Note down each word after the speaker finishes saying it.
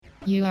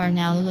You are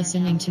now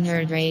listening to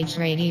Nerd Rage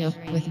Radio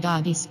with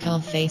Bobby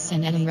Skullface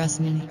and Adam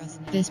Russman.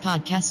 This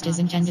podcast is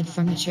intended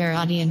for mature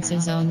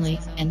audiences only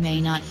and may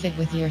not fit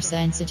with your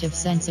sensitive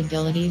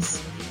sensibilities.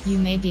 You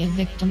may be a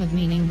victim of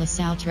meaningless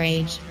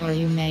outrage, or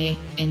you may,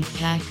 in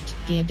fact,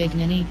 be a big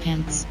ninny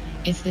pants.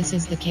 If this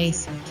is the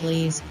case,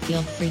 please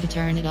feel free to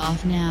turn it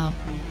off now.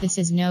 This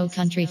is no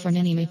country for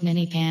Ninny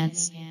McNinny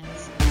pants.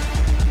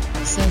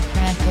 So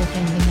crack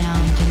open the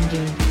Mountain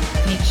Dew.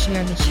 Make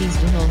sure the cheese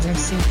doodles are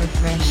super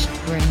fresh.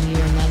 We're in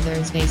your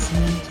mother's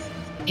basement.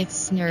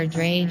 It's Nerd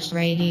Rage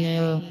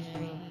Radio.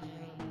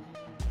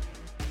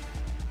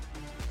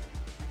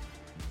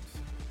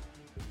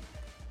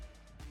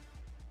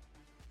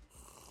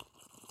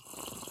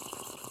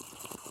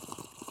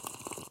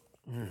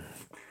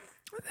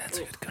 That's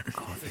a good cup of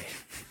coffee.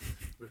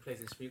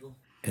 Replacing Spiegel?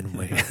 And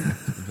wait.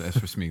 That's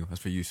for Smeagol.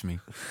 That's for you, Smee.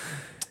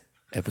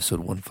 Episode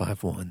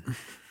 151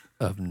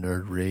 of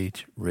Nerd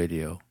Rage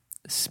Radio.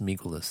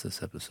 Smeagolus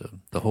this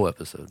episode. The whole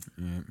episode.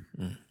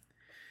 Mm.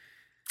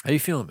 How you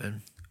feeling,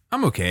 man?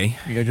 I'm okay.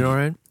 You guys doing all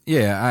right?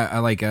 Yeah, I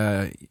like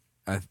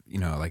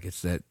like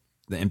it's that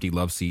the empty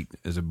love seat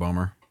is a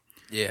bummer.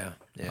 Yeah.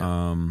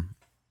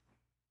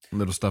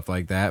 Little stuff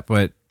like that,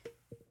 but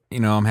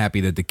I'm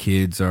happy that the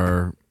kids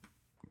are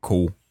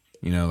cool.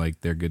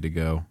 Like they're good to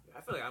go.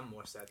 I feel like I'm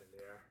more sad than they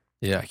are.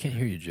 Yeah, I can't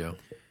hear you, Joe.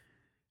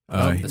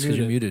 That's because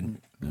you're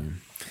muted.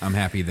 I'm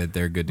happy that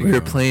they're good to We go.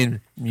 were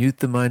playing Mute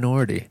the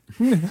Minority.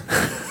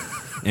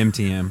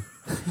 MTM.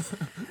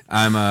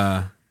 I'm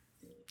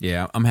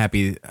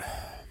happy.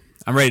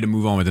 I'm ready to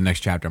move on with the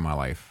next chapter of my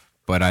life,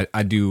 but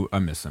I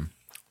miss him.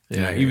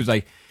 Yeah, He was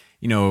like,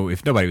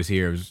 if nobody was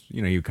here, it was,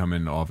 he would come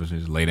in the office and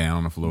just lay down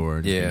on the floor.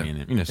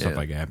 And stuff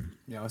like that.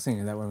 Yeah, I was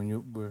thinking that when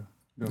you were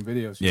doing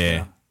videos.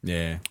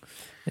 Yeah.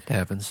 It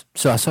happens.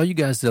 So I saw you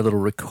guys did a little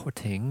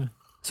recording.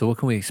 So what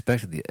can we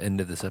expect at the end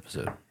of this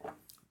episode?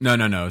 No.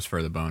 It's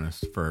for the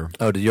bonus.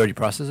 Oh, did you already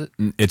process it?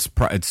 It's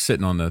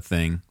sitting on the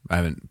thing. I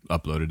haven't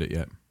uploaded it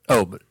yet.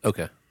 Oh, but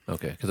okay,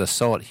 because I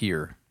saw it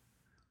here.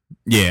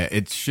 Yeah,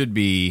 it should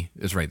be.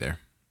 It's right there.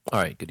 All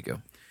right, good to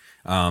go.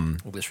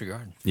 We'll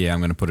disregard. Yeah, I'm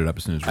going to put it up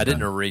as soon as we're I didn't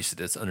done. erase it.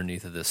 It's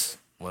underneath of this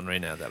one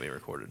right now that we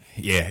recorded.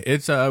 Yeah,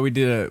 it's we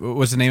did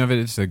what's the name of it?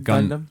 It's a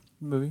Gundam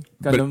movie.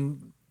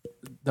 Gundam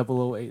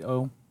 0080.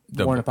 War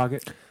in the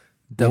Pocket.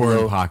 War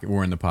in the Pocket.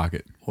 War in the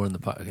Pocket. War in the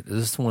Pocket. Is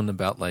this the one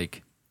about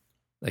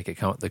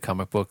the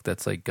comic book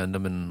that's like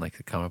Gundam in like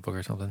the comic book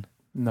or something?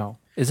 No.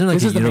 Isn't like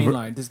this is the main universe?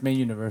 line. This main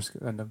universe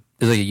Gundam.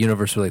 It's like a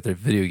universe with like their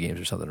video games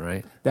or something,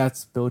 right?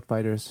 That's Build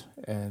Fighters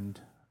and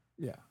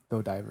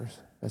Build Divers.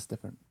 That's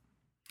different.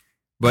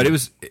 But it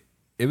was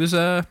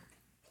I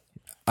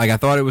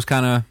thought it was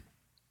kind of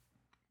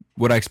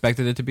what I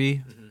expected it to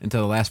be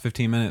until the last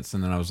 15 minutes,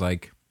 and then I was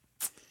like,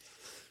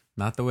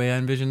 not the way I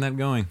envisioned that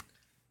going.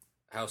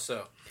 How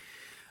so?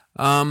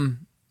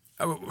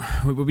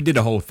 We did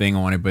a whole thing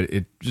on it, but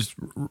it just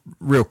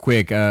real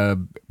quick.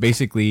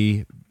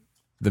 Basically,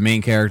 the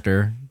main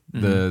character,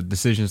 the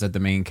decisions that the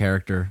main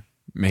character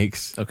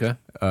makes,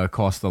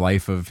 cost the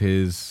life of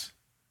his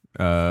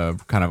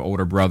kind of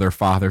older brother,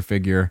 father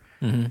figure,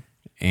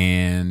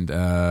 and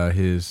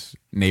his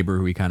neighbor,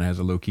 who he kind of has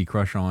a low key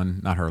crush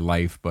on. Not her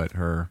life, but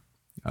her.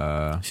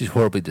 She's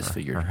horribly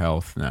disfigured. Her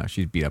health. No,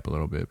 she's beat up a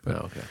little bit, but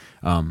okay.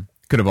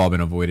 could have all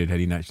been avoided had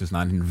he not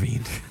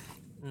intervened.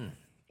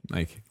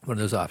 Like one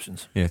of those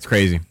options. Yeah, it's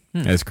crazy.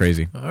 It's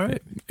crazy. All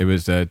right. It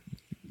was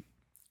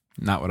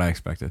not what I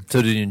expected.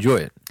 So did you enjoy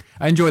it?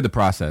 I enjoyed the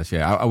process.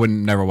 Yeah, I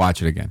wouldn't never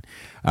watch it again.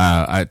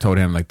 I told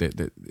him like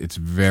that it's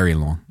very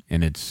long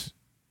and it's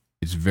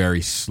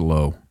very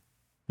slow.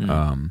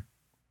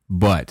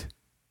 But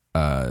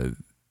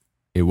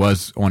it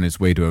was on its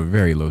way to a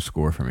very low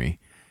score for me.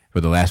 For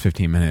the last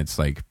 15 minutes,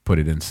 put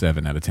it in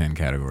 7 out of 10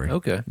 category.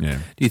 Okay. Yeah.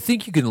 Do you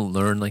think you can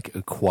learn,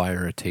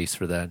 acquire a taste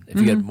for that? If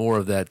you get more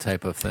of that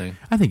type of thing?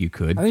 I think you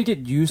could. I think it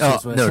used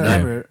to.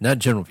 No, not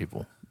general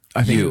people.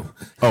 I think you.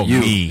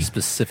 You me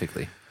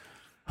specifically.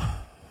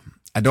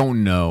 I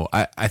don't know.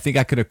 I think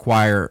I could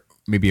acquire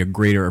maybe a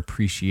greater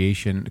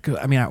appreciation. Cause,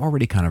 I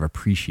already kind of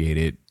appreciate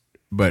it,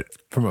 but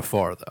from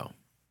afar, though.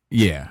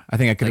 Yeah, I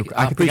think I could.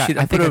 I appreciate.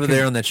 I put it over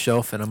there on that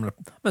shelf, and I'm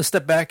gonna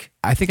step back.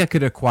 I think I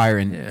could acquire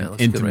an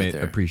intimate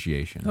right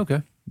appreciation.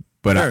 Okay,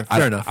 but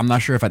fair enough. I'm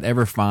not sure if I'd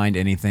ever find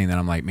anything that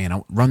I'm like, man,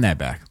 I'll run that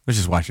back. Let's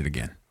just watch it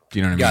again. Do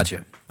you know what I mean?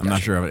 Gotcha. I'm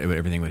not sure if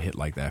everything would hit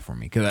like that for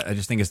me because I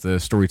just think it's the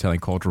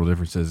storytelling, cultural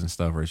differences and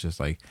stuff where it's just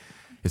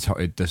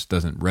it just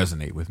doesn't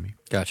resonate with me.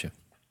 Gotcha.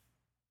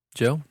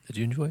 Joe, did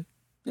you enjoy it?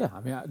 Yeah,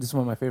 this is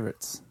one of my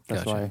favorites.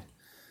 That's Gotcha.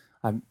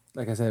 why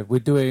like I said, we're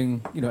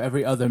doing,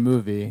 every other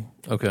movie.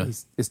 Okay.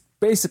 It's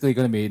basically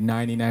going to be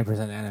 99%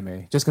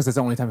 anime, just because it's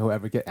the only time he'll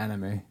ever get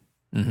anime.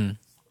 Mm-hmm.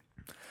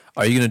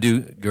 Are you going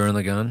to do Gurren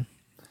Lagann?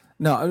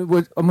 No, I'm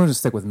going to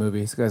stick with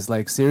movies, because,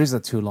 series are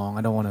too long.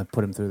 I don't want to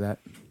put him through that.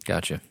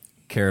 Gotcha.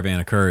 Caravan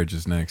of Courage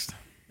is next.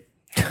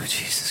 Oh,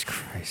 Jesus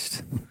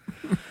Christ.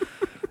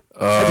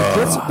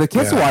 The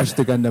kids watched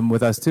the Gundam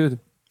with us, too.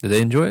 Did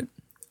they enjoy it?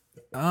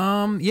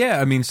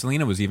 Yeah,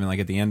 Selena was even,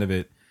 at the end of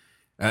it.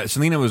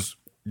 Selena was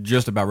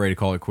just about ready to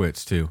call it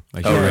quits too.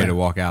 Like she was ready to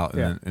walk out,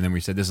 and then we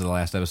said this is the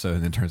last episode,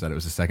 and then it turns out it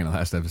was the second to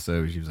last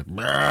episode. She was like,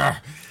 "Brr."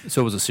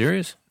 So was it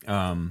serious?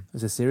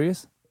 Is it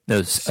serious? No,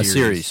 it's a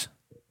series.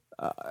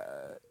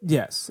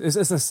 Yes, it's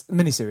a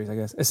miniseries, I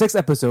guess. It's 6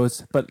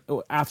 episodes, but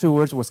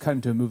afterwards was cut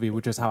into a movie,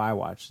 which is how I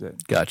watched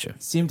it. Gotcha.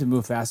 It seemed to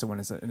move faster when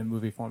it's in a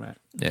movie format.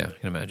 Yeah, I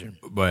can imagine.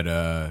 But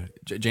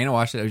Jana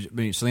watched it. I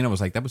mean, Selena was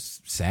like, "That was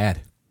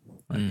sad,"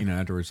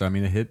 afterwards. So I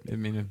mean, it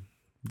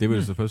did what it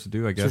was supposed to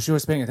do. I guess. So she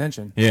was paying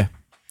attention. Yeah.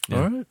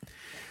 All right.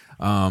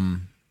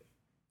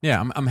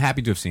 Yeah, I'm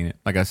happy to have seen it.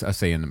 Like I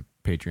say in the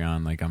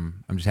Patreon, like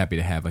I'm just happy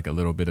to have like a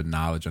little bit of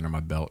knowledge under my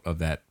belt of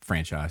that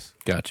franchise.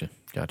 Gotcha.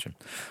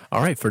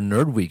 All right, for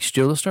Nerd Week,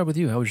 Joe, let's start with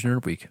you. How was your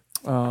Nerd Week?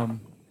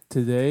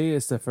 Today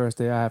is the first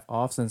day I have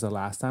off since the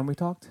last time we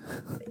talked.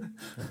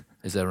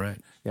 Is that right?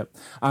 Yep.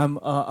 I'm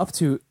up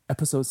to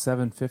episode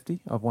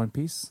 750 of One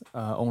Piece.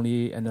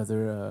 Only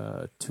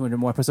another 200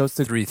 more episodes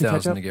to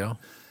 3,000 to go.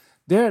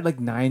 They're at like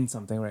 9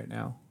 something right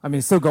now. I mean,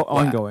 it's still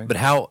ongoing. But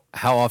how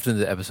often do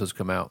the episodes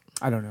come out?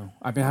 I don't know.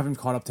 I haven't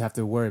caught up to have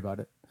to worry about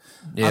it.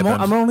 Yeah,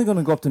 I'm only going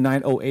to go up to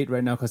 908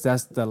 right now because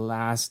that's the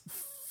last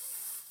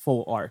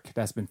full arc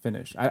that's been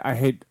finished. I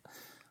hate.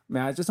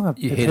 Man, I just don't have.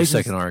 You hate a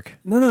second arc.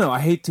 No. I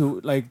hate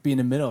to be in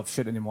the middle of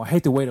shit anymore. I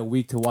hate to wait a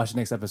week to watch the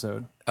next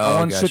episode. I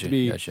want shit to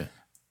be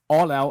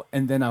all out,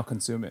 and then I'll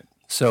consume it.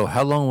 So,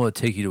 how long will it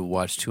take you to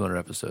watch 200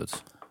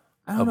 episodes?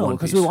 I don't know,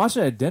 because we watched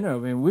it at dinner. I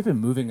mean, we've been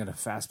moving at a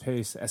fast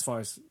pace as far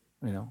as,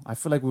 I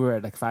feel like we were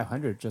at like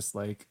 500 just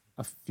like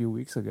a few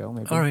weeks ago,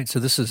 maybe. All right, so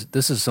this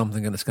is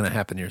something that's going to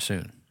happen here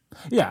soon.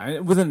 Yeah,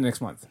 within the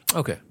next month.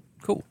 Okay,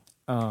 cool.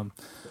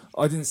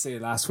 I didn't say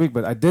it last week,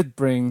 but I did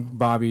bring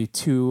Bobby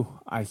 2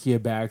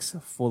 IKEA bags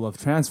full of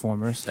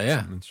Transformers.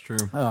 Yeah, that's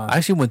true. I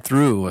actually went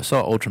through. I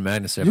saw Ultra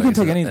Magnus there. You can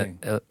take anything.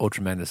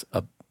 Ultra Magnus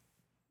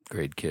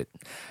upgrade kit.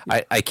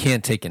 I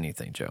can't take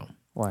anything, Joe.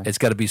 Why? It's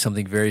got to be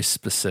something very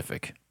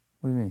specific.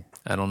 What do you mean?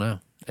 I don't know.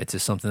 It's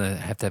just something that I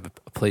have to have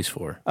a place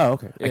for. Oh,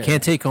 okay. Yeah. I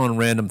can't take on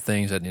random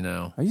things that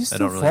Are you still I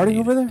don't really farting need.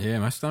 over there? Yeah,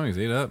 my stomach's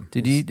ate up.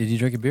 Did you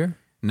drink a beer?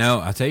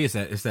 No, I'll tell you, it's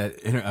that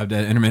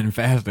intermittent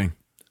fasting.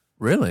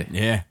 Really?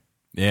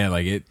 Yeah,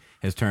 like it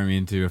has turned me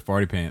into a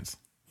farty pants.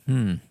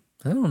 I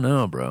don't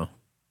know, bro.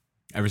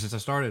 Ever since I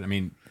started, I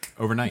mean,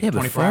 overnight. Yeah,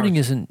 but farting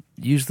isn't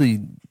usually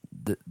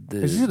the.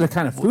 It's usually the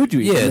kind of food you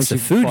eat. Yeah, it's the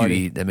food you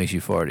eat that makes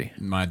you farty.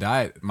 My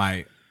diet,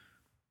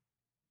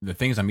 the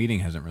things I'm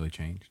eating hasn't really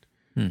changed.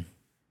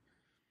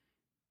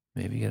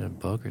 Maybe you get a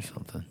bug or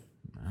something.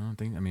 I don't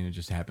think. I mean, it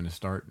just happened to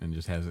start and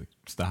just hasn't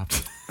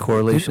stopped.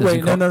 Correlation.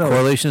 No.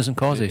 Correlation isn't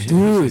causation.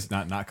 Dude, it's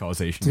not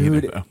causation.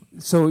 Dude, either, though.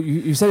 so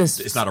you said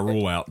It's not a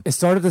rule out. It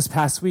started this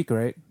past week,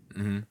 right?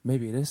 Mm-hmm.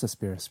 Maybe it is a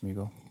spirit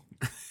Smeagol.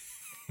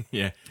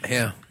 Yeah.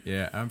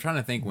 I'm trying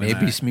to think when.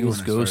 Maybe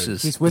Smeagol's ghost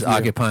is with you.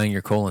 occupying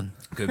your colon.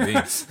 Could be.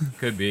 That's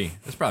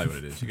probably what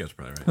it is. You guys are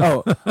probably right.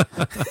 Oh,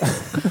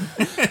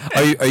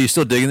 Are you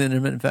still digging the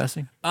intermittent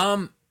fasting?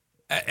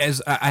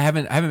 As I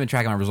haven't been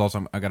tracking my results.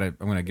 I'm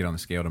gonna get on the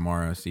scale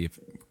tomorrow, see if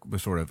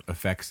what sort of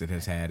effects it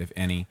has had, if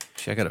any.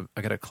 Actually,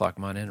 I gotta clock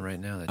mine in right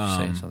now. That you're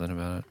saying something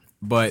about it.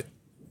 But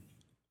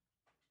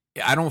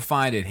I don't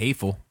find it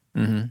hateful.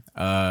 Mm-hmm.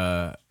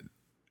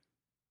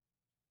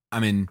 I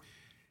mean,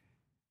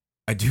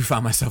 I do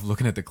find myself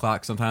looking at the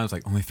clock sometimes,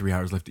 like only 3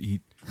 hours left to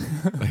eat.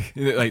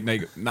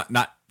 like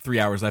not 3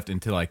 hours left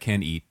until I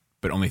can eat,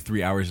 but only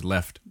 3 hours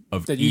left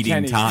of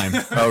eating time.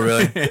 Oh,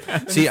 really?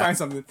 See, find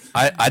something.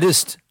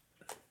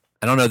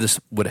 I don't know if this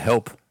would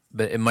help,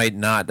 but it might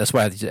not. That's why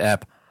I have the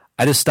app.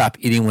 I just stop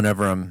eating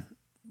whenever I'm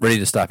ready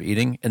to stop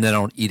eating, and then I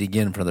don't eat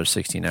again for another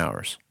 16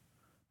 hours.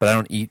 But I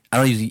don't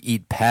usually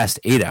eat past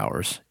 8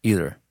 hours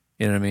either.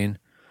 You know what I mean?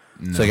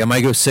 No. So like I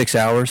might go 6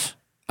 hours.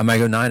 I might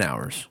go 9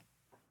 hours.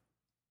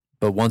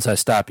 But once I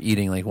stop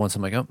eating, like once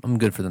I'm like, oh, I'm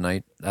good for the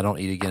night. I don't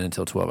eat again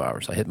until 12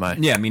 hours. I hit my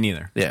me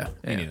neither. Yeah,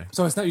 me neither.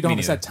 So it's not you don't have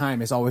a set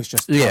time. It's always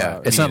just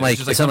it's not like it's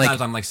just like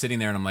sometimes I'm like sitting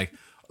there and I'm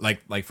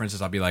like for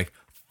instance I'll be like,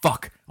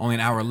 fuck, only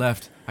an hour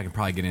left. I can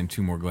probably get in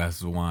 2 more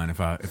glasses of wine if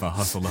I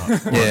hustle up. Or,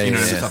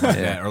 stuff like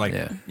that. Or like,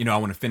 I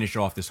want to finish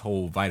off this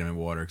whole vitamin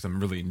water because I'm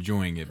really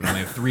enjoying it, but I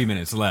only have 3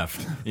 minutes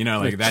left.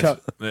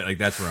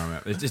 That's where I'm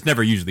at. It's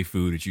never usually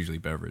food. It's usually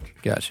beverage.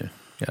 Gotcha.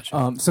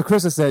 So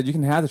Chris has said you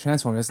can have the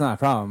Transformer. It's not a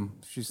problem.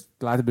 She's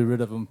glad to be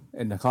rid of them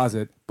in the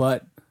closet,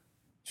 but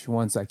she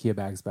wants IKEA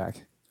bags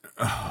back.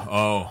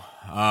 Not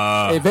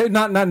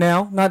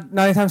now, not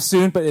anytime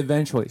soon, but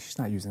eventually. She's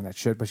not using that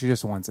shit, but she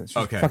just wants it. She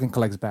fucking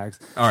collects bags.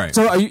 All right.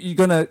 So are you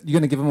gonna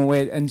give them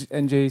away at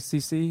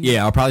NJCC?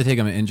 Yeah, I'll probably take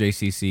them at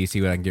NJCC,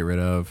 see what I can get rid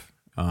of.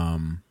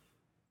 And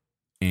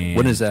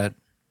when is that?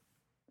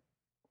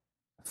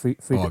 Free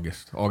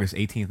August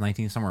 18th,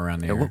 19th, somewhere around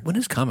there. Yeah, when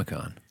is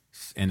Comic-Con?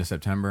 End of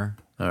September.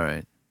 All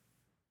right.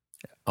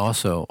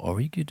 Also, are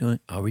we going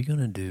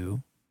to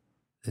do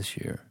this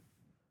year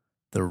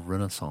the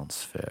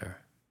Renaissance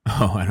Fair?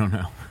 Oh, I don't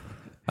know.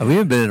 We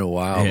haven't been in a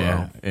while,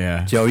 bro.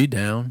 Yeah. Joe, are you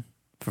down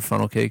for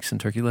funnel cakes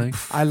and turkey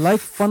legs? I like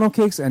funnel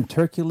cakes and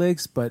turkey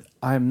legs, but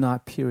I'm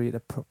not period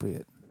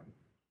appropriate.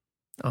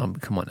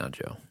 Come on now,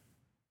 Joe.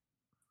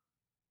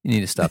 You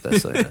need to stop that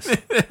silliness.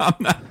 I'm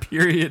not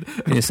period.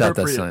 You need to stop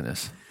that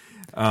silliness.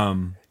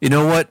 You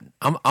know what?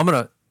 I'm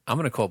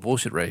gonna call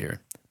bullshit right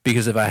here,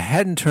 because if I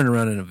hadn't turned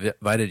around and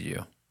invited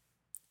you,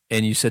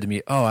 and you said to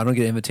me, "Oh, I don't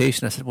get an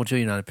invitation," I said, "Well, Joe,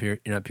 you're not period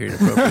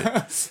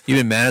appropriate." You've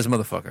been mad as a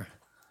motherfucker.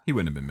 He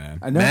wouldn't have been mad.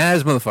 I know. Mad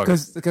as a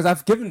motherfucker. Because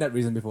I've given that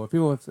reason before.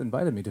 People have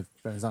invited me to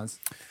Renaissance.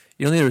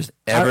 You don't think there's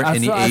ever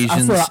any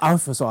Asians? I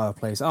feel so out of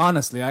place.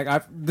 Honestly,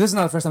 this is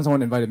not the first time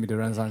someone invited me to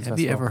Renaissance Have Festival.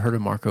 you ever heard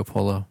of Marco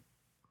Polo?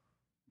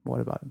 What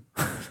about him?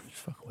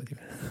 Just fucking with you,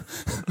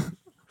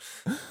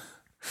 man.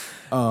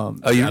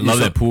 I love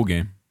that pool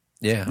game.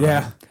 Yeah.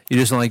 Yeah. You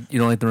just don't like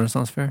the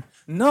Renaissance Fair?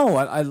 No,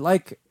 I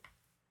like.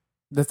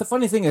 The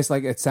funny thing is,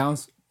 like, it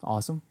sounds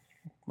awesome,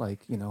 like,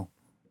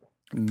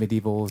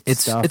 medieval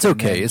stuff. It's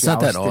okay. and It's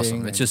not that jousting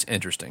awesome. It's and- just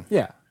interesting.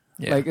 yeah.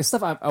 Yeah. Like, it's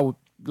stuff I would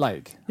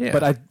like. Yeah.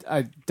 But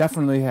I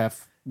definitely have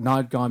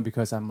not gone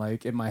because I'm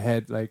like in my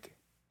head like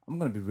I'm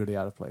gonna be really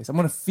out of place. I'm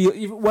gonna feel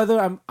whether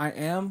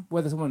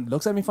whether someone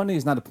looks at me funny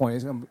is not the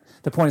point.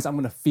 The point is I'm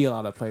gonna feel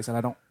out of place, and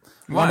I don't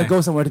want Why? to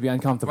go somewhere to be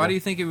uncomfortable. Why do you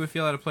think it would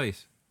feel out of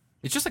place?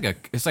 It's just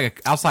like a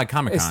outside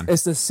Comic Con.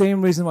 It's the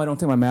same reason why I don't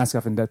take my mask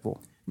off in Deadpool.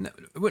 No.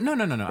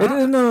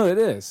 It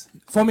is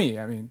for me.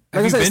 I mean,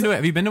 Have like I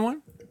said, you been to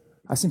one?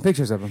 I've seen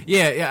pictures of them.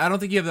 Yeah. I don't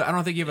think you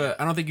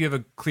have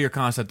a clear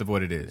concept of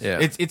what it is. Yeah.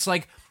 It's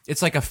like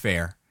a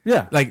fair.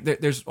 Yeah. Like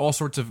there's all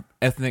sorts of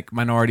ethnic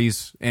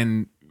minorities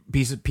and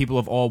people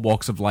of all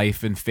walks of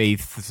life and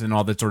faiths and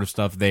all that sort of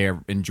stuff. They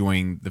are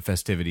enjoying the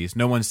festivities.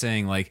 No one's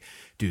saying like,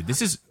 dude,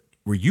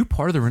 were you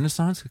part of the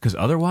Renaissance? Because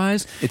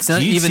otherwise, It's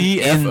not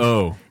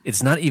GTFO.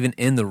 It's not even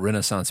in the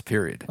Renaissance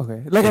period.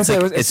 Okay, like I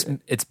said,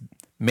 it's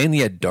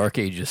mainly a Dark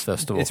Ages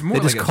festival. It's more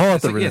they just like call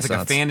it the it's Renaissance. like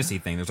a fantasy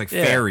thing. There's like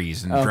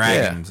fairies and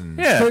dragons and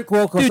Yeah.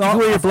 Well, because Dude, you can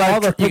wear your black. all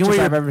the You can pictures wear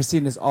your- I've ever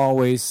seen is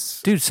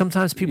always Dude,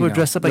 sometimes people are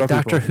dressed up like your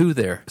Doctor people. Who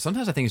there.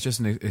 Sometimes I think it's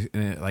just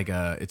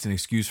it's an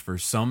excuse for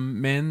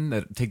some men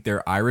that take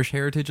their Irish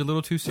heritage a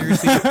little too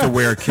seriously to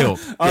wear a kilt.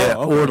 Yeah,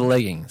 okay. or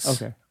leggings.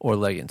 Okay. Or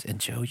leggings. And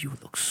Joe, you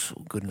look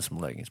so good in some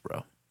leggings,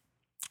 bro.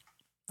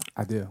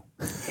 I do.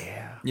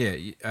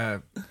 Yeah,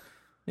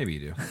 maybe you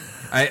do.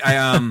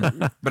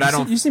 But I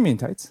don't. You see me in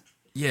tights.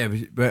 Yeah,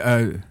 but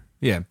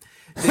yeah.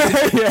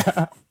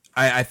 Yeah.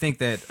 I think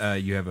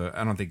that you have a.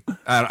 I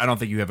don't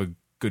think you have a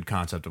good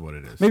concept of what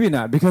it is. Maybe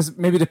not, because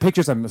maybe the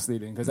pictures are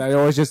misleading. Because I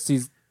always just see,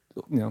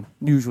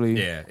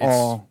 usually Yeah,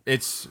 all.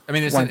 it's one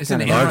in kind of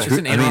Anne large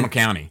group- Arundel I mean-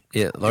 County.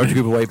 Yeah, large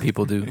group of white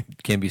people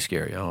can be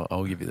scary.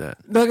 I'll give you that.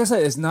 Like I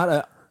said, it's not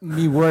a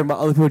me worrying about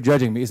other people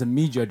judging me. It's a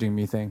me judging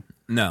me thing.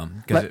 No,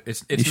 because But-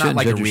 it's You not shouldn't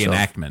like a judge yourself.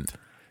 reenactment.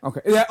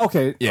 Okay. Yeah.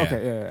 Okay. Yeah.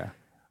 Okay. Yeah.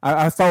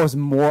 I thought it was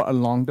more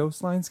along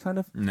those lines, kind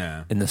of.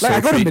 No, In the Like I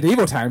go to sultry,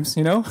 medieval times,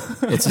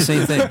 it's the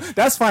same thing.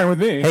 That's fine with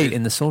me. Hey,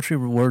 in the sultry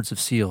words of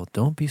Seal,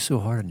 don't be so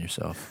hard on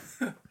yourself.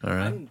 All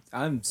right,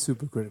 I'm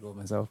super critical of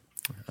myself.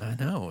 I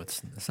know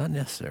it's not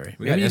necessary.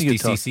 we got Maybe you need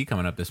to talk- SDCC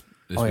coming up this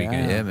Oh,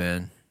 weekend. Yeah,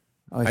 man.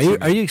 Oh,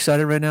 Are you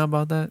excited right now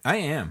about that? I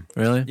am.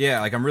 Really? Yeah,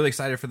 like I'm really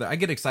excited for I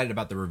get excited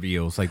about the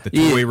reveals, like the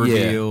Yeah, toy yeah,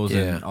 reveals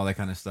yeah. and all that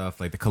kind of stuff,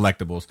 like the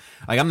collectibles.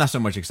 Like I'm not so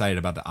much excited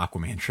about the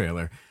Aquaman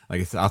trailer.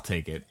 Like I'll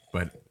take it,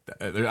 but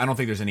I don't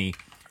think there's any.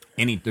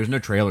 There's no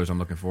trailers I'm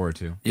looking forward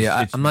to. Yeah,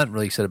 It's- I'm not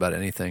really excited about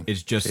anything.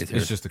 It's just Faith, here,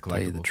 the tell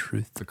you collectibles. the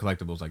truth. The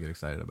collectibles I get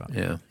excited about.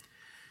 Yeah.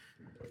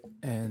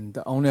 And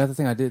the only other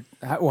thing I did,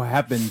 or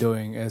have been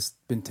doing, is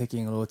been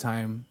taking a little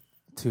time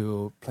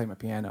to play my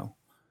piano.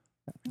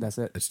 That's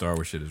it. That Star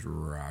Wars shit is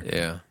rock.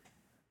 Yeah.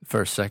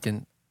 For a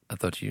second, I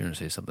thought you were going to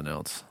say something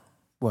else.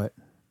 What?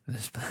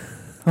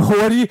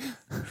 What do you?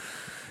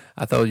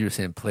 I thought you were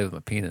saying play with my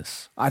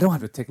penis. I don't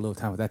have to take a little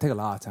time for that. I take a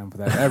lot of time for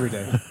that every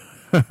day.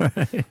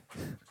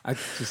 I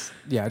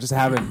just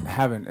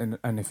haven't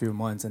in a few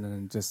months, and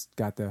then just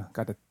got the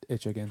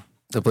itch again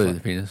To play with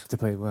the penis. to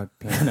play with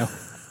piano.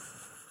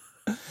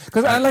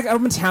 Because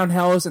I'm in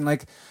townhouse, and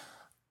like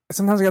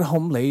sometimes I get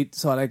home late,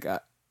 so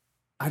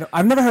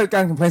I've never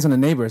gotten complaints from the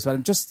neighbors,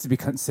 but just to be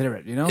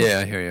considerate, Yeah,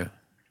 I hear you.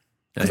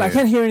 Because I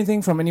can't hear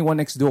anything from anyone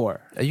next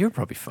door. You're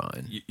probably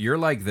fine. You're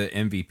like the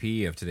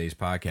MVP of today's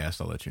podcast.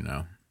 I'll let you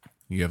know.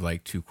 You have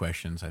like 2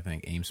 questions, I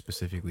think, aimed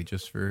specifically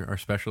just for our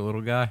special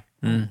little guy.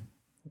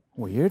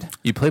 Weird.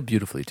 You play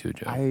beautifully too,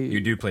 Joe. You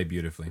do play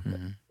beautifully.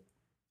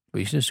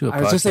 We should just do a podcast.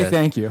 I would just say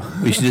thank you.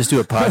 We should just do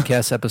a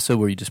podcast episode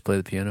where you just play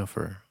the piano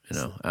for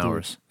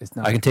hours. It's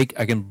not. I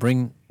can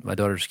bring my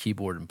daughter's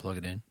keyboard and plug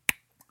it in.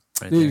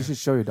 Right Dude, you there. should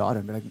show your daughter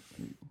and be like,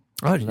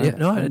 Oh, yeah,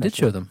 no, I did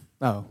show them.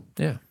 oh,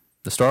 Yeah,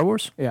 the Star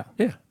Wars. yeah.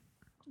 Yeah,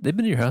 they've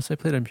been to your house. I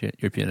played on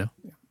your piano.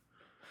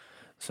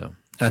 So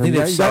I So think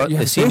you they've got- you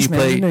have they've seen you space, man.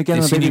 play. You know, get on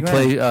They've a seen you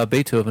baby play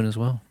Beethoven as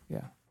well.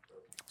 Yeah.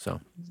 So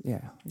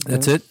Yeah.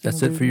 that's it.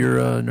 That's it for your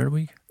Nerd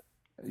Week.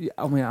 Yeah,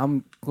 I mean,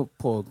 I'm going to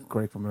pull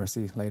Great for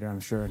Mercy later, I'm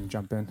sure, and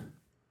jump in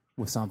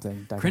with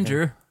something. that-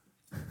 Cringer.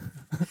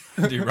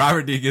 Dude,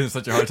 Robert D gives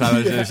such a hard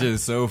time. That shit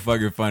is so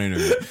fucking funny to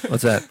me.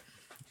 What's that?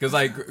 Because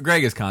like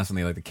Greg is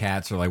constantly like the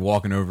cats are like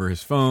walking over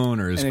his phone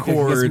or his And it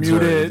cords, gets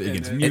muted, or it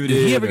gets and- muted.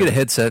 Did he ever or- get a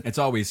headset? It's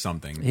always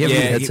something. He ever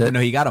get a headset? No,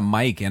 he got a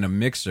mic and a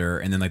mixer,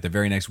 and then like the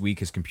very next week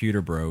his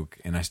computer broke,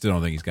 and I still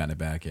don't think he's gotten it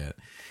back yet.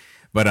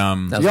 But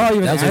That Y'all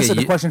even that was like answered a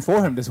the ye- question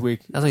for him this week.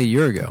 That was like a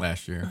year ago.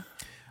 last year,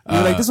 You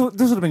were like, this would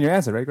have been your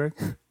answer, right, Greg?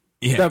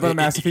 yeah, That about a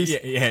masterpiece?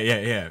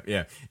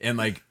 yeah. And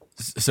like,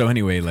 so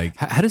anyway, like,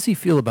 How does he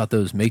feel about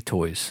those make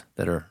toys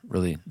that are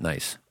really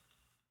nice?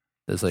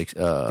 There's like,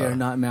 They're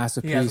not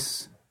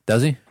masterpiece.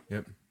 does he?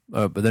 yep,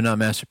 But they're not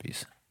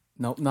masterpiece.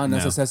 Nope, not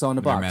necessarily on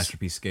the they're box.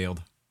 masterpiece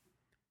scaled.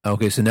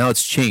 Okay, so now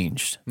it's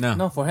changed.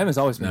 No, for him, it's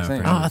always been No, the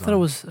same. for Oh, him. I thought it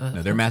was.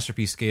 No, they're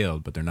masterpiece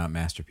scaled, but they're not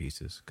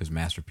masterpieces because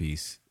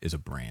masterpiece is a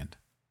brand.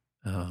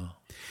 Oh.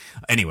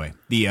 Anyway,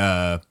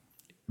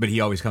 but he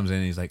always comes in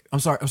and he's like, I'm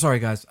sorry,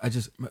 guys.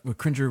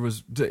 Cringer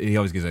was. He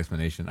always gives an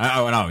explanation. I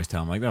always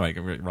tell him like, no, like,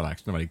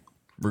 relax, nobody,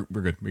 we're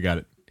good, we got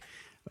it.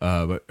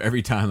 But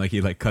every time like he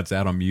like cuts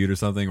out on mute or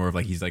something, or if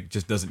like he's like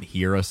just doesn't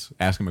hear us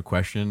ask him a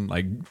question,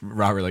 like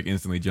Robert like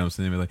instantly jumps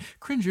in and be like,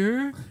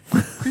 Cringer,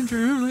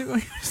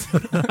 like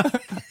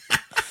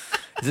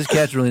Is this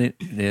cat's really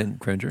named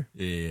Cringer?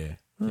 yeah.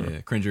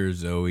 Cringer,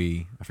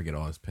 Zoe, I forget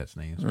all his pets'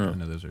 names. I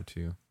know those are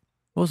two.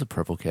 What was the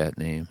purple cat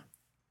name?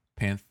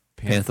 Panther.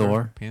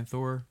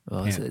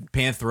 Oh, is it-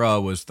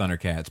 Panthera was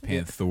Thundercats.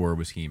 Panther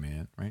was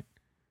He-Man, right?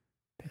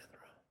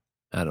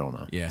 I don't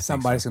know. Yeah, I think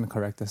Somebody's so. going to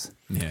correct us.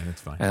 Yeah,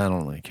 that's fine. I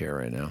don't really care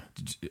right now.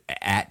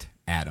 At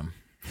Adam.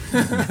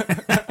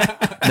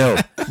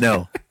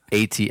 No.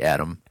 AT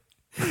Adam.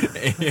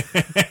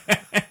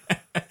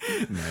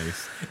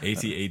 Nice.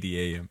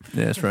 ATADAM.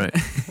 Yeah, that's right.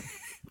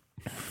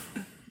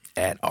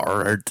 At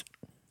art.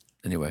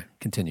 Anyway,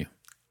 continue.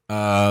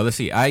 Let's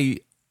see.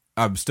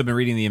 I've still been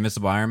reading The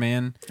Invincible Iron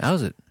Man.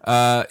 How's it?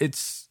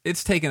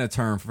 It's taken a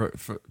turn for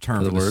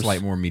the worse?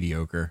 slight more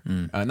mediocre.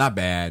 Not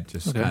bad,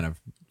 just kind of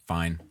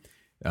fine.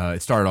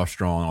 It started off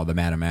strong, all the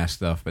Madam Mask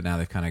stuff, but now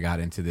they've kind of got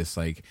into this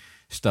like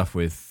stuff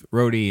with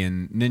Rhodey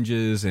and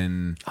ninjas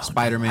and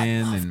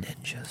Spider-Man and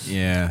ninjas.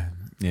 yeah.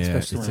 Especially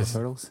It's when just,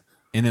 turtles.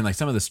 and then like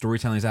some of the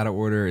storytelling's out of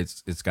order.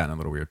 It's gotten a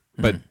little weird,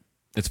 but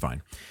it's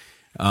fine.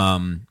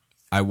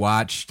 I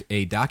watched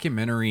a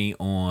documentary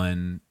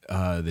on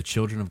the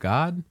Children of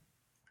God,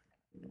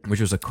 which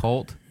was a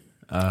cult.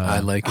 I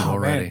like it Oh,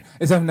 already. man.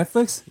 Is that on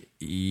Netflix?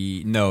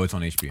 No, it's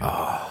on HBO.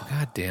 Oh,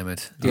 God damn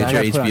it. Yeah, I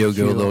Get your gotta put it on HBO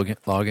Go Hulu.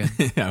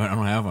 login. I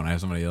don't have one. I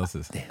have somebody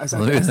else's. Hey, let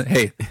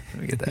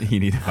me get that. You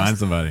need to find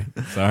somebody.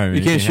 Sorry, man.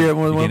 You can't share it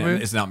more than you one can't-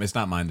 person? It's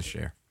not mine to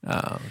share.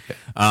 Oh, okay.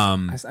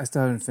 I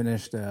still haven't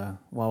finished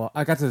Wawa.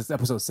 I got to this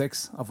episode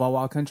 6 of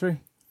Wawa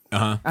Country.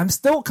 Uh-huh. I'm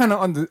still kind of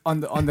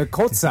on the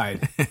cult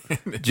side.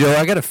 Joe,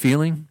 I got a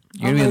feeling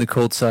you're going to be on the like-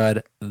 cold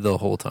side the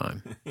whole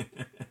time.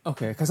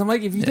 Okay, because I'm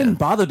like, if you didn't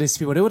bother these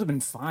people, they would have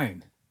been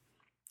fine.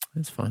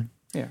 It's fine.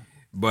 Yeah.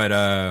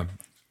 But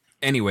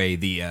anyway,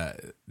 the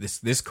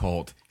this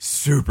cult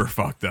super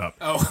fucked up.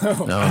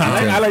 Oh, No,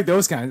 I like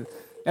those kinds.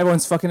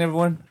 Everyone's fucking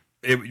everyone.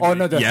 Oh,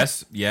 no,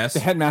 yes, The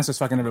headmaster's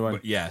fucking everyone.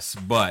 yes,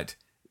 but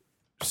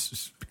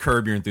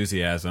curb your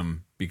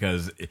enthusiasm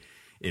because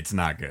it's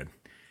not good.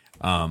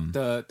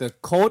 The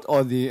cult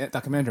or the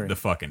documentary? The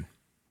fucking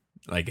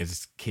like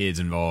it's kids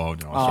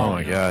involved and all Oh,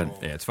 sorts my of-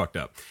 God. yeah, it's fucked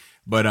up.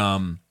 But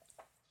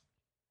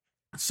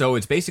so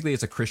it's basically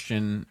it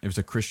was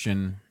a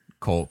Christian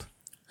cult,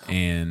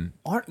 and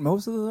Aren't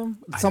most of them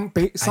some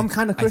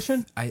kind of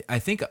Christian? I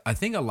think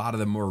a lot of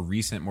the more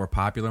recent, more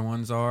popular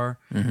ones are.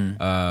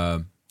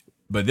 Mm-hmm.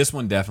 But this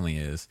one definitely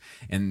is.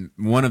 And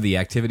one of the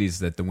activities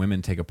that the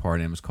women take a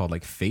part in was called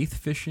like faith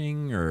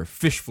fishing or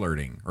fish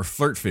flirting or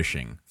flirt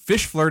fishing.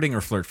 Fish flirting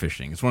or flirt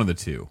fishing. It's one of the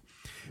two.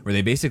 Where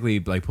they basically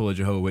like pull a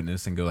Jehovah's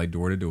Witness and go like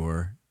door to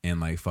door and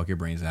like fuck your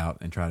brains out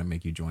and try to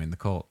make you join the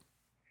cult.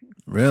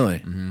 Really?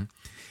 Mm-hmm.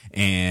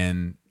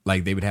 And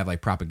like they would have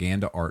like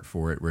propaganda art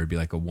for it where it'd be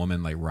like a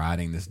woman like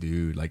riding this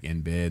dude like in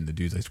bed and the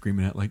dude's like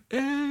screaming out like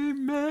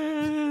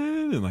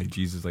amen and like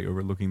Jesus like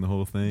overlooking the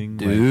whole thing.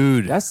 Like,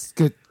 Dude. That's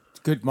good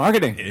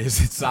marketing. it's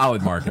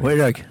solid marketing.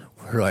 Where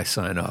do I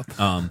sign up?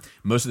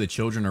 Most of the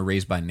children are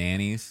raised by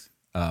nannies.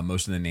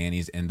 Most of the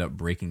nannies end up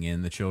breaking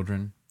in the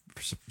children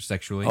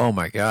sexually. Oh,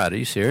 my God. Are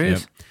you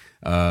serious?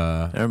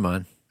 Yep. Never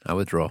mind. I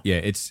withdraw.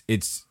 Yeah,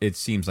 it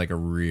seems like a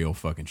real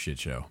fucking shit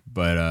show.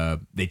 But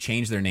they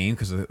changed their name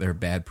because of their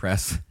bad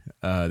press.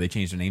 They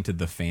changed their name to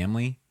The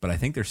Family, but I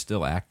think they're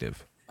still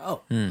active.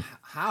 Oh,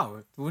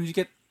 how? Wouldn't you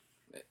get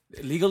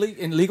legally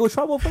in legal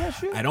trouble for that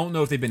shit? I don't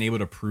know if they've been able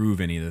to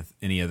prove any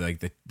of like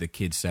the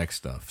kid sex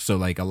stuff. So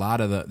like a lot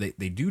of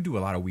they do a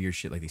lot of weird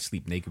shit, like they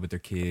sleep naked with their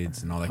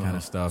kids and all that kind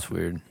of stuff. That's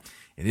weird.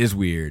 It is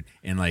weird,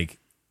 and like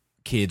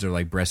kids are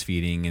like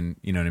breastfeeding, and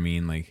you know what I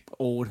mean, like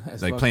Old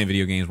as like fuck. playing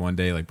video games one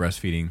day, like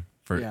breastfeeding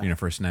for Yeah.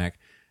 for a snack.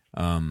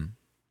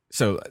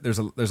 So there's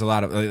a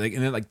lot of like,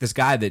 and then like this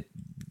guy that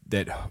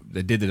did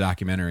the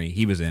documentary,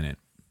 he was in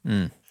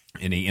it,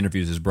 and he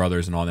interviews his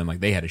brothers and all them. Like,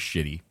 they had a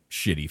shitty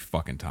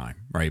fucking time,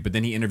 right? But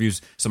then he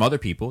interviews some other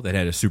people that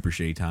had a super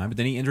shitty time. But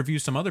then he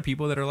interviews some other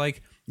people that are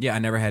like, yeah, I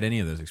never had any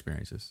of those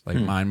experiences. Like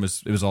mine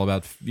was, it was all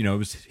about, it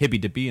was hippy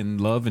dippy and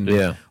love and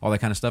all that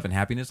kind of stuff and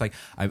happiness. Like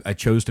I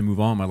chose to move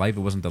on in my life.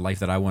 It wasn't the life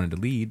that I wanted to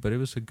lead, but it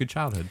was a good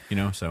childhood,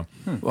 So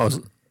Well,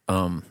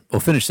 we'll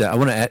finish that. I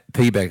want to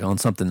piggyback on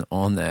something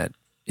on that.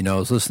 I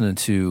was listening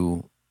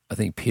to, I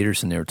think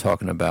Peterson. They were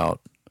talking about,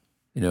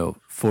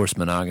 forced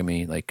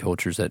monogamy, like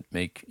cultures that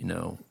make,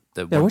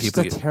 that which is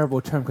a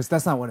terrible term because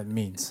that's not what it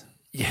means.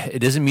 Yeah, it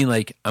doesn't mean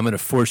like I'm going to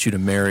force you to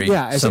marry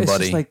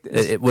somebody. It's just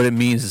like, what it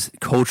means is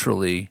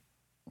culturally,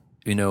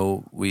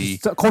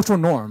 it's a cultural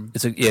norm.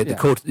 It's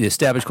the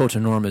established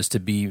cultural norm is to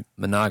be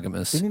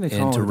monogamous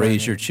and to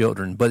raise your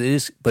children. But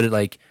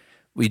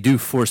we do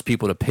force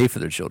people to pay for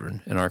their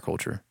children in our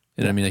culture.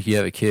 And I mean, like you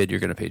have a kid, you're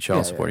going to pay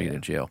child support, you get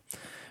in jail.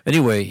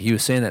 Anyway, he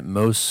was saying that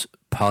most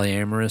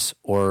polyamorous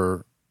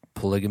or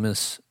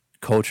polygamous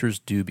cultures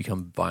do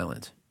become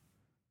violent.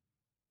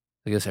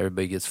 I guess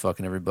everybody gets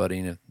fucking everybody,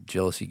 and if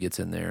jealousy gets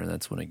in there, and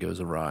that's when it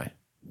goes awry.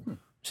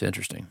 It's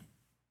interesting.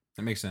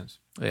 That makes sense.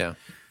 Yeah.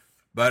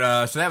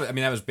 But so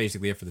that was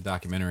basically it for the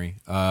documentary.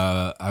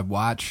 I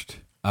watched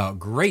a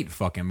great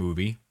fucking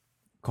movie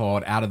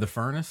called Out of the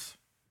Furnace.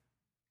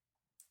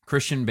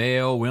 Christian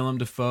Bale, Willem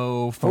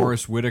Dafoe,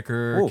 Forrest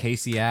Whitaker,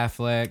 Casey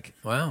Affleck.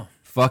 Wow.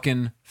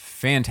 Fucking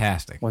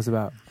fantastic. What's it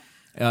about?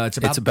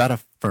 It's about a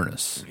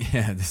furnace.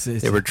 Yeah,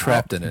 they were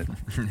trapped in it,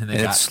 and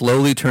it's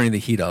slowly turning the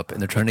heat up, and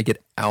they're trying to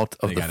get out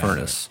of the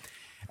furnace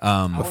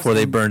before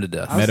they burn to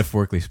death.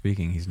 Metaphorically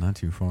speaking, he's not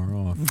too far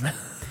off.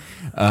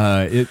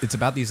 It's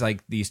about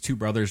these two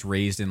brothers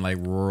raised in like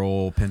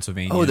rural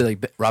Pennsylvania. Oh, they're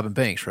like Robin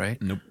Banks, right?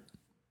 Nope.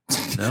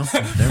 No,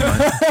 never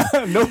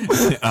mind. Nope.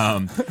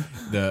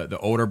 The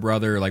older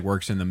brother like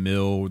works in the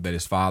mill that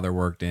his father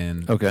worked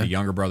in. Okay. The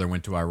younger brother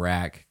went to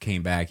Iraq,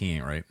 came back. He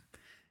ain't right.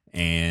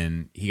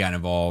 And he got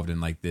involved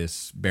in like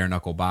this bare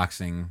knuckle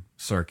boxing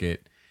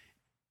circuit.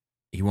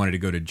 He wanted to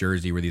go to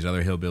Jersey where these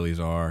other hillbillies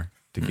are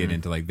to get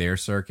into like their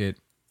circuit.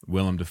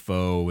 Willem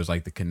Dafoe was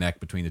like the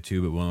connect between the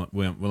two, but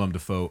Willem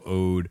Dafoe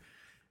owed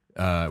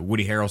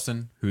Woody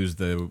Harrelson, who's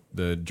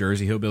the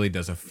Jersey hillbilly,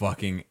 does a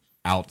fucking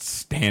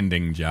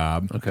outstanding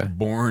job. Okay.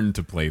 Born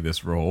to play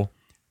this role.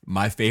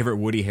 My favorite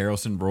Woody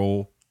Harrelson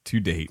role to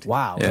date.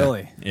 Wow, Yeah.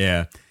 really?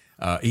 Yeah.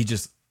 He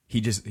just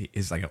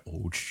is like an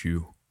old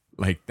shoe.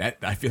 Like that,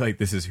 I feel like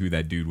this is who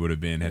that dude would have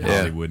been had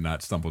Hollywood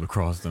not stumbled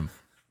across them.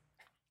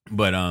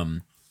 But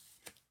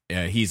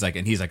yeah, he's like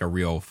a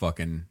real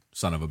fucking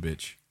son of a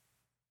bitch.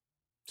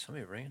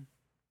 Somebody ringing.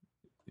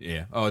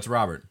 Yeah. Oh, it's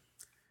Robert.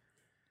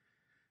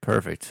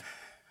 Perfect.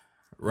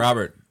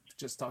 Robert,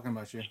 Just talking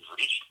about you.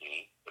 Reached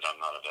me, but I'm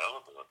not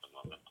available at the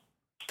moment.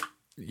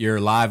 you're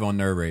live on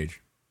Nerve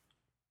Rage.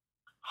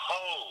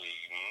 Holy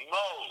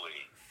moly!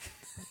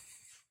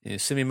 You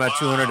send me my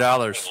 $200.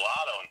 Lotto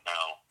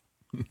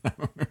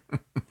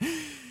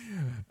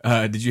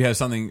now. Did you have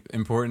something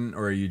important,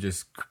 or are you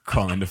just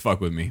calling to fuck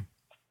with me?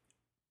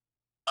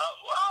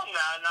 Well,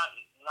 nah,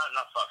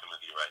 not fucking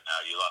with you right now.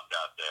 You lucked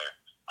out there.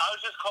 I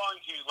was just calling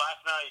to you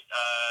last night.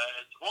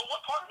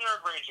 What part of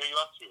Nerd Rage are you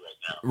up to right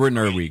now? We're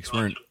Nerd Weeks.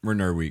 We're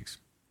Nerd Weeks.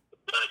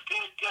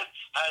 Good.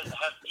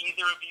 Have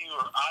either of you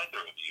or either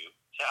of you?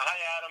 Hi,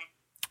 Adam.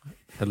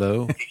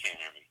 Hello. He can't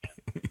hear me.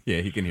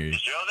 Yeah, he can hear you.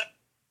 Is Joe there?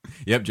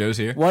 Yep, Joe's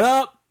here. What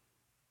up?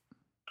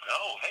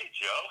 Oh, hey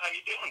Joe, how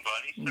you doing,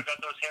 buddy? Still got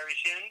those hairy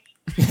shins?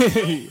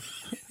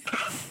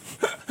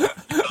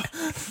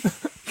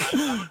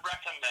 I would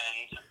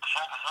recommend,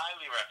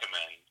 highly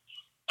recommend,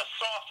 a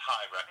soft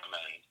high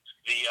recommend,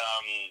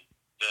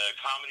 the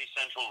Comedy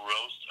Central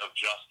roast of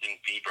Justin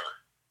Bieber.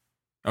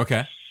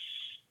 Okay.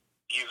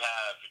 You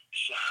have,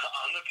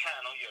 on the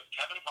panel, you have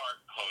Kevin Hart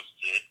hosts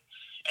it,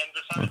 and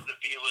besides the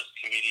B-list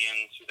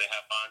comedians who they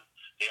have on,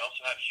 they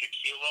also have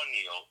Shaquille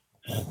O'Neal,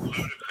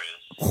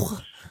 Ludacris,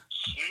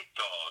 Snoop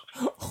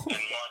Dogg,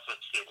 and Martha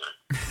Stewart.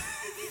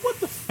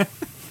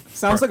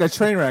 Sounds like a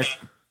train wreck.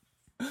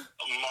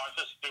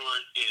 Martha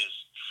Stewart is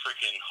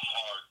freaking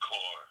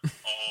hardcore.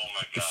 Oh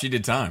my god. She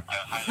did time. I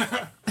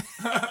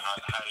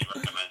highly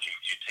recommend you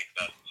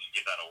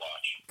give that a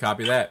watch.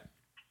 Copy that.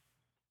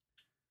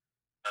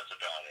 That's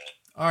about it.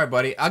 All right,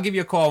 buddy. I'll give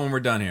you a call when we're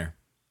done here.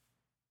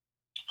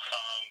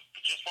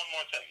 Just one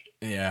more thing.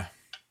 Yeah.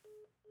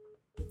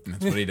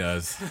 That's what he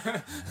does.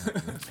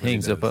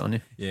 Hangs up on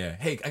you. Yeah.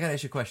 Hey, I gotta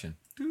ask you a question.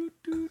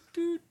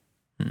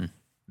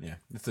 Yeah,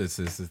 it's his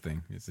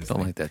thing. It's his Don't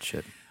thing. like that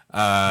shit.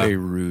 Very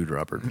rude,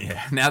 Robert.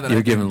 Yeah. Now that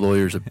You're giving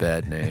lawyers a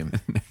bad name.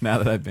 now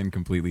that I've been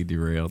completely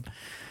derailed.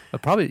 He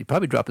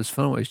probably dropped his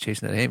phone while he's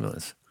chasing that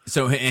ambulance.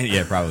 So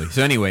yeah, probably.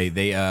 So anyway,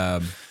 they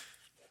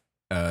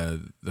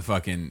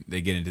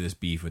they get into this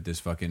beef with this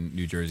fucking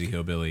New Jersey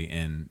hillbilly,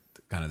 and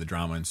kind of the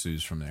drama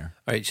ensues from there.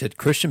 All right, you said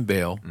Christian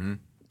Bale,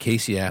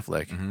 Casey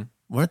Affleck.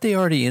 Weren't they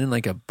already in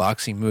like a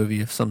boxing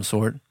movie of some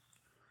sort?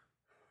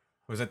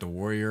 Was that The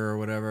Warrior or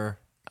whatever?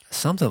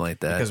 Something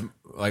like that. Because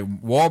like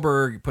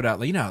Wahlberg put out,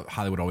 like, you know how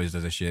Hollywood always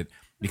does this shit.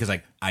 because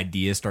like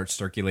ideas start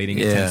circulating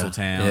in Yeah. Tinseltown,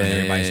 Yeah, and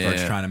everybody yeah,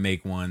 starts yeah. trying to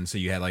make one. So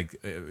you had like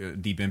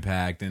Deep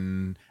Impact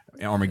and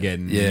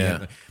Armageddon. Yeah. And you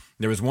had,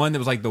 there was one that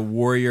was like the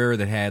Warrior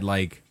that had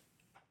like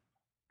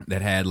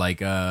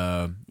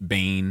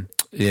Bane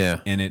Yeah.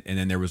 in it, and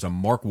then there was a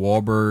Mark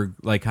Wahlberg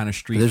like kind of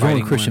street. There's one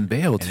fighting with Christian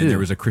Bale, and too. then there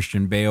was a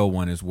Christian Bale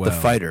one as well. The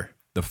Fighter.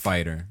 The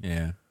Fighter.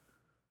 Yeah,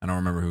 I don't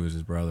remember who was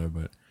his brother,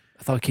 but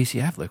I thought Casey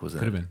Affleck was in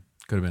could have it. been.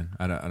 Could have been.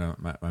 I don't.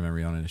 My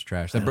memory on it is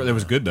trash. That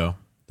was good though.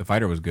 The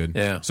Fighter was good.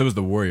 Yeah. So was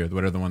the Warrior.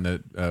 Whatever the one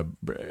that.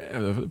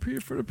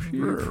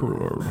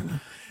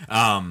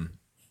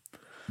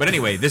 But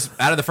anyway, this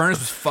Out of the Furnace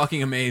was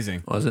fucking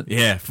amazing. Was it?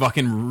 Yeah,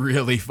 fucking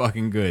really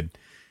fucking good.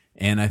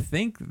 And I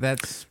think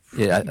that's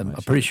Yeah, I'm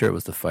pretty sure it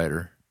was the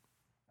Fighter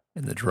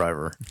and the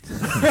driver.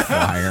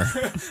 fire.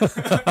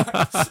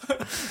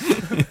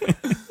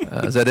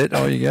 Is that it?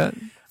 All you got?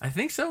 I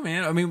think so,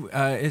 man. I mean,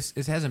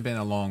 it hasn't been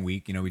a long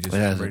week. You know, we just It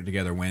hasn't. were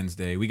together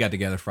Wednesday. We got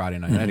together Friday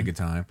night. I had a good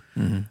time.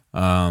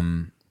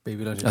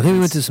 Baby, don't you I think we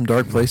went to some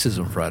dark places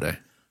on Friday.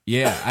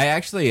 Yeah,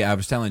 I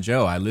was telling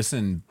Joe, I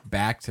listened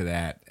back to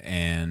that,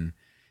 and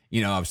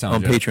you know, I was telling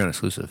On Joe, Patreon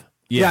exclusive.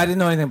 Yeah, I didn't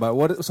know anything about it.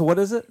 What. So what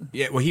is it?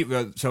 Yeah,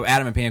 well, so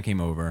Adam and Pam came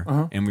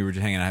over, and we were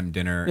just hanging out having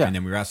dinner, Yeah. and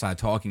then we were outside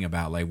talking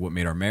about like what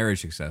made our marriage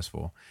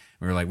successful.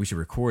 We were like, we should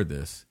record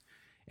this,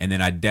 and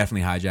then I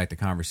definitely hijacked the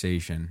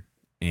conversation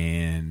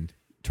and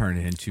turned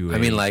it into. I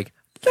mean, like,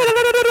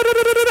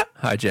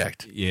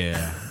 hijacked.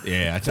 Yeah,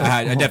 I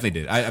definitely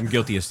did. I'm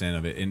guilty of sin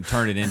of it, and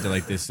turned it into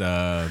like this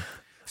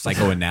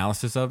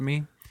psychoanalysis of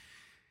me.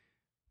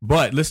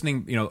 But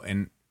listening, you know,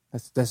 and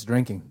That's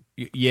drinking.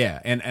 yeah,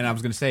 and I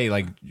was gonna say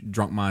like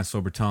drunk mind,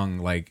 sober tongue.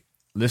 Like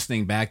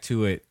listening back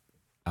to it,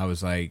 I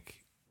was like,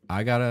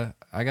 I gotta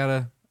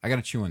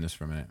chew on this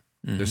for a minute.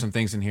 There's some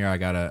things in here I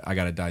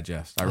gotta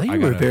digest. I think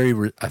you were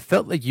very. I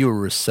felt like you were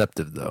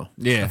receptive, though.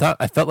 Yeah.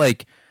 I felt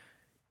like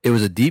it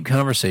was a deep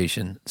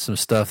conversation. Some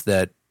stuff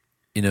that,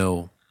 you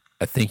know,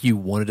 I think you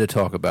wanted to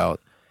talk about,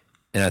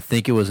 and I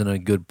think it was in a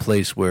good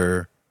place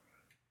where,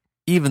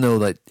 even though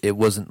like it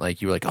wasn't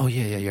like you were like, oh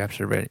yeah, you're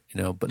absolutely right,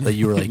 you know, but like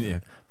you were like, Yeah.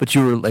 but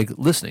you were like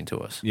listening to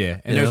us.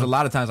 Yeah, and You there's know? a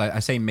lot of times I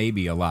say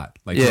maybe a lot.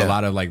 Like Yeah. there's a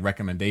lot of like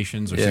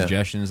recommendations or Yeah.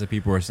 suggestions that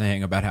people are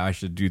saying about how I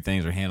should do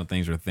things or handle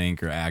things or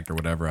think or act or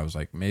whatever. I was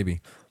like, maybe.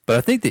 But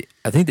I think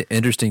the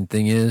interesting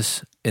thing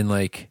is, in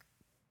like,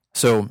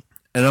 so,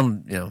 and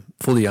I'm, you know,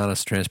 fully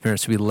honest, transparent.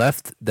 So we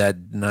left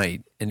that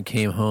night and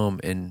came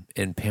home, and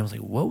Pam was like,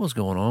 "What was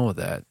going on with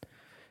that?"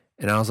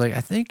 And I was like,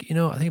 I think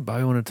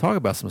Bobby wanted to talk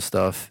about some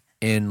stuff,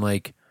 and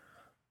like,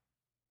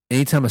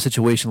 anytime a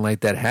situation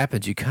like that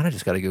happens, you kind of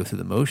just got to go through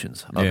the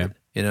motions of Yeah. it,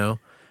 you know.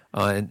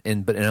 And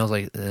I was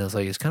like,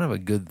 it's kind of a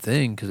good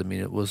thing, because I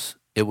mean, it was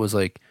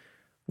like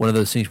one of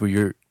those things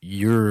where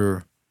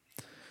you're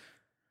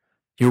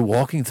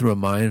walking through a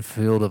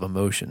minefield of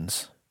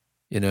emotions,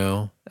 you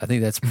know. I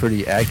think that's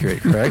pretty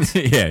accurate, correct?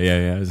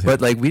 yeah.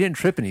 But like, we didn't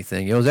trip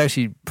anything. It was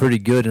actually pretty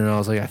good, and I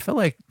was like, I felt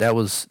like that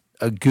was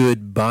a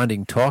good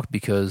bonding talk,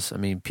 because I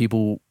mean,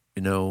 people,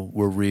 you know,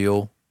 were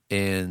real,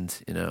 and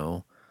you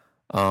know,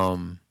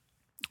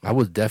 I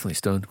was definitely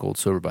stone cold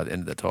sober by the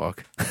end of the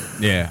talk.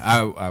 Yeah,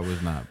 I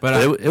was not,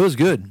 but It was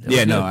good. It was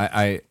yeah, no,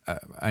 good.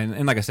 I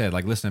and like I said,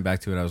 like listening back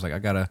to it, I was like, I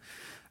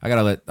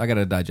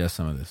gotta digest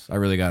some of this. I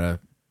really gotta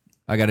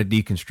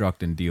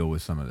deconstruct and deal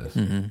with some of this.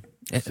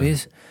 I mean,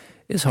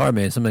 it's hard,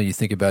 man. Sometimes you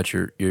think about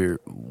your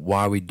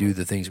why we do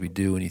the things we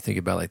do, and you think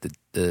about like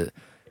the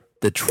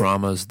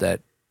traumas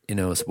that, you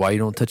know, it's why you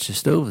don't touch the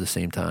stove at the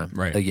same time.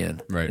 Right.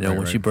 Again. Right, You know, right,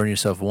 once right. you burn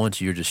yourself once,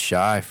 you're just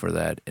shy for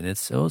that, and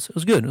it was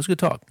good. It was good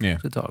talk. Yeah. It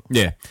was good talk.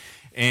 Yeah,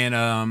 and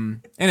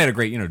had a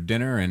great, you know,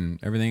 dinner and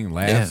everything, and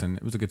laughs, Yeah. and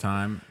it was a good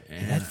time.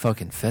 And that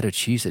fucking feta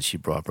cheese that she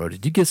brought, bro.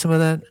 Did you get some of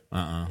that?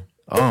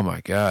 Oh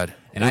my god.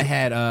 And I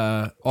had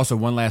also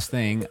one last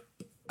thing.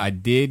 I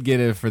did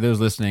get it for those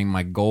listening.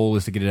 My goal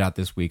is to get it out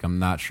this week. I'm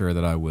not sure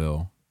that I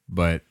will,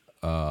 but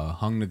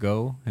Hung to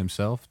Go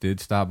himself did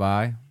stop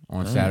by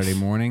on Saturday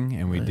morning,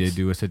 and we did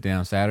do a sit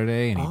down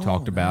Saturday, and he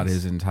talked about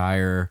his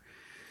entire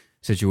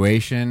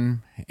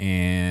situation.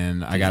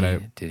 And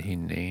Did he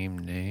name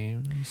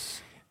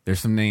names? there's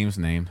some names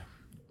named.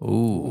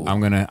 Ooh, I'm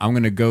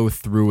gonna go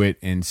through it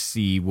and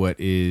see what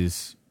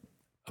is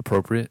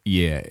appropriate.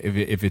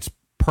 if it's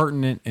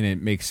pertinent and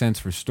it makes sense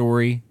for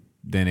story,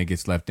 then it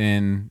gets left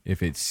in.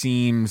 If it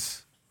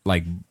seems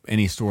like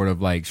any sort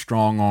of like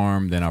strong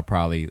arm, then I'll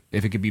probably,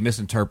 if it could be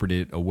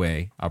misinterpreted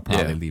away, I'll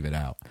probably Yeah. leave it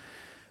out.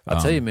 I'll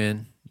tell you,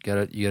 man. You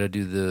gotta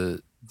do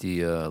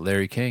the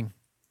Larry King.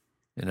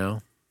 You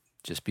know,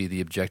 just be the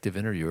objective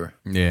interviewer.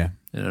 Yeah,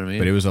 You know what I mean?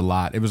 but it was a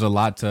lot. It was a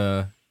lot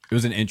to. It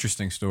was an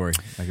interesting story.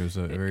 Like it was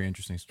a very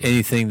interesting story.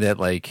 Anything that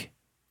like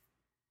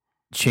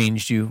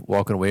changed you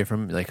walking away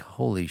from it? Like,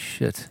 holy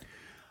shit.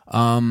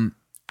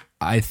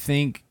 I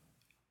think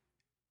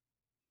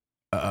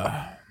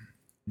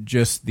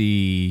just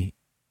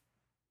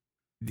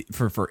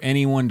for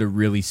anyone to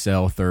really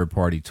sell third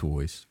party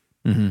toys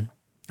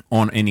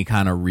on any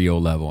kind of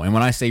real level, and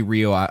when I say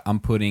real, I'm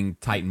putting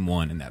Titan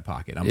One in that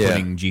pocket. I'm Yeah.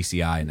 putting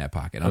GCI in that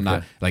pocket. I'm Okay.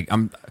 not like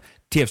I'm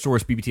TF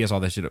Source, BBTS, all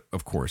that shit,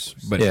 of course.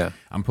 But Yeah.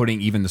 I'm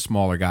putting even the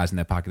smaller guys in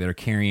that pocket that are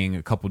carrying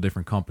a couple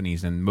different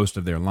companies and most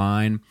of their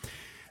line.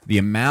 The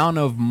amount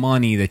of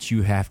money that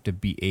you have to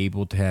be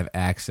able to have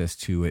access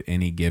to at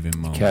any given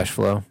moment Cash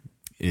flow.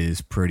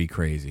 is pretty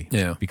crazy.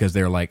 Yeah. Because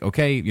they're like,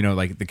 okay, you know,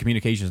 like the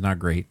communication is not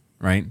great,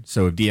 right?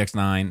 So if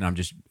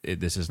DX9,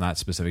 this is not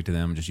specific to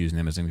them, I'm just using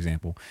them as an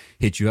example,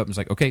 hit you up and it's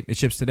like, okay, it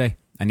ships today.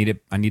 I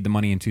need the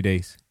money in 2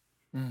 days.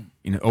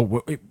 You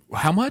know, wait,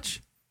 how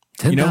much?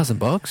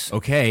 $10,000.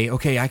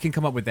 Okay, I can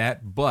come up with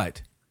that,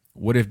 but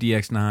what if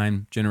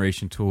DX9,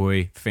 Generation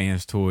Toy,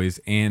 Fans Toys,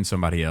 and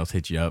somebody else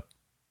hit you up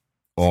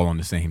all on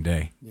the same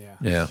day?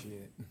 Yeah.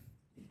 Shit.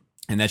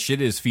 And that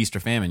shit is feast or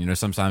famine. You know,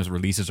 sometimes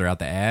releases are out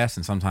the ass,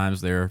 and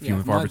sometimes they're few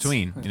and far months.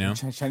 between. You know,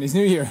 Chinese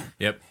New Year.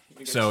 Yep.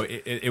 So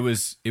it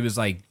was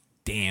like,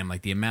 damn,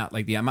 like the amount.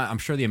 I'm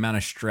sure the amount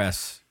of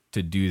stress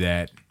to do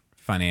that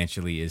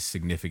financially is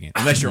significant,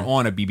 unless you're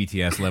on a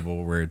BBTS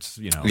level where it's,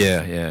 you know.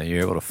 Yeah, you're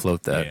able to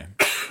float that. Yeah.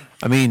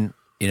 I mean,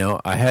 you know,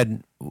 I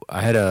had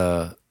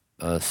a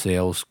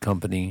sales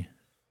company,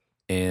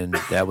 and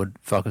that would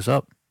fuck us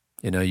up.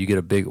 You know, you get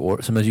a big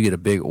order. Sometimes you get a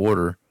big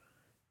order,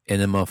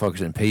 and then motherfuckers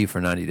didn't pay you for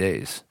 90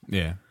 days.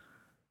 Yeah.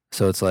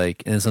 So it's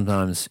like, and then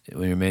sometimes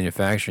when you're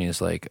manufacturing,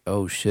 it's like,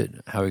 oh shit,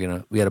 how are we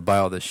gonna? We got to buy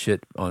all this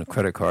shit on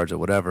credit cards or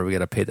whatever. We got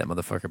to pay that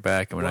motherfucker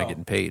back, and we're not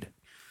getting paid.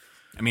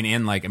 I mean,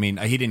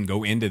 he didn't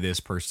go into this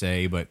per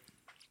se, but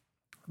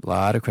A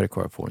lot of credit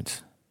card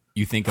points.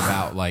 you think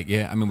about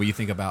when you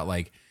think about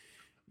like,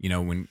 you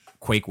know, when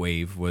Quake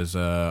Wave was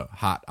a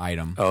hot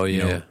item. Oh, you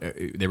yeah. know,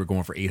 they were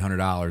going for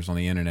 $800 on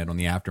the internet on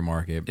the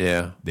aftermarket.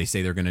 Yeah. They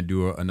say they're going to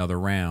do another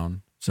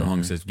round. So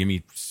Hung says, "Give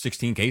me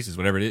 16 cases,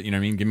 whatever it is. You know what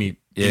I mean? Give me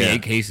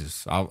 8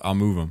 cases. I'll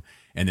move them."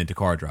 And then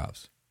Takar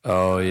drops.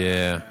 Oh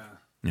yeah.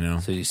 You know.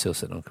 So you still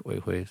sitting on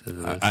Quake Waves?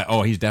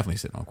 He's definitely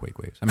sitting on Quake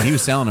Waves. I mean, he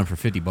was selling them for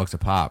 $50 a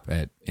pop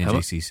at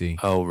NJCC.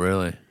 Oh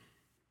really?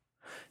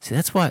 See,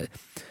 that's why.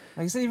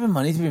 Like, is there even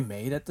money to be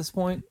made at this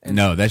point? And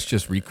No, that's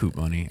just recoup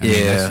money. I mean,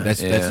 Yeah,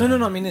 that's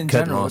no. I mean, in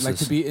Cutting general, like losses.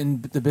 to be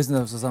in the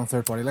business of some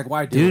third party. Like,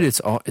 why do Dude,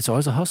 it? it's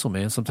always a hustle,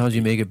 man. Sometimes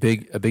you make a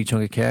big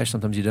chunk of cash.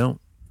 Sometimes you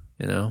don't.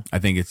 You know, I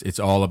think it's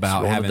all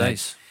about roll the having that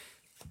dice.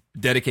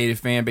 dedicated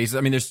fan base.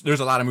 I mean, there's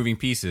a lot of moving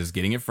pieces.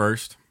 Getting it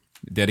first,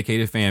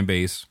 dedicated fan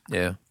base,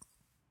 Yeah.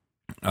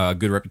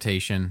 good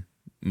reputation,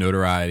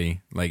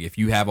 notoriety. Like if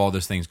you have all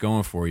those things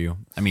going for you,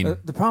 I mean,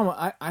 The problem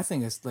I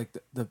think is like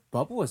the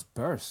bubble was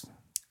burst.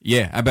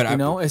 yeah, I bet. You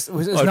know, it's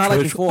not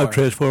like before.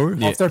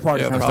 Transformer. Of third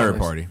party. Yeah, third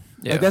party.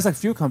 Yeah. Like, there's like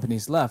few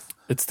companies left,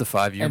 It's the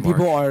 5-year and mark.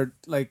 people are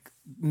like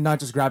not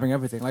just grabbing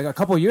everything. Like a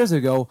couple of years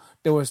ago,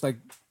 there was like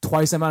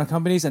twice the amount of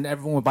companies, and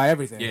everyone would buy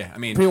everything. Yeah, I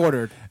mean,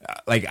 pre-ordered.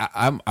 like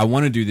I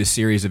want to do this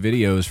series of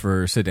videos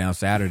for Sit Down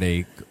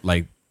Saturday,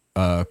 like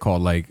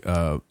called like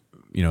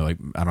you know, like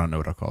I don't know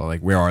what I'll call it,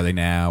 like Where Are They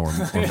Now,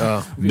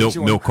 or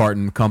milk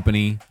carton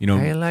company, you know.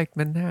 I like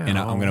me now. And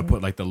I'm gonna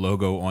put like the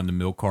logo on the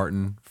milk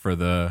carton for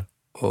the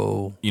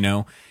you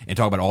know, and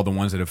talk about all the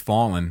ones that have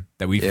fallen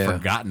that we've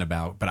forgotten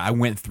about. But I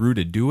went through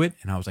to do it,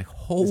 and I was like,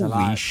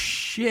 holy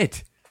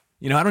shit!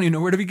 You know, I don't even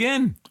know where to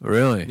begin.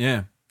 Really?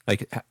 Yeah,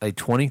 Like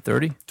 20,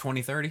 30?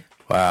 20, 30.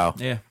 Wow.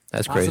 Yeah.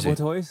 That's Possible crazy.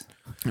 Toys,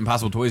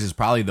 Impossible Toys is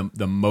probably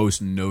the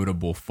most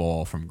notable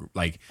fall from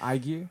like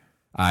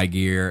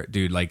iGear,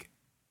 dude. Like,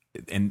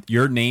 and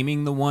you're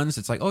naming the ones.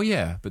 It's like, oh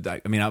yeah, but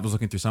I mean, I was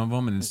looking through some of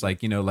them, and it's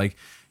like,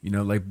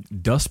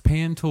 like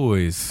Dustpan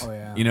Toys. Oh,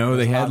 yeah. You know,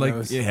 they There's a had lot like of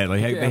those. they had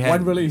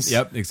one release.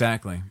 Yep,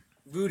 exactly.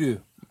 Voodoo.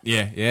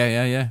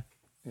 Yeah.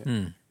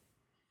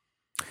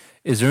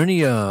 Is there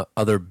any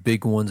other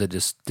big ones that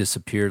just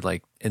disappeared,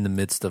 like in the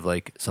midst of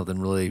like something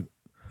really,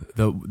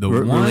 The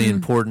one really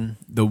important?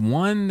 The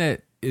one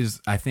that is,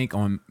 I think,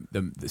 on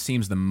that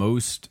seems the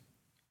most.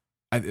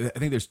 I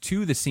think there's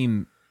two that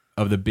seem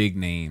of the big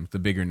names, the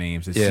bigger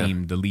names that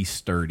seem the least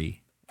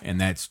sturdy, and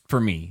that's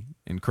for me.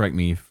 And correct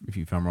me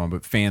if I'm wrong,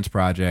 but Fans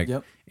Project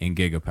and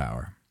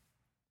Gigapower.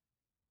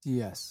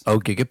 Yes. Oh,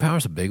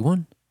 Gigapower's a big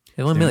one.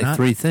 They only They're made like not-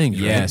 3 things.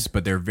 Right? Yes,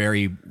 but they're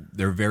very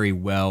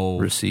well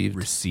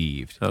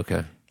Received.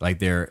 Okay. Like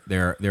they're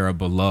a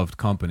beloved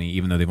company,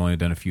 even though they've only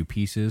done a few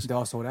pieces. They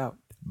all sold out.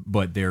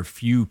 But their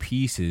few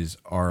pieces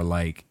are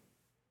like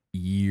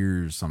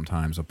years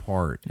sometimes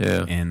apart.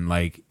 Yeah. And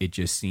like it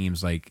just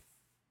seems like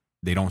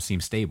they don't seem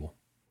stable.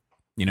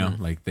 You know,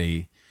 like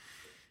they,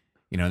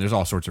 you know, there's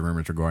all sorts of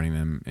rumors regarding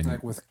them. And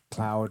Like with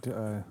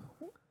Cloud9,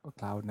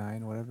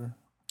 whatever.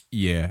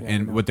 yeah, I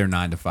and know. what their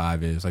 9 to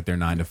 5 is, like their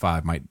 9 to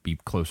 5 might be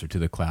closer to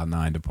the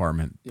Cloud9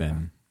 department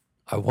than.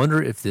 I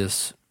wonder if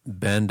this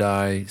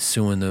Bandai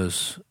suing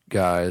those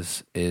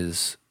guys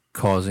is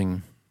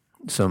causing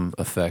some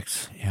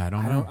effects. Yeah, I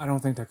don't know. I don't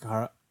think the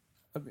car.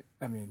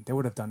 I mean, they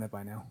would have done it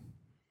by now.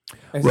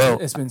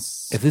 It's been.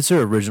 If it's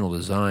their original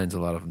designs, a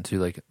lot of them too,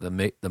 like the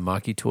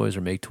Maki toys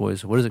or Make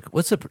toys. What is it?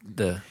 What's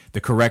the?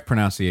 The correct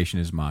pronunciation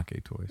is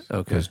Make Toys.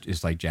 Okay. 'Cause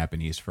it's like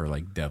Japanese for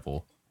like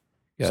devil.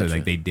 Gotcha. So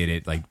like they did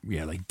it like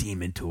like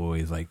demon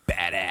toys, like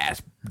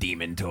badass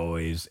demon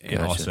toys, and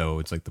Gotcha. also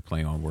it's like the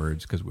play on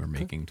words because we're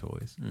making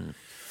toys.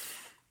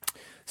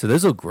 So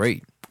those look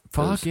great.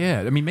 Fuck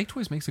yeah! I mean, Make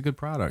Toys makes a good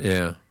product.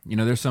 Yeah. You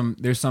know, there's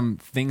some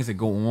things that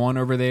go on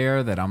over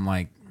there that I'm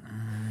like.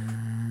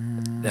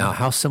 Now,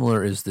 how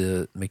similar is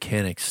the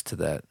mechanics to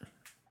that?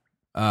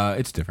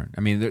 It's different.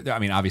 I mean,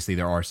 obviously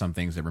there are some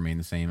things that remain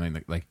the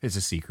same. Like it's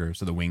a Seeker,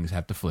 so the wings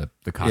have to flip,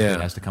 the cockpit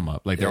has to come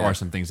up. Like there are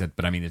some things that,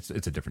 but I mean, it's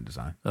a different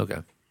design.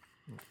 Okay.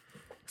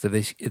 So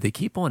if they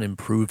keep on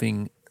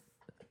improving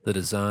the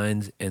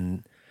designs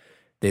and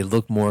they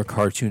look more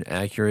cartoon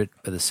accurate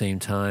at the same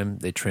time,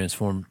 they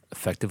transform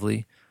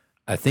effectively.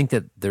 I think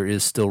that there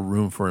is still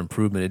room for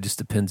improvement. It just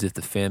depends if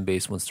the fan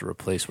base wants to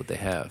replace what they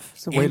have.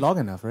 So wait long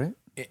enough, right?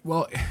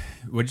 Well,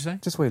 what'd you say?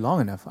 Just wait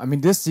long enough. I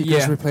mean, this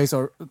Seekers replacing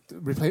And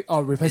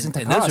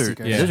Takara those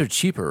Seekers. those are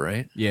cheaper,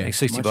 right? Yeah. Like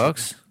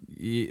 $60.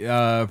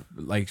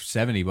 Like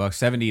 $70,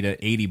 $70 to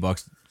 $80,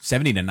 $70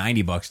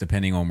 to $90,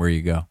 depending on where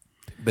you go.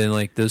 But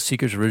like those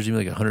Seekers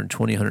originally like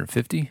 120,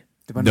 150.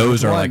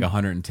 Those are like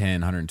 110,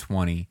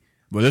 120.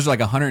 Well, those are like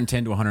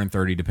 110 to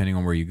 130, depending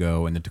on where you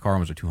go, and the Takara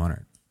ones are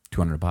 200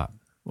 a pop.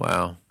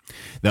 Wow.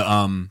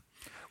 The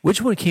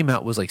Which one came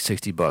out was like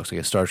 $60, like a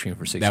Starscream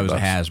for $60? that was a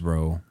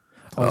Hasbro.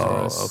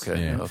 Oh,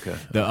 okay, Yeah. okay.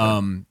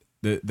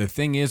 The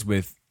thing is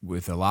with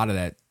a lot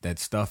of that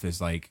stuff is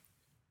like,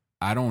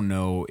 I don't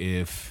know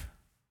if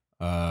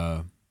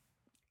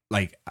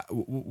like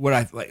what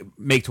I like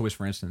Make Toys,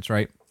 for instance,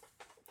 right?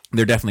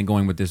 They're definitely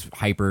going with this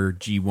hyper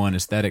G1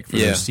 aesthetic for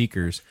those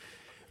Seekers,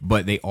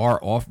 but they are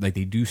off. Like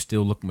they do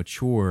still look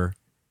mature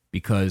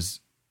because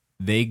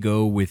they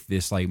go with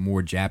this like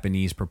more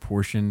Japanese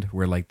proportioned,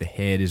 where like the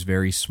head is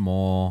very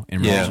small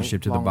in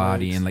relationship to the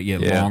body, legs. and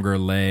like longer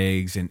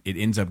legs, and it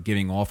ends up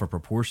giving off a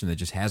proportion that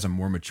just has a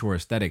more mature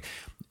aesthetic.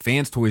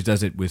 Fans Toys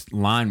does it with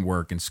line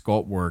work and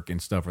sculpt work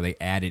and stuff, where they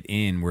add it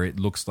in where it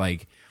looks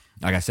like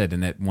I said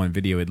in that one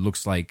video, it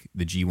looks like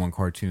the G1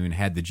 cartoon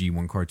had the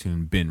G1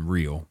 cartoon been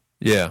real.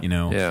 Yeah. You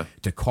know,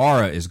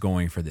 Takara is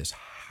going for this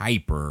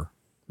hyper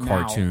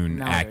cartoon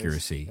nowadays.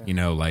 accuracy. Yeah. You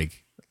know,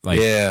 like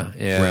yeah.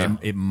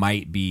 it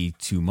might be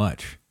too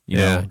much. You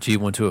Yeah, know?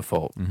 G1 to a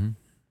fault.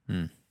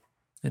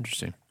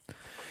 Interesting.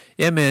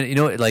 Yeah, man. You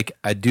know, like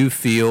I do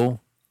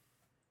feel,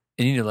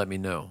 and you need to let me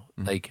know,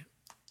 like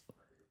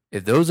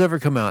if those ever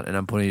come out and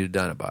I'm putting you to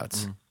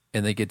Dinobots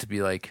and they get to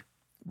be like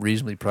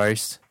reasonably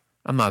priced,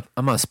 I'm not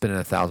spending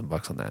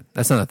 $1,000 on that.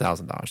 That's not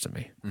 $1,000 to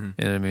me. You know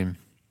what I mean?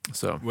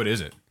 So What is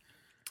it?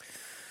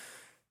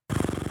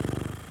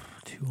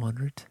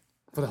 200.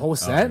 For the whole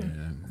set?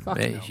 Fuck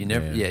Hey, no. you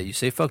never. Yeah, you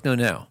say fuck no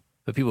now,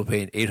 but people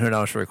paying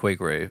 $800 for a Quake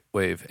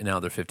wave, and now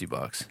they're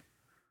 $50.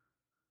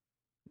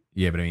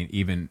 Yeah, but I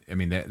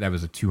mean that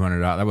was a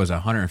 $200. That was a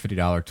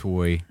 $150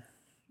 toy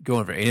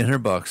Going for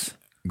 $800.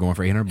 going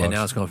for $800. And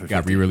now it's going for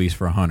got 50. re-released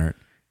for $100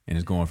 and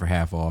it's going for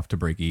half off to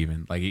break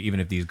even. Like even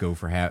if these go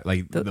for half,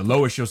 like the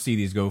lowest you'll see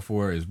these go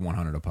for is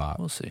 $100 a pop.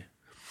 We'll see.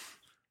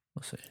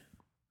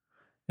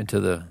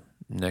 Until the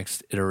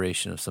next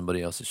iteration of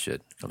somebody else's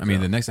shit comes I mean,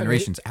 out. the next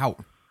generation's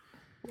out.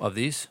 Of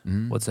these?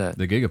 What's that?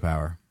 The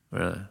Gigapower.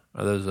 Are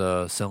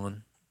those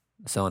selling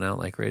out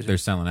like crazy? They're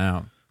selling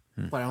out.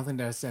 But I don't think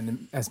there's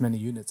as many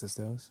units as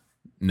those.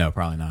 No,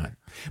 probably not.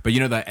 But you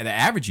know, the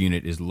average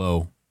unit is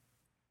low.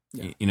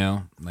 Yeah. You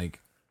know, like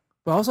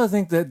But I also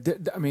think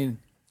that I mean,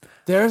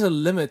 there's a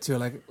limit to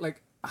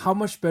like how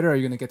much better are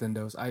you gonna get than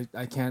those? I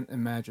can't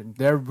imagine.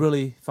 They're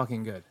really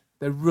fucking good.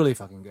 They're really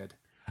fucking good.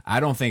 I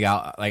don't think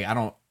I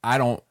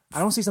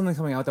don't see something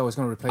coming out that was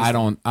gonna replace.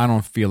 them. I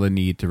don't feel a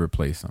need to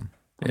replace them.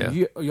 Yeah.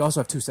 You also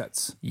have two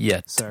sets,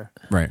 Yet. sir.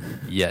 Right.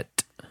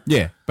 Yet.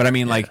 Yeah, but I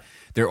mean, like,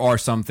 there are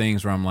some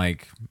things where I'm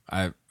like,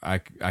 I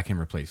can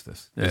replace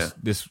this.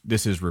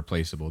 This is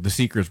replaceable. The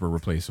Seekers were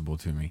replaceable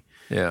to me.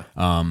 Yeah.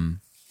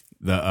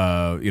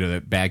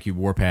 The Bad Cube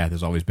Warpath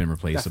has always been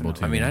replaceable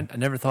to I me. mean, I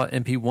never thought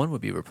MP1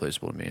 would be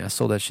replaceable to me. I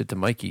sold that shit to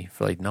Mikey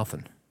for like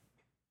nothing.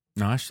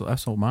 No, I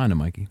sold mine to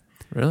Mikey.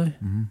 Really?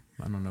 Mm-hmm.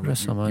 I don't know. I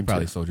saw You mine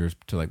probably too. sold yours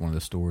to like one of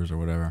the stores or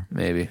whatever.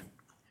 Maybe.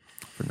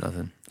 For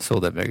nothing.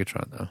 Sold that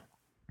Megatron though.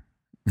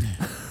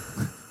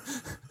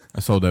 I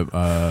sold it.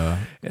 And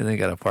then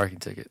got a parking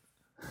ticket.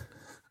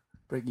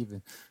 Break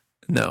even.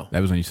 No. That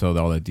was when you sold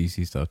all that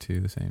DC stuff too.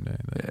 The same day.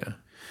 Yeah.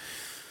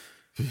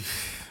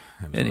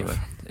 That was Anyway, rough.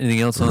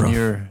 anything else on Rough.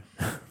 your?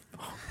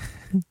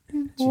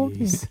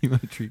 Jeez. You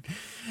want a treat?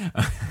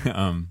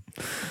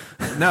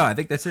 No, I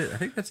think that's it. I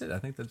think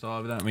that's all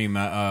I've done. I mean,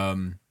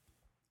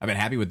 I've been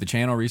happy with the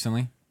channel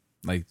recently.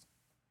 Like,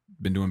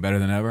 been doing better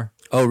than ever.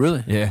 Oh,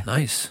 really? Yeah.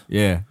 Nice.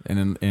 Yeah,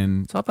 and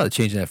It's all about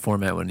changing that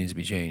format when it needs to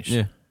be changed.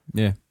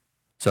 yeah.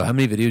 So, how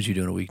many videos you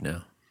doing a week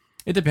now?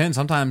 It depends.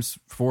 Sometimes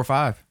 4 or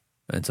 5,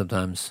 And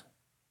sometimes,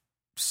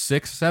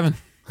 6, 7,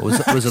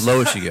 what was the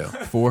lowest you go?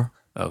 4.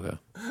 Okay.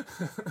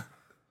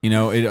 You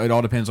know, it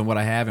all depends on what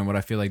I have and what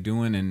I feel like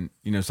doing, and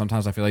you know,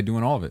 sometimes I feel like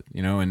doing all of it.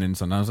 You know, and then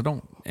sometimes I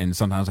don't, and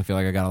sometimes I feel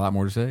like I got a lot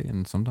more to say,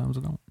 and sometimes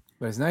I don't.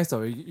 But it's nice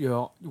though.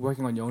 You're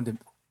working on your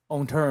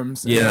own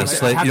terms. Yeah, And,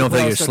 slave- I have you don't to feel put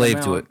like out you're a certain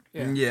slave to amount.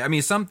 it. Yeah. Yeah, I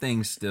mean, some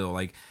things still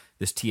like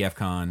this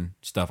TFCon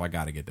stuff. I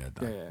got to get that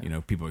done. Yeah. You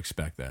know, people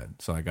expect that,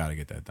 so I got to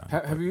get that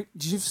done.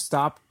 Did you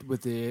stop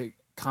with the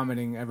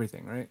commenting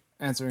everything, right?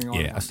 Answering all.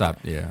 Yeah, I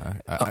stopped. Yeah,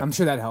 I'm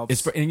sure that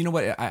helps. and you know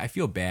what? I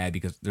feel bad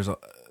because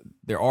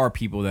there are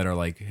people that are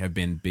like have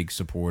been big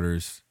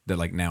supporters that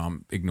like now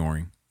I'm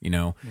ignoring, you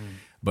know,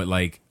 but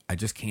like I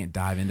just can't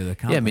dive into the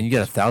comments. Yeah, I mean, you got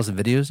 1,000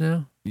 videos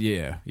now.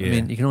 Yeah. I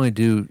mean, you can only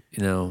do,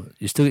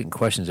 you're still getting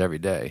questions every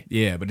day.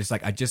 Yeah, but it's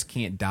like I just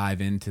can't dive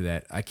into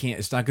that. I can't.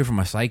 It's not good for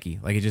my psyche.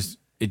 Like it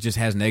just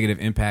has negative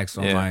impacts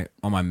on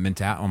my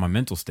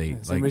mental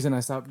state. Same reason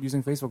I stopped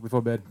using Facebook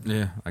before bed.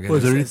 Yeah, I guess.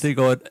 Was there anything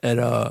at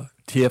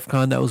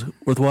TFCon that was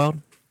worthwhile?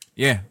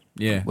 Yeah.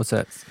 What's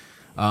that?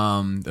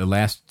 The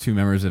last 2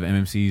 members of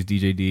MMC's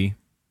DJD.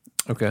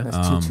 Okay.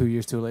 That's 2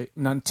 years too late.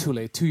 Not too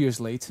late. 2 years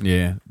late.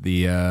 Yeah,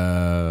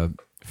 the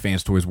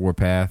Fans Toys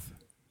Warpath.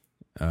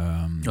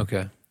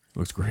 Okay.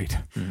 Looks great.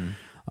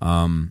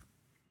 Mm-hmm.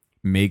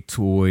 Make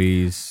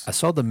Toys. I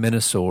saw the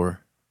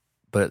Minosaur,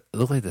 but it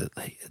looked like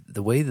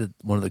the way that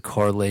one of the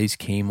car lays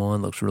came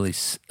on looks really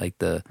like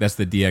the. That's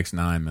the DX9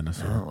 I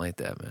Minosaur. don't like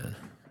that, man.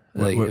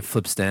 Like it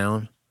flips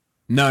down.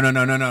 No.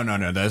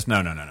 That's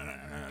no.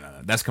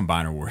 That's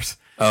Combiner Wars.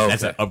 Oh,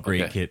 that's an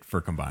upgrade okay. kit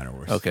for Combiner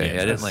Wars. Okay,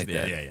 yeah, I didn't like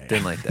that. Yeah.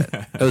 Didn't like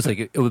that. It was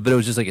like but it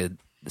was just like a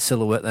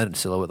silhouette, not a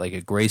silhouette, like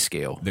a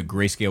grayscale. The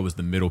grayscale was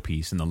the middle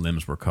piece, and the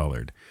limbs were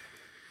colored.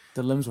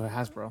 The limbs were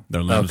Hasbro.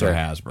 Their limbs Okay. are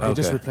Hasbro. They're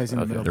just replacing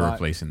the middle They're bot.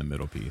 replacing the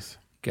middle piece.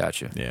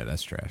 Gotcha. Yeah,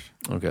 that's trash.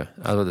 Okay,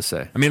 I was about to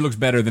say. I mean, it looks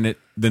better than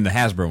the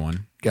Hasbro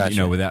one.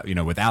 Gotcha.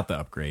 Without the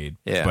upgrade.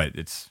 Yeah. But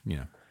it's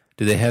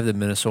Do they have the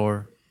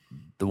Minosaur,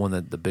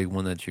 the big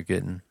one that you're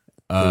getting?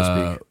 So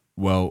to speak?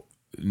 Well,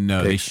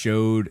 no. Pics.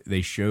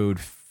 They showed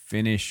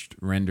finished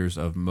renders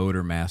of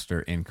Motor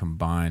Master in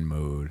combined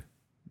mode.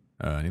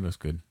 And he looks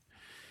good.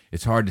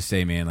 It's hard to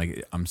say, man.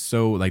 Like I'm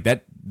so like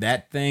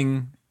that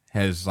thing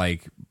has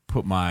like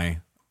put my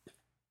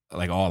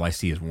like all I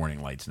see is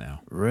warning lights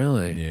now.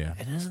 Really? Yeah.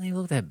 It doesn't even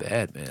look that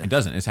bad, man. It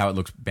doesn't. It's how it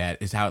looks bad.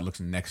 It's how it looks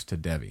next to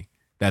Devi.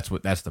 That's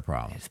the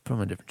problem. Just put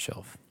them on a different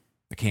shelf.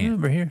 I can't.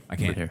 Over here. I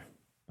can't. Over here.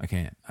 I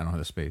can't. I don't have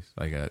the space.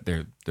 Like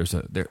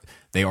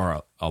they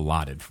are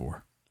allotted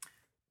for.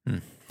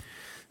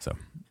 So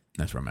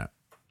that's where I'm at.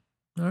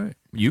 All right.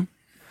 You?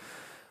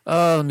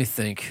 Let me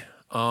think.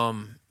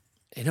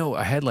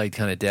 I had like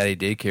kind of daddy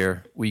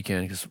daycare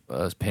weekend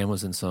because Pam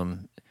was in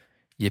some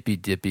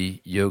yippy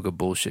dippy yoga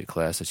bullshit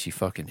class that she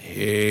fucking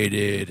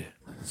hated.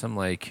 Some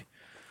like,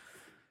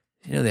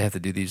 they have to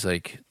do these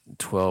like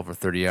 12 or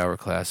 30-hour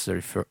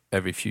classes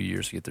every few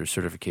years to get their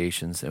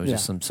certifications. It was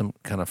just some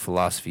kind of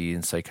philosophy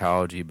and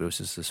psychology, but it was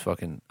just this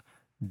fucking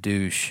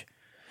douche.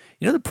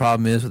 The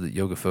problem is with the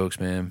yoga folks,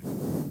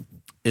 man,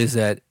 is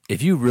that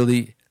if you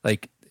really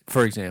like,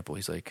 for example,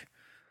 he's like,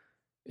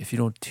 if you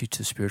don't teach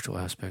the spiritual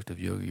aspect of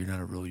yoga, you're not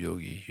a real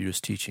yogi. You're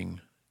just teaching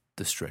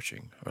the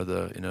stretching or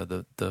the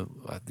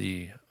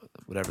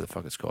whatever the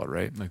fuck it's called,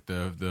 right? Like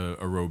the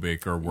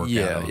aerobic or workout.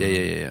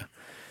 Yeah.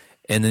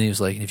 And then he was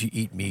like, if you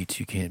eat meat,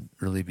 you can't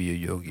really be a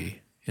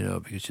yogi,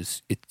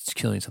 because it's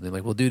killing something.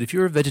 Like, well, dude, if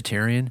you're a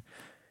vegetarian,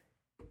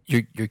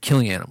 you're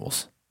killing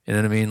animals. You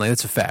know what I mean? Like,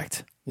 that's a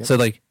fact. Yep. So,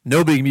 like,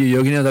 nobody can be a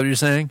yogi now. Is that what you're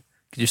saying?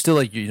 Because you're still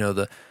like,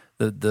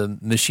 the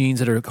machines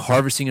that are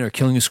harvesting are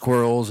killing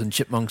squirrels and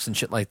chipmunks and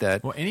shit like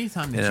that. Well,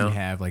 anytime that you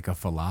have like a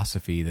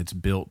philosophy that's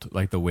built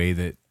like the way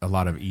that a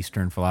lot of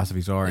Eastern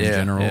philosophies are in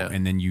general,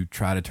 and then you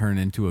try to turn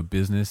it into a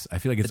business, I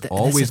feel like it's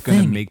always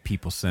going to make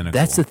people cynical.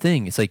 That's the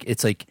thing. It's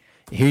like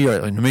here you are.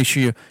 Like, make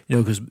sure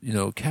because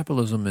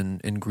capitalism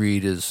and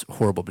greed is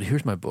horrible. But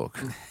here's my book.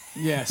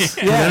 Yes.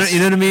 You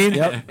know what I mean?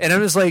 Yep. And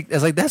I'm just like,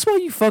 that's why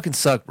you fucking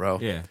suck, bro.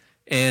 Yeah.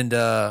 And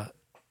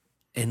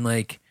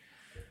like,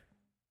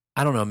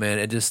 I don't know, man.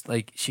 It just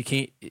like she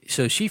can't.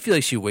 So she feels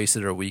like she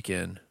wasted her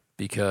weekend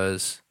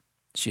because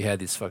she had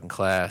this fucking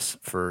class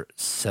for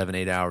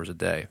 7-8 hours a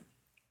day.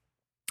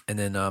 And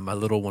then my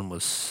little one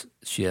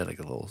she had like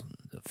a little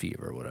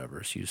fever or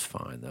whatever. She was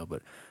fine though,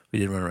 but we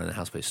did run around the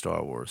house play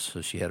Star Wars.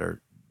 So she had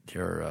her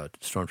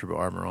Stormtrooper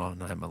armor on,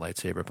 and I had my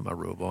lightsaber, put my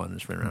robe on, and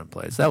just ran around and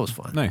played. So that was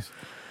fun. Nice.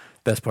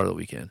 Best part of the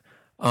weekend.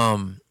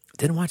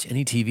 Didn't watch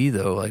any TV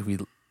though. Like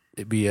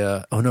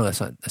oh no,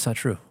 that's not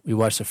true. We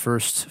watched the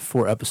first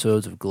 4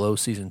 episodes of Glow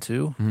season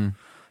 2. Mm-hmm.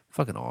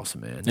 Fucking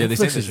awesome, man. Yeah, Netflix they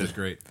say this is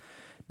great.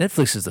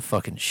 Netflix is the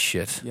fucking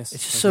shit. Yes,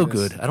 it's just so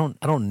good. I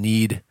don't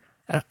need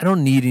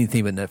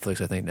anything but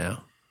Netflix. I think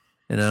now,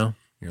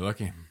 You're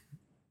lucky.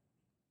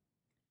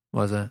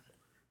 Why is that?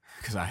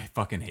 Because I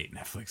fucking hate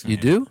Netflix. You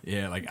man. do?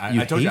 Yeah, like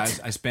You I told you,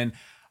 hate?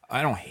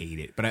 I don't hate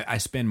it, but I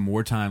spend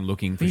more time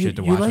looking for You shit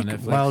to watch like on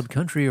Netflix. Wild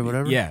Country or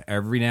whatever. Yeah,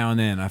 every now and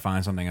then I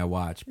find something I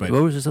watch. But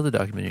what was this other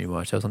documentary you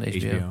watched? That was on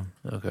HBO.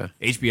 Okay.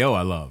 HBO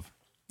I love.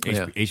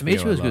 Yeah. HBO HBO I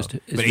is love.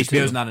 good But too.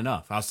 HBO is not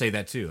enough. I'll say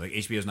that too. Like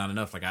HBO is not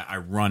enough. Like I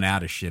run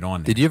out of shit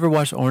on there. Did you ever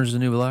watch Orange is the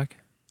New Black?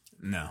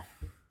 No.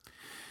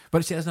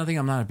 But see, that's nothing.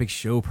 I'm not a big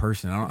show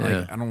person. I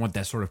Yeah. don't want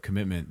that sort of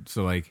commitment.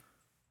 So like,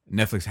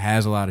 Netflix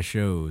has a lot of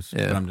shows,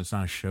 Yeah. but I'm just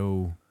not a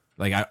show.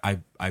 Like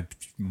I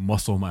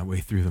muscle my way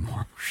through the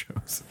Marvel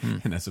shows,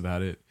 and that's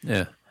about it.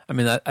 Yeah. I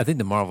mean, I think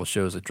the Marvel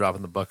shows a drop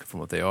in the bucket from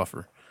what they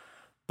offer.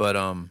 But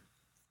I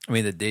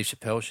mean, the Dave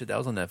Chappelle shit that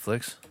was on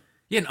Netflix.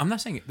 Yeah, I'm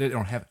not saying they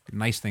don't have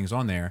nice things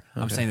on there.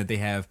 I'm saying that they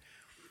have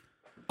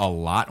a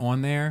lot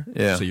on there.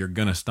 Yeah. So you're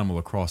gonna stumble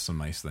across some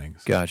nice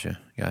things. Gotcha.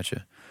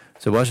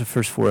 So I watched the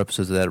first 4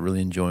 episodes of that,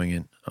 really enjoying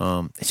it.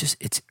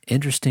 It's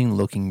interesting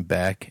looking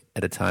back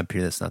at a time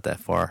period that's not that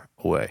far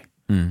away,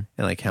 and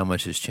like how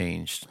much has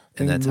changed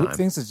in that time.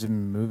 Things have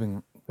been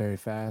moving very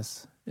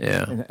fast.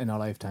 Yeah, in our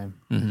lifetime.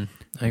 Mm-hmm.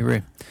 I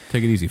agree.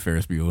 Take it easy,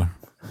 Ferris Bueller.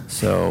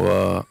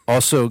 So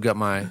also got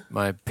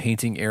my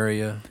painting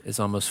area is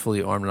almost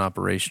fully armed and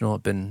operational.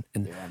 Man.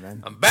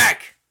 I'm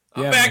back.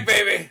 I'm back,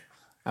 man. baby.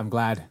 I'm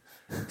glad.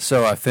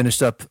 So I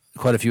finished up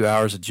quite a few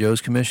hours of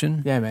Joe's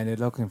commission. Yeah, man, it's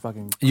looking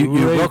fucking You're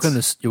great. welcome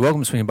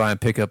to swing by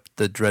and pick up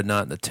the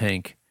dreadnought and the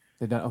tank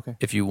They're done? Okay.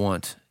 if you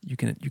want. You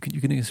can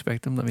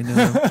inspect them. Let me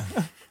know.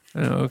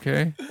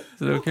 Okay.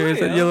 Is it okay? Okay,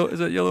 Is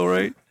that yellow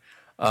right?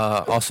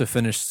 Also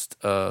finished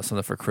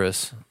something for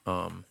Chris.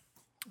 So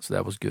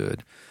that was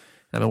good.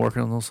 I've been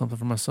working on a little something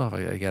for myself.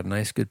 I got a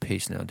nice, good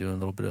pace now, doing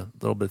a little bit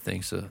of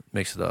things to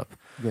mix it up.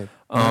 Good.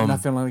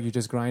 Not feeling like you're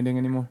just grinding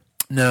anymore?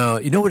 No,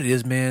 you know what it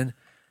is, man?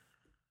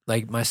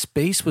 Like, my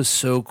space was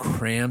so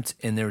cramped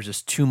and there was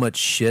just too much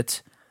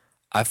shit.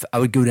 I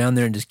would go down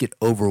there and just get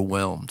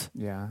overwhelmed.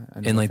 Yeah.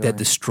 And, like, that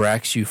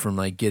distracts you from,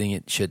 like,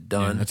 getting shit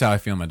done. Yeah, that's how I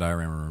feel in my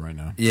diorama room right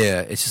now.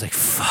 Yeah, it's just like,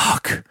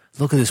 fuck,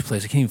 look at this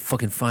place. I can't even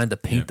fucking find the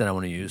paint that I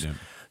want to use. Yeah.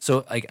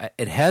 So, like,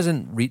 it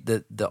hasn't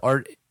the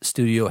art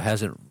studio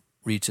hasn't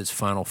reached its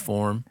final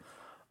form.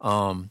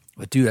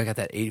 But dude, I got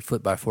that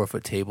 8-foot by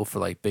 4-foot table for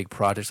like big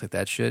projects like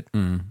that shit.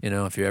 You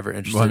know, if you're ever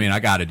interested. Well, I mean, I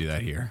got to do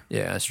that here.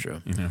 Yeah, that's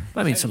true. You know?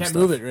 I mean, You some can't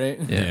stuff. move it,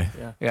 right?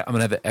 Yeah. Yeah. I'm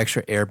gonna have an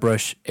extra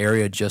airbrush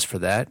area just for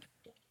that.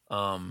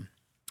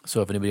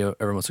 So if anybody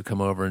ever wants to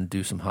come over and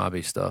do some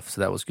hobby stuff,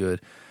 so that was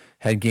good.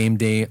 Had game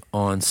day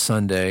on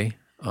Sunday.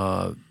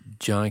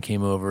 John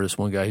came over. This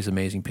one guy, he's an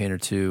amazing painter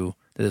too.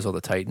 That does all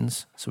the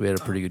Titans. So we had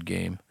a pretty good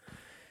game.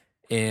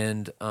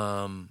 And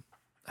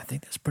I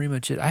think that's pretty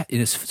much it.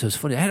 So it's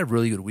funny. I had a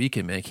really good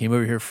weekend, man. I came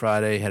over here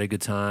Friday, had a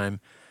good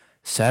time.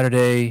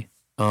 Saturday,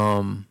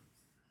 what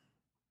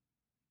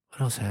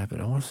else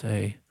happened? I want to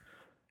say,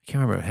 I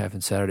can't remember what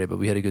happened Saturday, but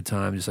we had a good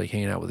time just like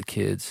hanging out with the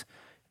kids.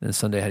 And then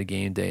Sunday I had a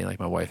game day, and like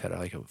my wife had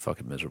like a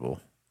fucking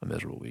miserable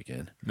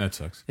weekend. That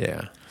sucks.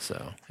 Yeah,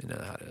 so you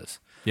know how it is.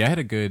 Yeah, I had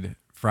a good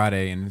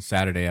Friday and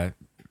Saturday. I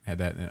had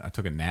that. I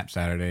took a nap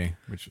Saturday,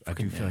 which I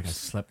do feel like I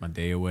slept my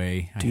day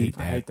away. Dude,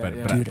 I hate that,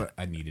 yeah. but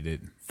I needed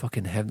it.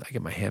 Fucking I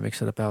get my hammock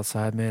set up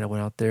outside, man. I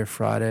went out there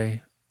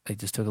Friday. I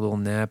just took a little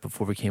nap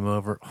before we came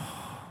over.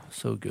 Oh,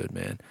 so good,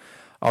 man.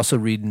 Also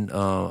reading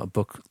a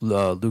book,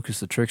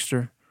 Lucas the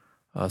Trickster.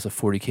 It's a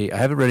 40K. I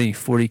haven't read any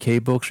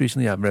 40K books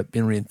recently. I've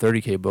been reading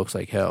 30K books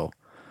like hell.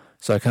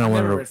 So I kind of I've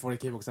wanted never to read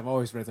 40K books. I've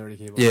always read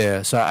 30K books.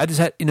 Yeah, so I just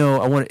had,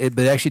 I want it,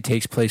 but it actually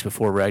takes place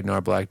before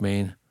Ragnar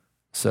Blackmane.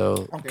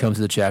 So it comes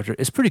to the chapter.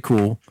 It's pretty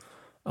cool.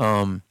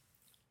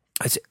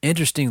 It's an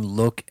interesting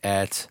look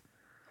at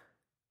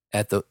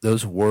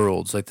those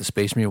worlds, like the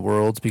Space Marine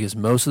worlds, because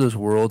most of those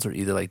worlds are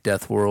either like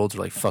death worlds or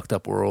like fucked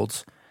up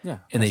worlds. Yeah,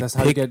 and that's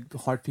how you get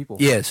hard people.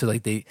 Yeah, so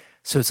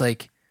it's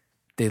like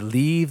they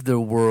leave their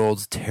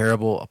worlds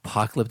terrible,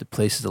 apocalyptic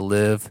places to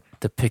live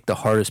to pick the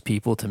hardest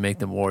people to make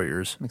them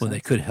warriors when they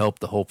could help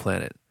the whole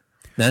planet.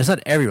 Now it's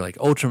not everywhere.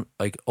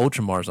 Like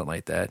Ultramar's not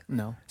like that.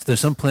 No, so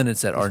there's some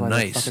planets that that's are why they're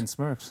nice. fucking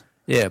Smurfs.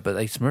 Yeah, but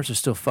like Smurfs are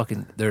still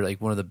fucking. They're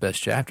like one of the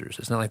best chapters.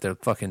 It's not like they're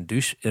fucking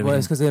douche. Well,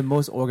 it's because they're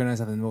most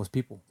organized than most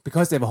people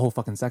because they have a whole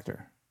fucking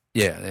sector.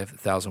 Yeah, they have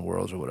 1,000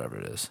 worlds or whatever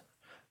it is,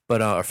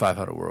 but or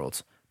 500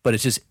 worlds. But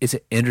it's an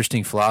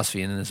interesting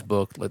philosophy, and in this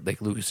book,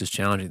 like Lucas is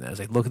challenging that. It's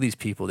like, look at these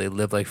people; they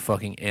live like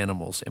fucking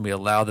animals, and we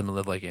allow them to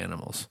live like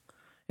animals.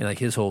 And like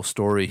his whole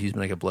story, he's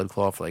been like a blood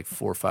claw for like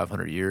 400 or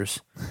 500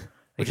 years,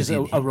 Which is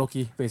a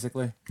rookie,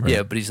 basically. Right.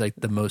 Yeah, but he's like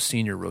the most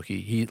senior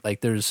rookie. He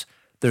like there's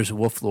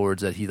wolf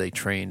lords that he like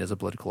trained as a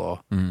blood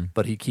claw,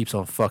 but he keeps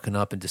on fucking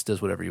up and just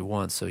does whatever he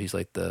wants. So he's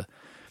like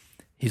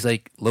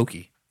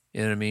Loki,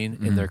 you know what I mean,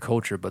 in their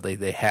culture. But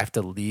they have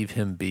to leave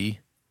him be.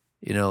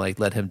 Like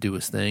let him do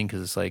his thing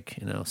because it's like,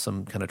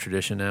 some kind of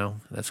tradition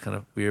now. That's kind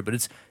of weird, but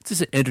it's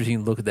just an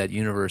interesting look at that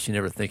universe. You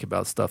never think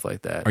about stuff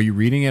like that. Are you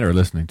reading it or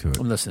listening to it?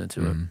 I'm listening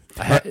to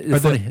it.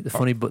 The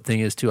funny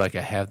thing is too, like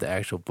I have the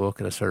actual book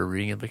and I started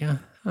reading it. Like, I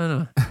don't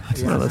know. I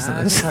just want to listen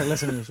to this. I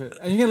listen to shit.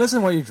 And you can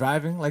listen while you're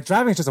driving. Like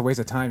driving is just a waste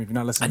of time if you're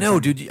not listening. I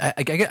know, dude.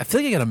 I feel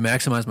like I got to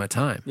maximize my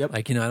time. Yep.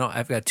 Like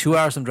I've got 2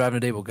 hours I'm driving a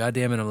day. Well,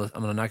 goddamn it, I'm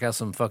gonna knock out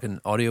some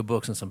fucking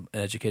audiobooks and some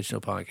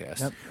educational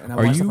podcasts. Yep. And I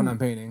watch stuff when I'm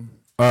painting.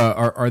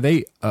 Are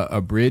they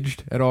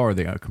abridged at all, or are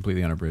they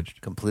completely unabridged?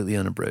 Completely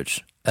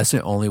unabridged. That's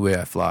the only way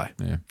I fly.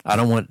 Yeah.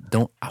 I want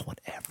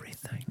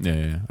everything.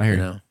 Yeah. I hear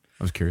you. I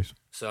was curious.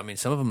 So I mean,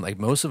 some of them, like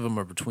most of them,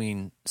 are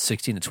between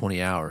 16 to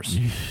 20 hours.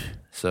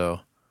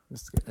 So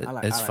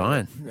it's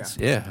fine.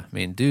 Yeah. I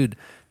mean, dude,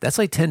 that's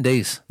like 10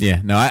 days.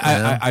 Yeah. No,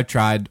 I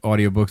tried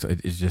audiobooks.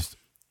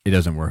 It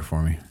doesn't work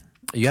for me.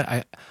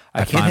 Yeah.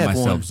 I can't find have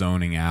myself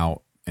zoning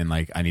out, and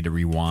like I need to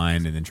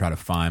rewind and then try to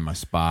find my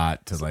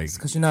spot to like. It's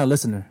because you're not a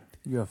listener.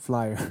 You're a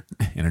flyer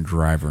and a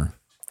driver.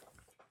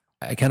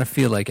 I kind of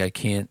feel like I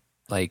can't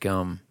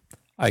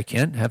I I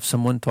can't have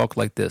someone talk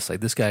like this. Like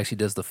this guy actually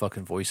does the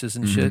fucking voices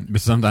and shit.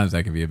 But sometimes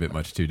that can be a bit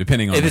much too,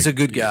 depending on If it's a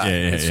good guy.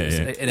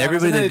 Yeah. And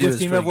everybody that do does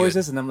female voices.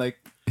 voices, and I'm like,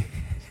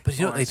 But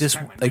you know, like this,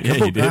 like Yeah,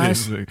 couple you did.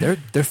 guys, It was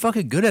they're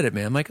fucking good at it,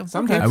 man. I'm like,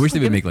 Sometimes. I wish they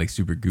would make like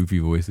super goofy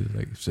voices.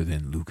 Like, so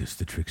then Lucas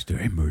the trickster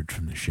emerged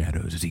from the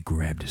shadows as he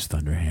grabbed his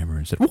thunder hammer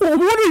and said, "Whoa,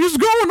 what is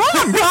going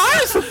on,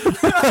 guys?"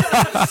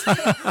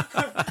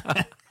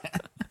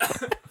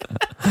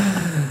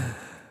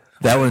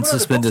 that one One of the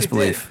suspend books he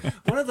disbelief. did,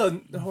 one of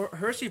the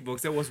Hershey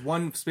books, there was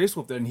one space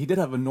wolf there, and he did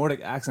have a Nordic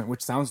accent,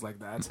 which sounds like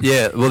that.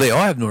 Yeah, well, they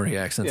all have Nordic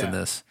accents in Yeah.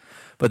 this,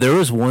 but there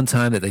was one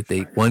time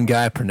that one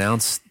guy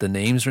pronounced the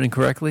names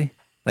incorrectly,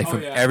 like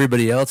from yeah.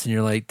 everybody else, and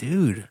you're like,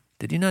 dude,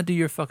 did you not do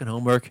your fucking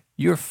homework?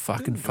 You're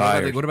fucking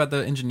fired. What about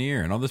the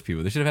engineer and all those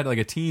people? They should have had like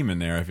a team in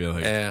there. I feel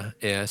like. Yeah,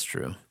 that's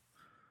true.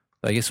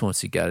 I guess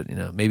once he got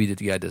it, maybe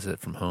the guy does it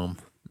from home,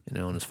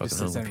 on his fucking Just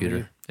home sits there and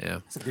computer. Yeah.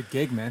 It's a good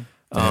gig, man.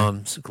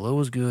 So Glow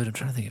was good. I'm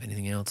trying to think of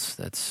anything else.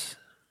 That's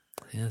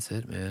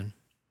it, man.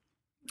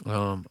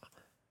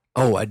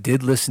 I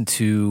did listen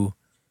to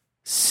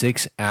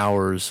 6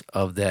 hours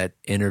of that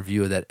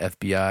interview of that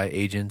FBI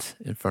agent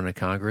in front of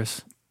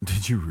Congress.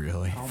 Did you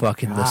really?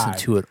 Fucking listen God.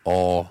 to it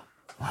all.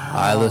 Wow.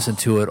 I listened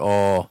to it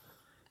all.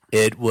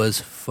 It was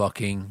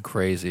fucking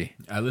crazy.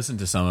 I listened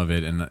to some of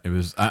it, and it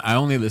was. I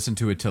only listened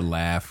to it to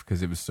laugh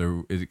because it was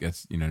so. It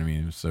gets, you know what I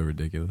mean? It was so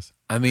ridiculous.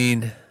 I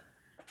mean,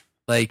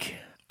 like,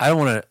 I don't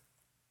want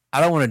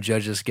to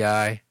judge this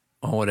guy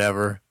on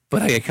whatever,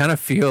 but I kind of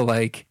feel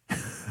like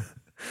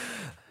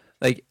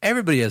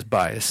everybody has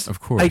bias. Of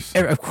course.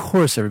 Of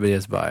course everybody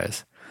has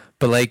bias.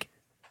 But like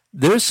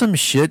there's some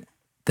shit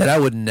that I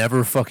would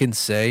never fucking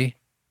say,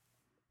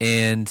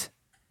 and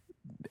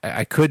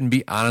I couldn't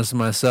be honest with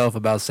myself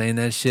about saying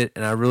that shit,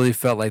 and I really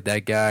felt like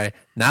that guy,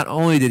 not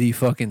only did he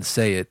fucking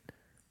say it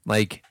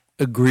like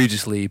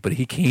egregiously, but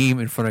he came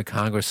in front of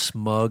Congress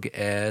smug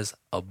as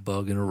a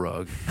bug in a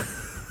rug.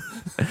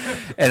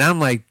 And I'm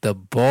like, the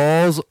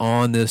balls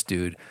on this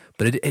dude.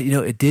 But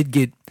it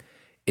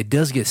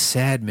does get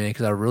sad, man,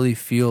 because I really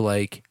feel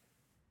like,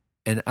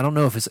 and I don't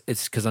know if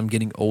it's because I'm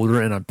getting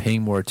older and I'm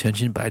paying more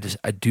attention, but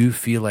I do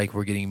feel like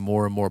we're getting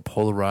more and more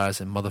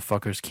polarized, and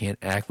motherfuckers can't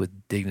act with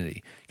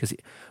dignity. Because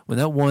when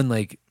that one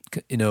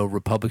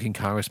Republican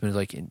congressman is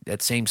like in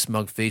that same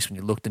smug face when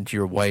you looked into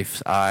your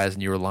wife's eyes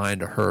and you were lying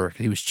to her, 'cause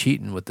he was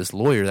cheating with this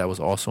lawyer that was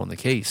also on the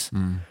case.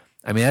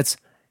 I mean,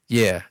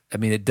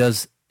 it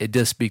does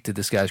speak to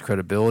this guy's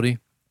credibility.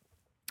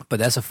 But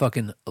that's a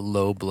fucking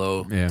low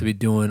blow to be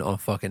doing on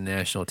fucking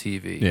national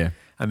TV. Yeah.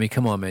 I mean,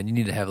 come on, man. You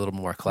need to have a little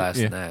more class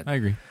than that. I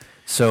agree.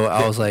 So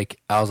I was like,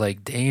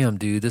 damn,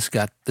 dude, this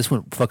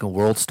went fucking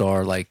world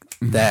star like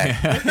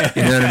that.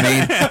 You know what I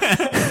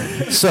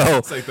mean? So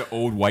It's like the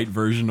old white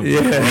version of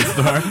World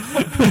Star.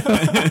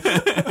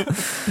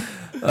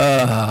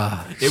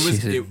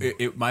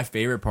 It was my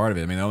favorite part of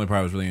it. I mean, the only part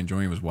I was really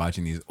enjoying was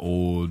watching these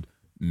old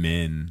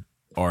men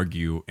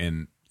argue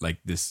in like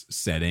this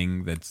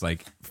setting that's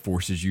like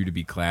forces you to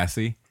be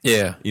classy.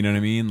 Yeah. You know what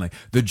I mean? Like,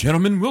 the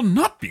gentleman will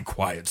not be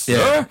quiet,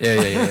 sir.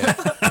 Yeah.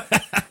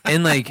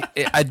 And like,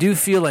 I do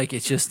feel like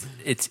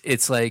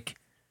it's like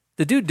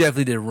the dude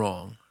definitely did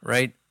wrong,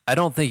 right? I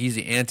don't think he's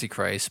the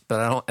Antichrist,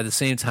 but at the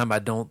same time, I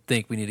don't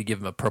think we need to give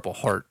him a Purple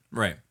Heart.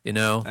 Right.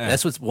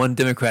 That's what one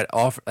Democrat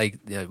offered. Like,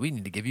 we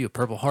need to give you a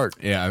Purple Heart.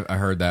 Yeah, I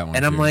heard that one.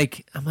 And too.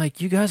 I'm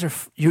like, you guys are,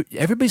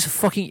 everybody's a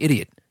fucking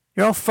idiot.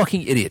 You're all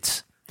fucking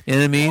idiots. You know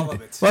what I mean? All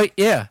of it. Well,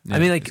 yeah. I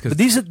mean, like, but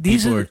these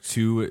people are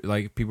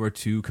are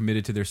too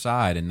committed to their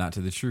side and not to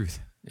the truth.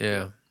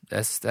 yeah.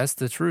 That's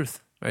the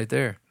truth right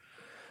there.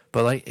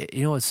 But like,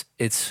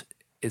 it's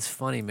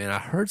funny, man. I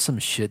heard some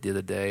shit the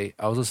other day.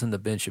 I was listening to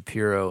Ben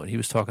Shapiro, and he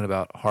was talking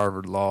about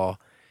Harvard Law,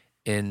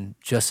 and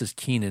Justice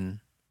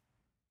Keenan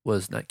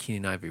was not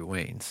Keenan Ivory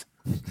Waynes.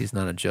 He's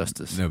not a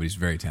justice. No, but he's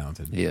very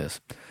talented. Yes.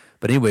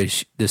 But anyway,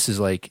 this is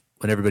like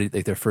when everybody,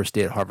 like their first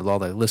day at Harvard Law,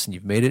 like, listen,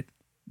 you've made it.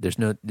 There's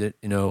no,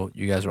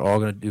 you guys are all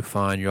going to do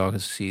fine. You're all going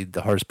to succeed.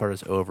 The hardest part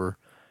is over.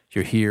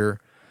 You're here.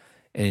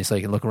 And he's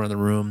like, and look around the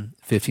room,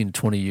 15 to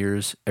 20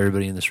 years,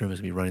 everybody in this room is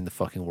going to be running the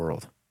fucking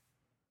world.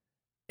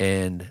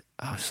 And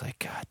I was like,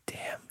 God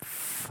damn,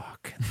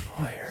 fucking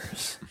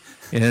lawyers.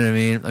 You know what I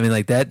mean? I mean,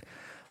 like that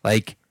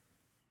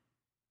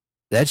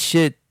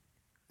shit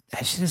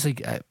is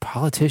like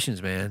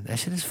politicians, man. That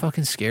shit is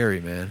fucking scary,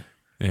 man.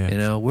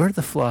 Yeah. Where are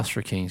the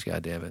philosopher kings,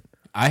 goddammit?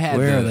 Are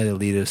they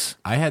elitists?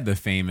 I had the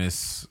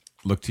famous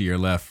 "look to your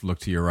left, look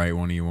to your right,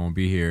 one of you won't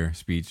be here"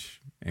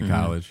 speech in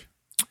college.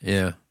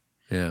 Yeah.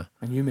 Yeah.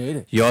 And you made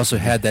it. You also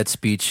had that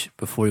speech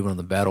before you went on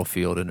the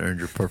battlefield and earned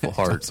your Purple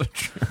Heart. Also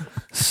true.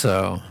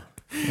 So,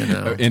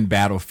 In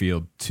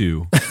Battlefield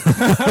 2.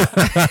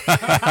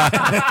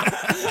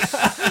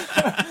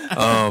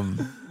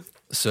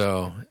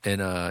 So,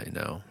 and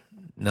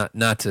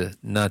not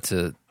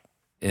to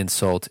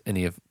insult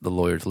any of the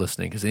lawyers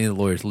listening, because any of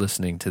the lawyers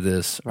listening to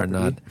this are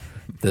not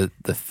the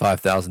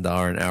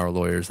 $5,000 an hour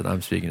lawyers that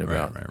I'm speaking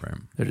about. Right.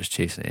 They're just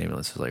chasing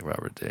ambulances like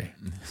Robert D.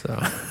 So,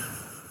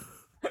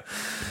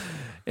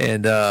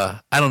 and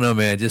I don't know,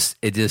 man.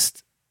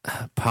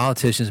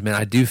 politicians, man,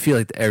 I do feel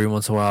like every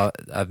once in a while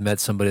I've met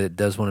somebody that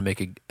does want to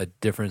make a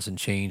difference and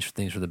change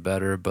things for the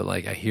better. But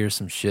like I hear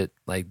some shit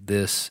like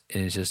this,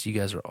 and it's just you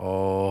guys are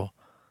all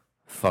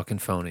fucking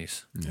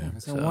phonies. Yeah.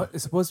 So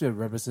it's supposed to be a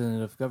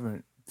representative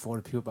government for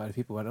the people by the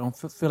people. But I don't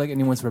feel like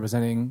anyone's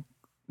representing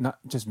not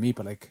just me,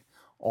 but like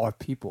our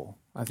people.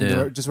 I think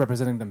they're just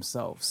representing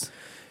themselves.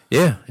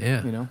 Yeah.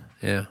 You know.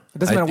 Yeah. It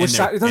doesn't matter which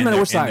side. It doesn't matter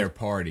which side. Their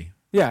party.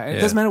 Yeah, it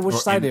doesn't matter which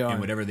side they are. And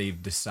whatever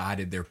they've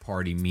decided their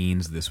party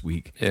means this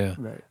week. Yeah.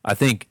 Right. I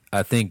think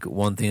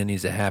one thing that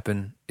needs to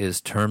happen is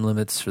term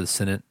limits for the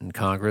Senate and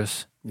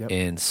Congress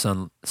and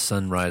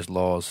sunrise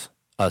law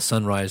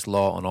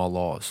on all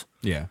laws.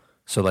 Yeah.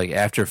 So like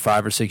after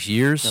 5 or 6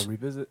 years,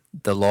 revisit.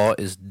 The law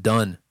is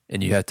done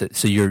and you have to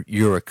so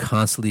you're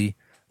constantly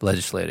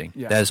legislating.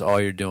 Yeah. That is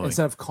all you're doing.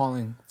 Instead of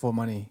calling for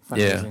money,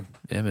 Yeah, fundraising.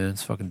 man,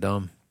 it's fucking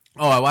dumb.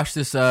 Oh, I watched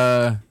this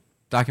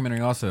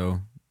documentary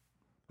also.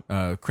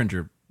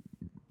 Cringer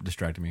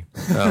distracted me.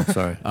 Oh,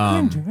 sorry.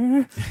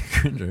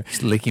 Cringer.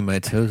 Just licking my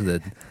toes with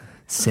that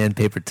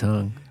sandpaper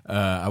tongue.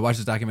 I watched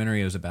this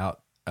documentary. It was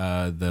about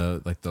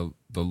the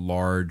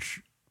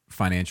large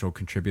financial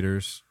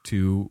contributors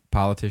to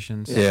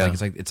politicians. Yeah.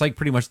 It's like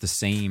pretty much the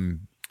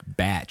same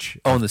batch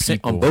On of the same,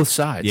 people. on both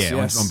sides. Yeah,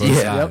 Yes. on both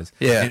Yeah. sides.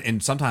 Yep. Yeah.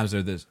 And sometimes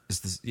they're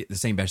it's the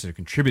same batch that are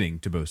contributing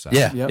to both sides.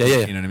 Yeah. Yep. Yeah.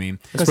 You know what I mean?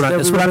 That's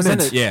what I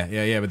meant.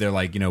 Yeah. But they're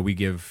like, we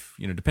give,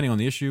 depending on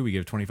the issue, we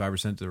give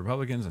 25% to the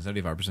Republicans and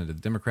 75% to the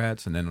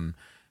Democrats, and then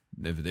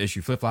if the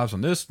issue flip flops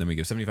on this, then we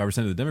give 75%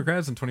 to the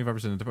Democrats and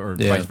 25% to the, or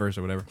vice versa,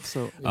 or whatever.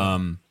 So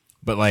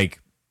But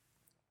like,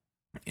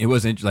 it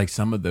wasn't like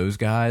some of those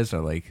guys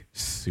are like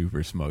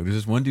super smug. There's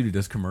this one dude who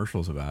does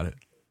commercials about it,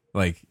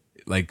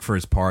 like for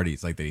his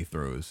parties, like that he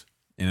throws.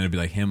 And it'd be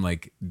like him,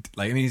 like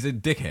I mean, he's a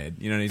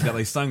dickhead, and he's got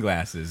like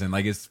sunglasses and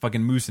like his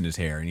fucking moose in his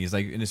hair, and he's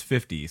like in his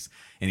 50s,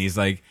 and he's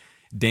like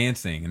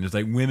dancing, and there's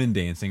like women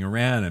dancing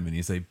around him, and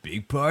he's like,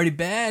 "Big party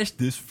bash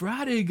this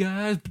Friday,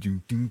 guys."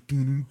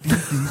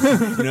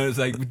 It's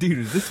like, dude,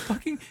 is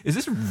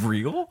this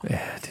real?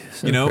 Yeah, dude,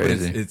 so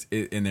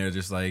crazy. And they're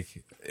just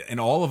like, and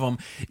all of them,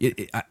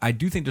 I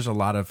do think there's a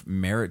lot of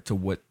merit to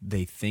what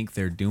they think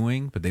they're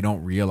doing, but they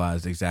don't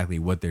realize exactly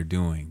what they're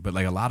doing. But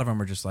like a lot of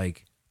them are just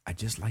like, I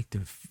just like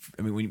to.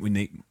 I mean, when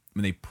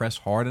they press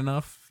hard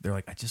enough, they're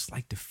like, I just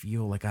like to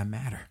feel like I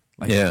matter.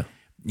 Like, Yeah.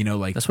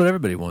 Like That's what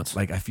everybody wants.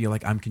 like I feel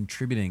like I'm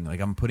contributing, like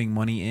I'm putting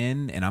money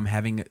in, and I'm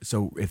having.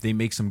 So if they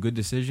make some good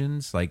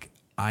decisions, like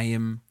I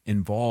am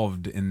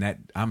involved in that.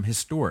 I'm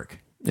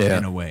historic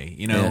in a way,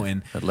 Yeah,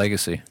 and that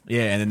legacy.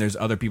 yeah. And then there's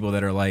other people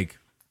that are like,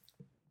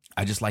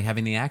 I just like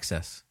having the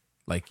access.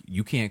 Like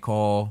you can't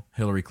call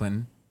Hillary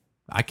Clinton,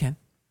 I can.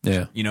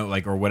 Yeah.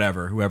 Like or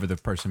whatever, whoever the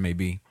person may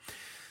be.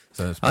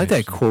 So that's I like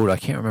pretty that quote. I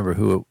can't remember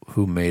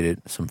who made it.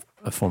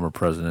 A former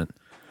president,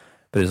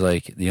 but it's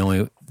like the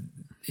only,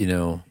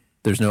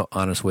 there's no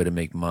honest way to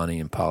make money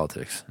in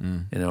politics.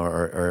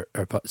 Or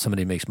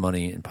somebody makes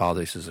money in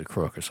politics is a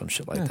crook or some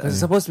shit like that. it's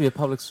supposed to be a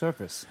public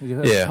service.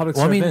 Public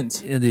well, servant.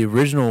 I mean, in the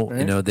original,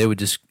 Right? they would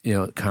just,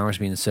 Congress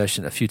be in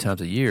session a few times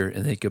a year,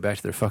 and they'd go back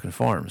to their fucking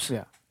farms.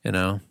 Yeah.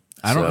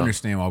 I don't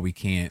understand why we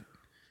can't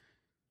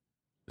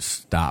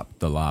stop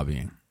the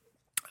lobbying.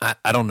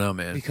 I don't know,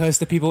 man. Because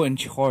the people in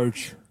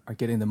charge are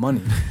getting the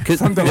money Because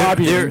from the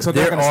lobbying, so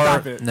they're going to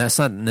stop it. That's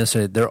not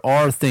necessarily. There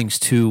are things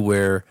too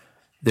where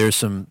there's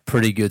some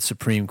pretty good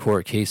Supreme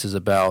Court cases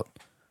about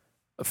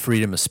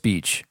freedom of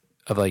speech,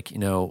 of like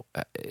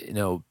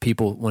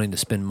people wanting to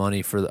spend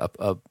money for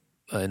a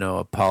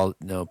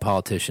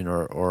politician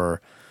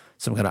or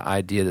some kind of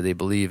idea that they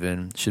believe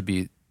in should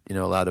be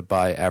allowed to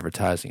buy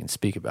advertising and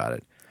speak about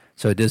it.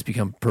 So it does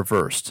become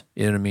perverse.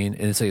 You know what I mean?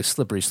 And it's like a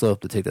slippery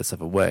slope to take that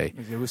stuff away.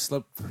 It was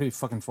sloped pretty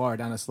fucking far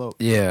down the slope.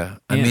 Yeah,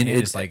 I And mean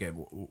it's like,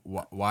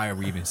 why are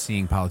we even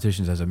seeing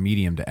politicians as a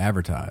medium to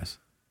advertise?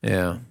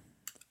 Yeah,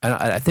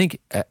 I think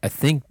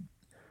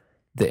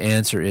the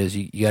answer is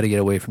you got to get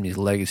away from these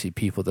legacy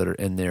people that are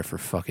in there for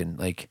fucking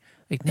like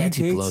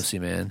Nancy Decades.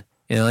 Pelosi, man.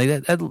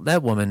 Like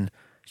that woman,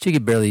 she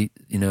could barely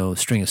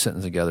string a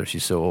sentence together.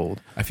 She's so old.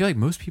 I feel like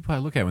most people I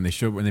look at when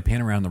they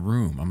pan around the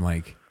room, I'm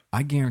like,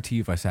 I guarantee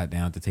you if I sat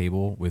down at the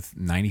table with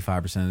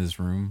 95% of this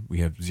room, we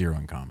have zero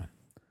in common.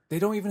 They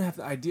don't even have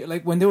the idea.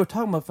 Like when they were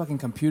talking about fucking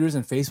computers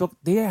and Facebook,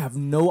 they have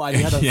no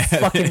idea how the Yeah.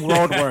 fucking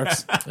world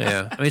works.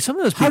 Yeah, I mean some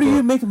of those people. How do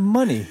you make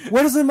money?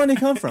 Where does the money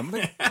come from?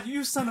 Like,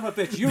 you son of a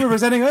bitch! You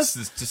representing us?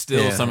 This is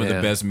still Yeah, some of the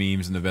yeah. best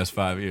memes in the best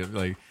 5 years.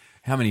 Like,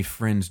 how many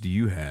friends do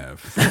you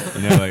have?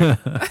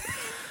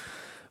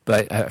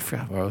 But I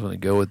forgot where I was going to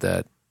go with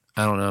that.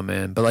 I don't know,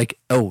 man. But like,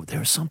 there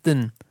was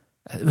something.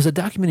 It was a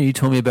documentary you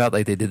told me about.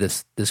 Like they did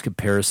this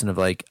comparison of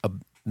like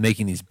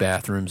making these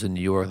bathrooms in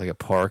New York like a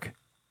park.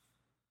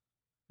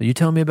 Are you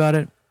telling me about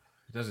it?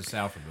 It doesn't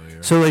sound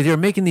familiar. So like they were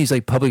making these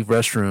like public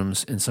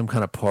restrooms in some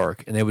kind of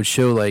park, and they would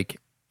show like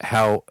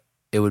how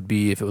it would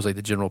be if it was like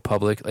the general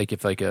public, like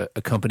if like a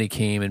company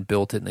came and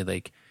built it, and they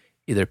like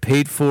either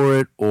paid for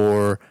it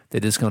or they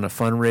just got a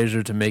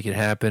fundraiser to make it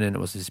happen, and it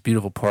was this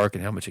beautiful park,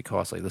 and how much it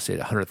cost, like let's say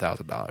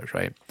 $100,000,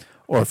 right?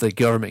 Or if the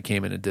government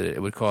came in and did it,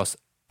 it would cost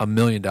 $1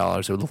 million,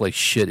 it would look like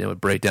shit. And it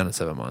would break down in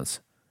 7 months.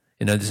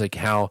 You know, just like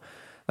how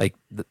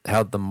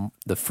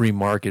the free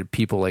market,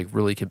 people like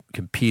really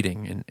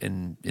competing,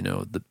 and you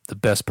know, the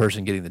best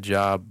person getting the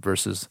job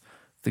versus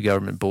the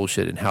government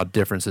bullshit, and how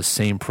different the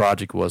same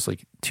project was,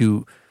 like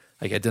two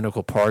like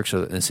identical parks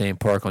or in the same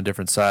park on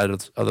different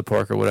sides of the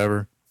park or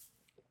whatever.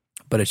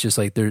 But it's just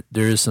like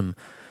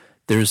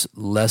there's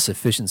less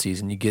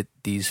efficiencies, and you get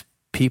these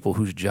people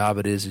whose job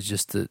it is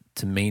just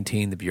to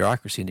maintain the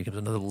bureaucracy, and it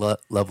becomes another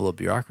level of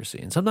bureaucracy.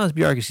 And sometimes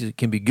bureaucracy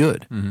can be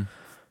good,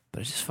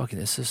 but it's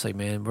just like,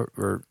 man,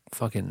 we're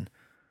fucking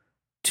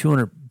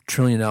 $200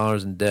 trillion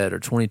in debt or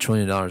 $20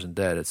 trillion in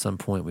debt. At some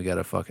point, we got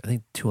to I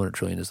think $200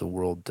 trillion is the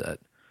world debt.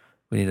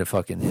 We need to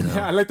fucking, you know.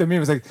 Yeah, I like the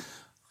meme. It's like,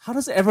 how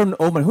does everyone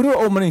owe money? Who do I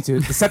owe money to?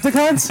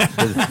 Decepticons?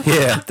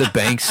 The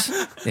banks,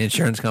 the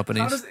insurance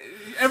companies.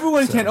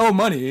 Everyone can owe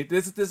money.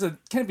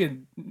 Can't be a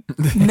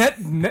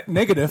net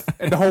negative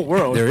in the whole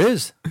world. There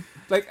is.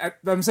 Like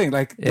I'm saying,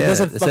 like it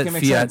doesn't fucking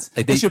make sense.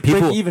 Like they should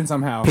break even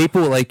somehow.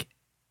 People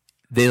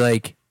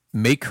they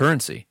make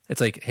currency.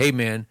 It's like, hey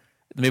man,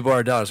 let me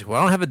borrow $1. Like,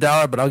 well, I don't have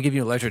 $1, but I'll give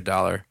you an electric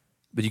 $1,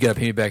 but you got to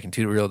pay me back in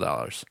 $2 real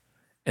dollars.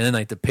 And then,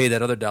 like, to pay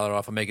that other $1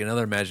 off, I'll make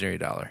another imaginary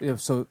 $1. Yeah,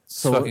 so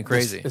it's fucking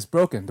crazy. It's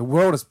broken. The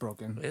world is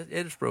broken. It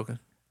is broken.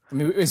 I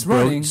mean, it's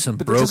running.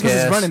 But just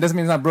because it's running doesn't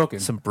mean it's not broken.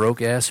 Some broke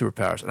ass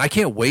superpowers. And I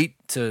can't wait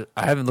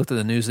I haven't looked at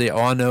the news today.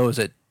 All I know is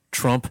that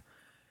Trump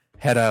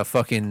had a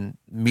fucking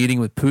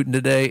meeting with Putin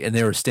today, and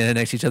they were standing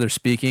next to each other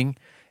speaking.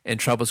 And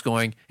Trump was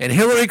going, and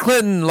Hillary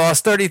Clinton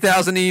lost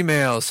 30,000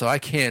 emails. So I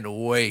can't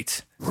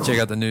wait to check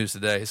out the news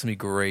today. It's going to be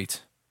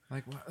great.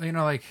 Like, you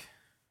know, like,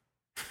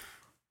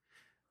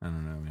 I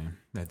don't know, man.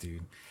 That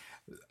dude.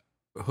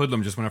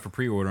 Hoodlum just went up for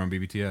pre-order on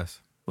BBTS.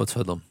 What's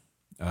Hoodlum?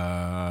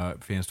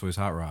 Fans Toys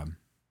Hot Rod.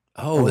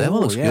 Oh, that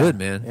one looks good,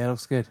 man. Yeah, it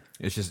looks good.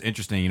 It's just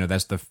interesting, you know.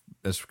 That's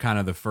kind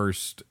of the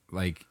first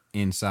like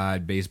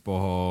inside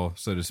baseball,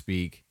 so to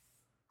speak,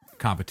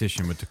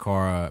 competition with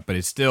Takara. But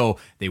it's still,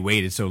 they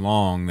waited so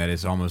long that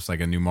it's almost like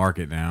a new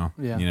market now.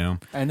 Yeah, you know,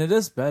 and it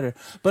is better.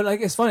 But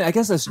like, it's funny. I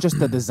guess it's just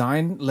the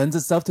design lends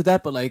itself to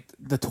that. But like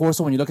the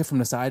torso, when you look at it from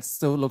the side,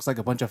 still looks like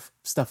a bunch of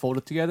stuff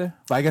folded together.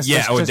 But I guess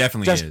it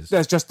definitely is.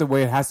 That's just the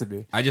way it has to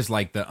be. I just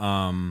like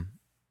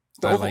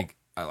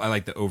I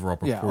like the overall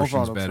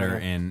proportions better,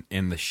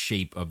 and the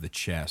shape of the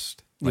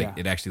chest. Like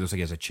it actually looks like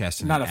it has a chest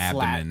and not an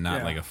abdomen, not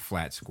yeah. like a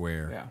flat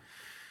square.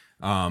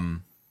 Yeah.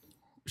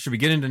 Should we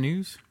get into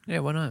news? Yeah,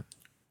 why not?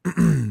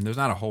 There's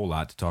not a whole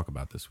lot to talk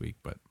about this week,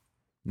 but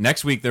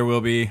next week there will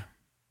be.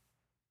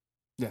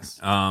 Yes.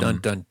 Dun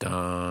dun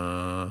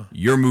dun.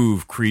 Your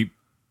move, creep.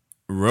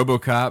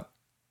 RoboCop.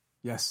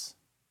 Yes.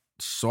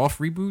 Soft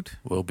reboot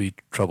will be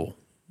trouble.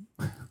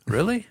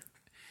 Really?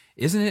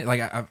 Isn't it?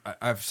 Like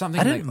I've something.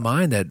 I didn't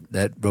mind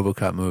that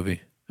RoboCop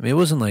movie. I mean, it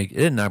wasn't like, it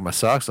didn't knock my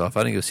socks off.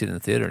 I didn't go see it in the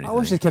theater or anything. I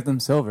wish they kept them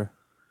silver.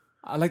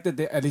 I like that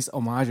they at least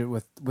homage it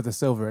with the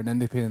silver, and then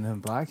they painted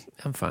him black.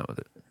 I'm fine with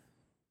it.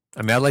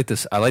 I mean, I like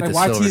this. I like the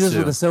why silver tease us too.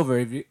 with the silver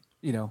if you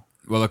know?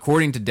 Well,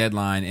 according to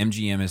Deadline,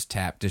 MGM has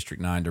tapped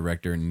District 9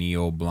 director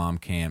Neil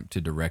Blomkamp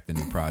to direct the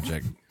new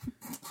project,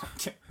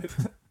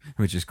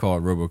 which is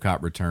called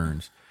RoboCop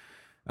Returns.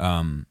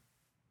 But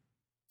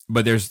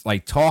there's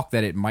like talk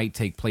that it might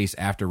take place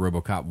after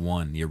RoboCop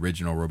 1, the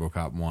original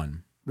RoboCop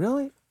 1.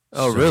 Really?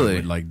 Oh, so really? It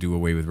would like do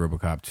away with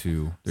RoboCop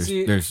 2.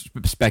 There's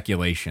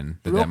speculation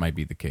that might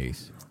be the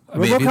case. I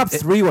mean, RoboCop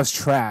 3 was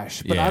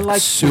trash, but I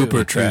like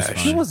super 2.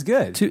 trash. 2 was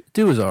good.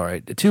 2 was all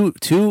right. 2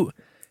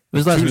 it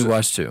was the last time we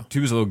watched 2.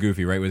 2 was a little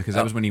goofy, right? Because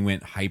that was when he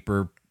went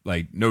hyper,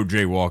 like no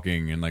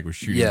jaywalking and like was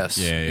shooting. Yes.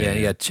 Yeah.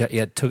 He had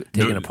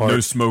taken apart. No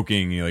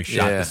smoking. He like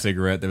shot the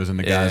cigarette that was in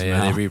the guy's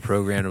mouth. They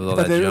reprogrammed it with all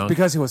But that junk.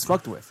 because he was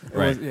fucked with.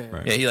 Right.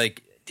 Yeah, he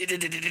like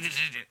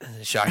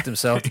shocked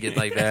himself to get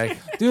like back.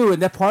 Dude,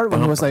 and that part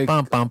when he was like, They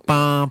didn't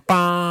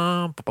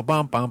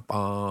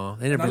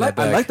bring that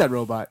back. I like that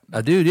robot.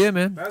 Dude, yeah,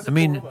 man. That's I a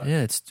mean, cool robot.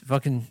 yeah, it's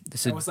fucking.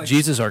 It's a was like-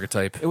 Jesus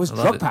archetype. It was I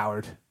love drug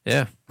powered.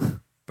 Yeah.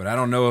 But I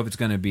don't know if it's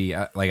going to be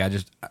like I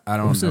don't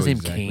What was know his name?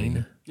 exactly.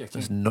 Kane. Yeah,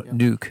 It's Kane, yeah.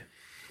 Nuke.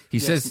 He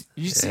says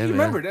You see, Yeah, you man.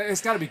 remember that.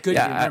 It's got to be good. to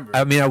Yeah, remember.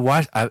 I mean, I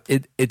watched.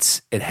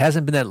 It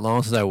hasn't been that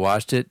long since I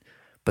watched it,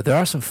 but there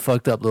are some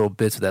fucked up little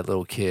bits of that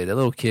little kid. That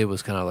little kid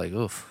was kind of like,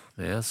 oof,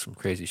 man, that's some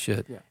crazy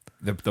shit. Yeah.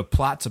 the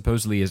plot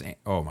supposedly is.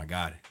 Oh my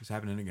god, it's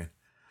happening again.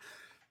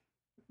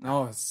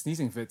 No, it's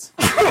sneezing fits.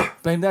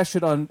 Blame that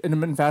shit on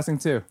intermittent fasting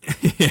too.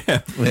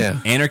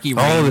 Yeah. Anarchy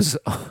All of reigns. his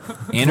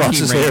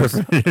Anarchy reigns.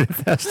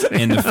 hair.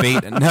 And the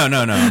fate. No.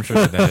 I'm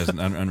sure that is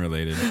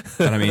unrelated.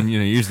 But I mean,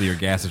 usually your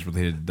gas is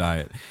related to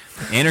diet.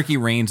 Anarchy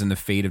reigns, and the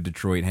fate of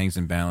Detroit hangs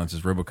in balance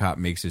as RoboCop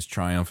makes his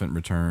triumphant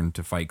return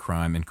to fight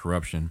crime and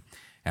corruption.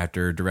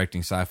 After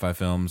directing sci-fi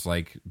films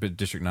like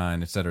District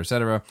 9, et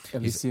cetera,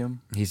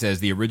 Elysium. he says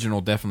the original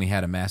definitely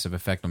had a massive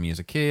effect on me as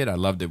a kid. I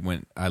loved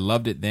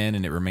it then,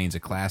 and it remains a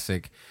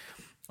classic.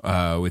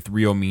 With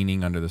real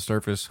meaning under the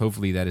surface.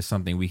 Hopefully that is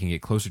something we can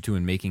get closer to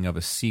in making of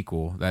a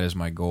sequel. That is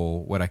my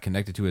goal. What I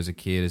connected to as a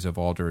kid has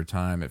evolved over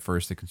time. At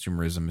first, the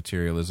consumerism,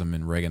 materialism,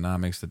 and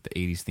Reaganomics, that the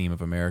 80s theme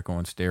of America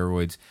on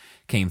steroids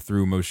came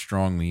through most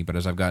strongly. But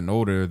as I've gotten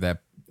older,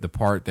 that the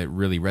part that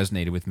really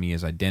resonated with me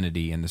is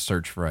identity and the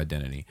search for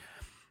identity.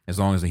 As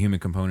long as the human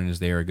component is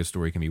there, a good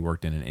story can be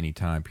worked in at any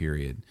time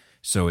period.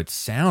 So it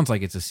sounds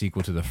like it's a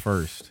sequel to the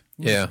first.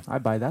 Yeah. I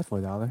buy that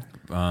for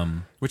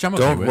 $1. Which I'm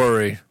okay Don't with.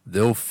 worry.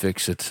 They'll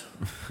fix it.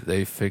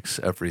 They fix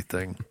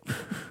everything.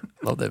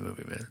 Love that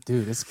movie, man.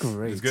 Dude, it's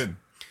great. It's good.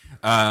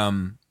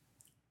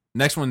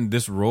 Next one,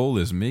 this role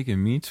is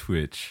making me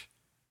twitch.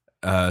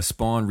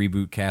 Spawn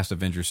reboot cast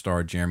Avengers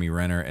star Jeremy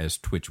Renner as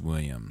Twitch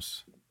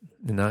Williams.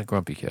 Not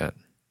Grumpy Cat.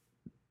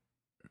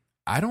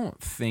 I don't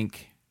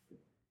think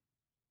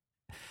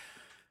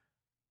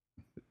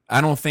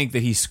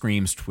that he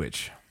screams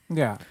Twitch.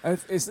 Yeah,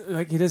 it's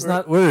like he does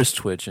not. Where is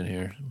Twitch in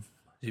here?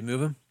 Did you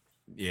move him?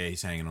 Yeah,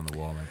 he's hanging on the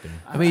wall right there.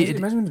 I mean,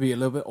 imagine him to be a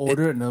little bit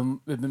older and a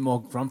bit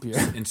more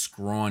grumpier. And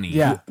scrawny.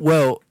 Yeah,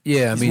 Well,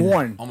 yeah, I he's mean,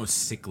 worn.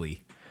 Almost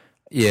sickly.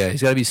 yeah,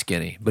 he's got to be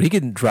skinny, but he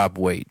can drop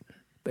weight.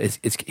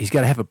 He's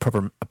got to have a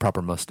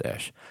proper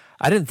mustache.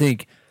 I didn't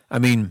think. I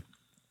mean,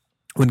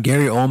 when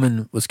Gary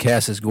Oldman was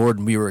cast as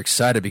Gordon, we were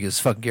excited because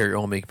fucking Gary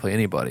Oldman can play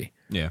anybody.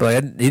 Yeah.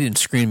 But he didn't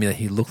scream me that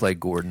he looked like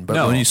Gordon. But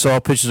No. when you saw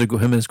pictures of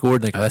him as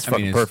Gordon, like, oh, that's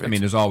fucking perfect. I mean,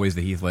 there's always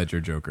the Heath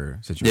Ledger Joker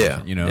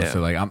situation. Yeah, yeah. So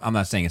like, I'm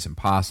not saying it's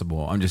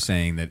impossible. I'm just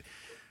saying that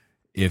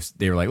if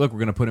they were like, look, we're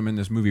going to put him in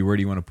this movie, where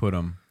do you want to put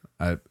him?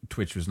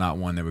 Twitch was not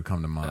one that would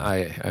come to mind.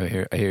 I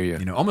hear you.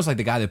 You know, almost like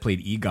the guy that played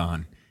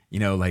Egon. You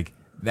know, like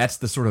that's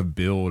the sort of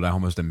build I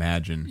almost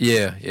imagine.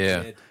 Yeah.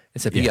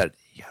 Except he got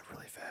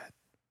really fat.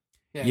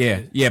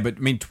 Yeah. But I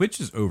mean,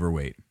 Twitch is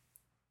overweight.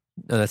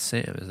 No, that's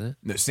Sam, isn't it?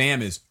 No,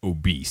 Sam is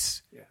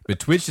obese. But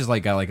Twitch is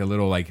like got like a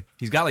little like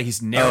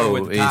he's narrow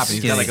at the top and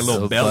he's got like a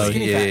little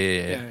belly.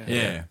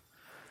 Yeah.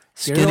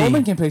 Gary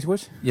Oldman can play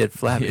Twitch. Yeah,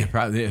 Flappy. Yeah,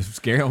 probably. Yeah.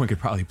 Gary Oldman could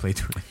probably play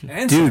Twitch.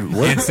 And Dude,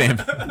 what, And Sam.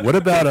 what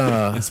about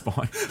And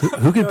Spawn.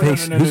 who can play?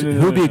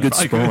 Who would be a good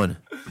Spawn?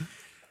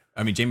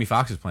 I mean, Jamie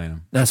Foxx is playing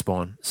him. Not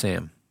Spawn,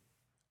 Sam.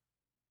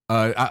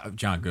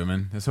 John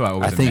Goodman. That's who I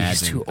always I think imagine.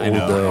 he's too I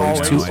know, old, though. I know,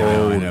 He's too I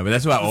know, old. I know, but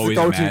that's who I always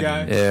go-to imagine.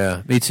 guy.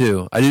 Yeah, me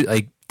too. I do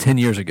like 10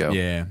 years ago.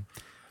 Yeah.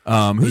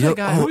 Who's that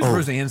guy? Who's oh.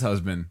 Roseanne's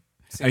husband?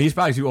 I mean, he's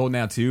probably too old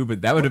now too,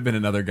 but that would have been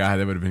another guy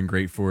that would have been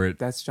great for it.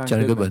 That's John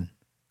Johnny Goodman. Goodman.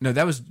 No,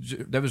 that was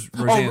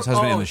Roseanne's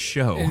husband in the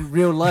show. In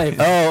real life.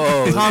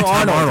 Oh, Tom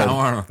Arnold. Tom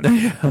Arnold.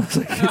 we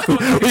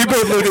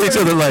both look at each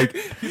other like,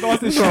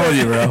 what's wrong with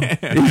you, bro?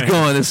 He's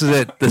going, this is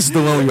it. This is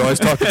the one we always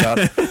talked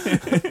about.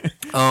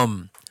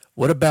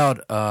 What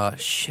about,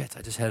 shit,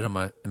 I just had it in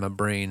my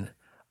brain.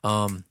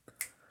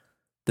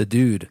 The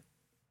dude.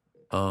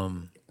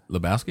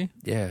 Lebowski?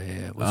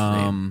 Yeah. What's his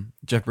name?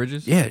 Jeff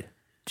Bridges? Yeah.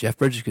 Jeff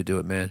Bridges could do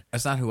it, man.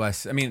 That's not who I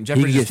mean, Jeff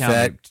He can Bridges get is fat.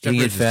 talented. He can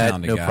get fat,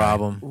 no guy.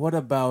 problem. What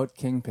about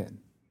Kingpin?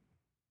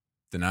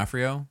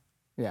 D'Onofrio?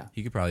 Yeah,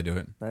 He could probably do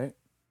it. right.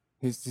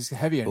 He's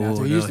heavier now. Oh,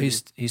 So no,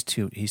 he's he's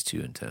too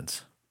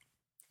intense.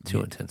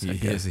 Too intense. I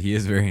guess. He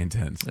is very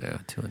intense. Yeah,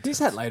 too intense. he's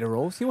had lighter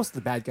roles. He was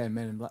the bad guy in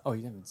Men in Black. Oh,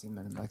 you haven't seen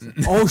Men in Black.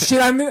 Oh shit!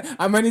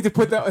 I might need to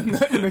put that in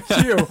the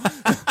queue.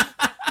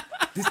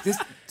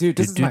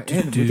 This is my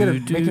end. We gotta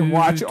make him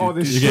watch all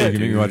this shit. You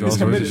can watch all He's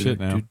sorts of committed. shit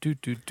now.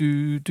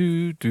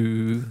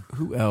 Do.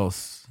 Who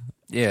else?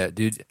 Yeah,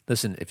 dude.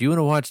 Listen, if you want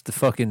to watch the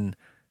fucking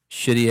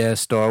shitty ass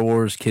Star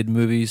Wars kid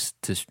movies,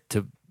 to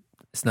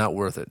it's not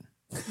worth it.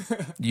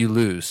 You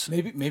lose.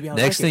 Maybe I'll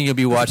Next like thing it. you'll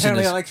be watching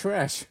Apparently, this. I like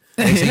trash.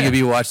 Next thing you'll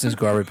be watching is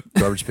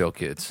Garbage Pail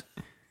Kids.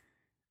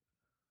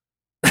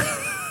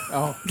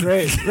 Oh,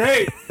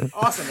 great,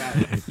 awesome,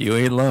 man. You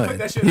ain't lying. Put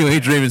that shit You in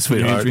ain't dreaming,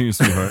 sweetheart. Dream,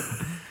 sweetheart.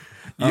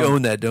 You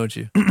own that, don't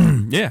you?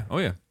 Yeah. Oh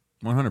yeah.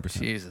 100%.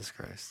 Jesus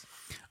Christ.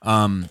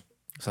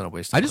 It's not a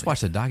waste of I just money.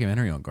 watched a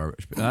documentary on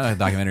garbage. Not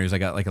documentaries. I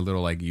got like a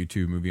little like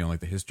YouTube movie on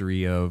like the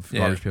history of Yeah.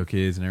 Garbage Pail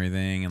Kids and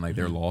everything, and like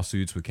their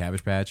lawsuits with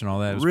Cabbage Patch and all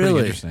that. It was Really?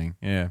 pretty interesting.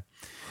 Yeah.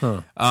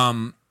 Huh.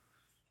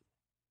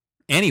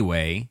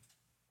 Anyway,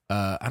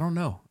 I don't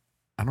know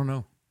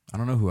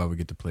who I would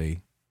get to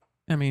play.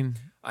 I mean,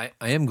 I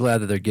am glad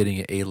that they're getting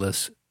an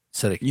A-list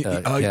set of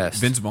cast.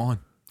 Vince Vaughn.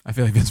 I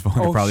feel like Vince Vaughn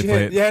could probably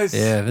play it. Yes.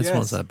 Yeah, Vince yes.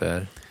 Vaughn's not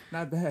bad.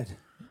 Not bad.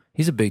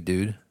 He's a big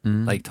dude,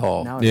 like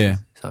tall. Now Yeah.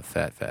 He's not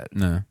fat.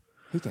 No.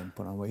 he can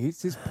put on weight.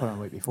 He's put on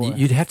weight before.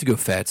 You'd have to go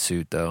fat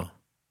suit though.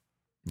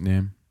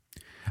 Yeah.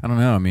 I don't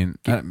know. I mean,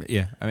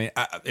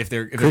 if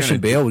they're Christian gonna,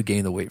 Bale would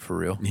gain the weight for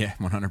real. yeah,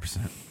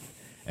 100%.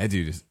 That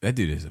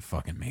dude is a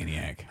fucking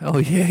maniac. Oh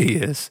yeah, he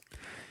is.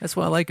 That's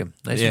why I like him.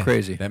 Nice and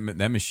crazy. That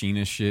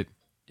machinist shit.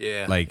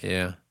 Yeah, like-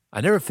 yeah. I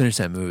never finished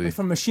that movie. Like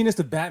from Machinist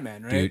to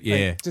Batman, right? Dude,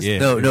 yeah, Like, just, yeah.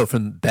 No,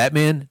 from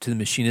Batman to the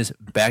Machinist,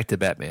 back to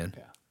Batman.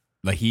 Yeah.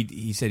 Like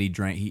he said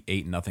he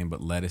ate nothing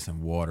but lettuce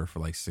and water for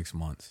like 6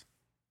 months.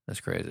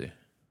 That's crazy.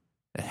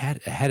 It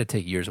had to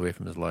take years away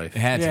from his life. It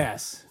had to.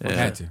 Yes. It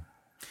had to.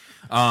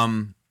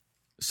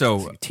 So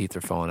His teeth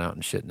are falling out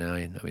and shit now.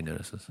 Nobody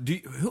notices.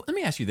 let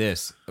me ask you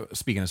this.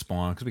 Speaking of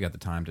Spawn, because we got the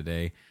time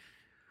today,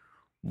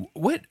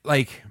 what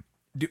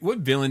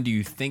villain do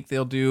you think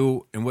they'll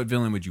do, and what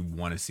villain would you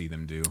want to see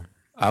them do?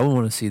 I would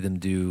want to see them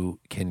do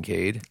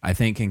Kincaid I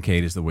think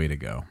Kincaid is the way to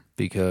go.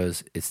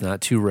 because it's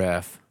not too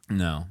Raph.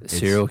 No, A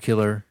serial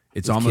killer.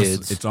 It's with almost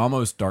kids. it's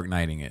almost Dark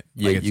Knighting it.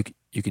 Yeah, Like,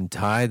 you can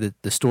tie the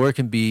story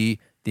can be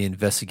the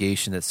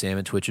investigation that Sam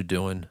and Twitch are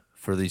doing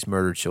for these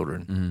murdered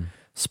children. Mm-hmm.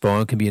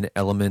 Spawn can be an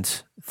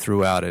element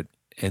throughout it,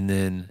 and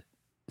then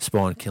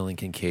Spawn killing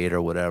Kincaid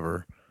or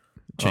whatever.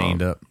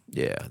 Chained up.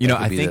 Yeah. You know,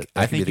 that I could be think the-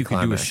 that I could be think the you could do a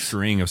climax.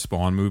 string of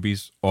Spawn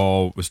movies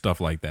all with stuff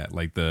like that,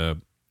 like the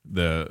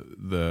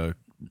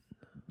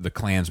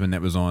Klansman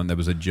that was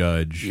a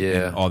judge,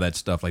 Yeah. and all that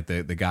stuff, like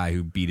the guy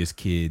who beat his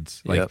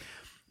kids. Like Yep.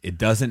 it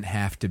doesn't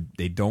have to.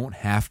 They don't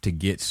have to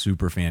get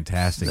super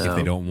fantastic if No.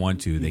 they don't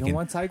want to. They You don't can.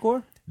 want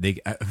Cygor? They.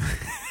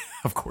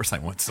 Of course, I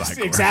want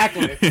Cygor.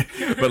 Exactly.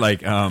 But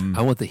like,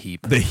 I want the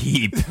heap. the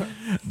heap.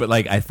 But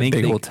like, I think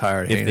Big they, old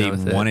tire if hanging they out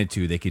with it. wanted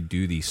to, they could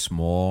do these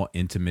small,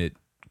 intimate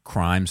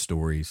crime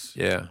stories,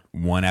 Yeah.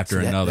 one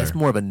after See, another. That's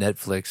more of a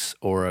Netflix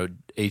or a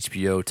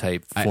HBO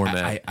type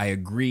format. I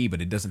agree,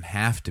 but it doesn't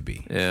have to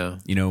be. yeah.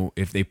 You know,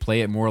 if they play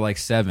it more like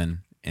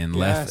Seven and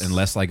Yes.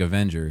 less like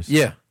Avengers.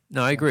 Yeah.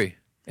 No, I agree.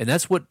 And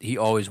that's what he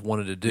always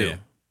wanted to do. Yeah.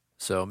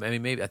 So, I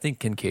mean, maybe I think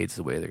Kincaid's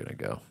the way they're going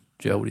to go.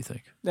 Joe, what do you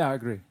think? Yeah, I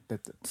agree.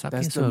 Stop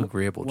That's being so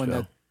agreeable, one Joe.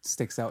 that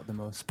sticks out the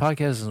most. Podcast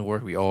doesn't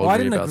work. We all Well, I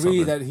agree didn't about agree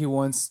something. that he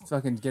wants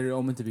fucking Gary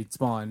Oldman to be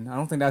Spawn. I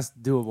don't think that's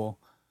doable.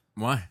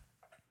 Why?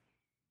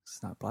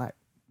 It's not black.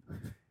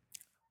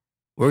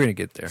 We're going to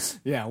get there.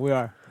 Yeah, we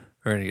are.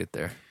 We're going to get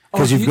there. Oh,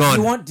 Because you've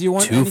gone do you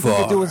want too anything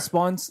far. to do with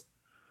Spawn's?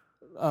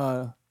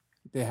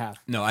 They have.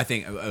 No, I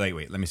think.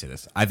 Wait. Let me say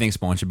this. I think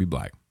Spawn should be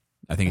black.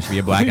 I think it should be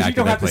a black You actor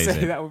don't that have to plays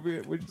say it. that.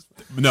 We're just,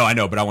 No, I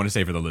know, but I want to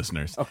say for the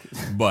listeners. okay.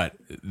 But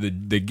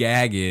the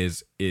gag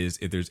is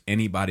if there's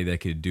anybody that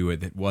could do it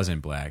that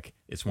wasn't black,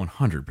 it's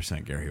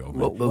 100% Gary Oldman.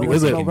 Well, but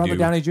Because wait, he wait, can Robert do-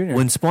 Downey Jr.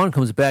 When Spawn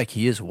comes back,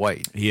 he is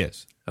white. He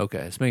is.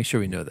 Okay, let's make sure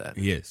we know that.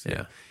 He is.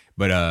 Yeah.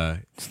 But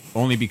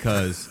only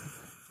because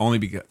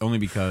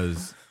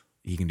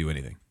he can do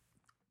anything.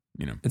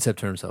 You know. Except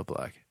turn himself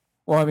black.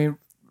 Well, I mean,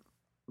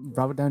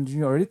 Robert Downey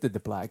Jr. already did the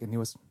black, and it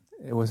was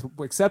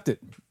accepted.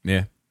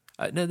 Yeah.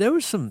 No, there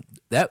was some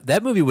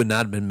that movie would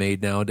not have been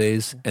made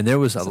nowadays, and there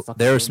was It's a fucking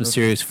there was great some movie.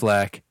 serious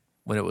flack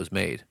when it was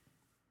made.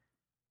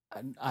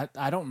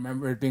 I don't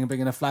remember it being big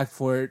enough flag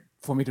for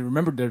me to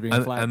remember there being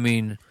a flag. I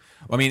mean,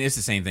 Well, I mean, it's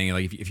the same thing.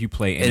 Like if you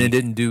play any, and it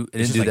didn't do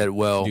it's just like, that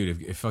well.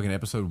 dude. If fucking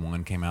episode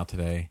 1 came out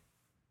today,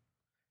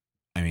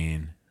 I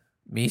mean,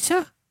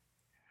 Misa,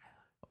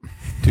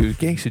 dude,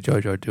 Gangsta Jar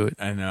Jar, do it.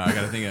 I know. I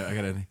gotta think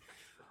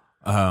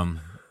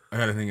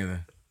of the.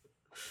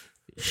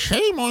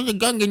 Shame on the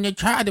Gungan that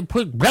tried to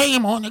put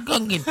blame on the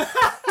Gungan.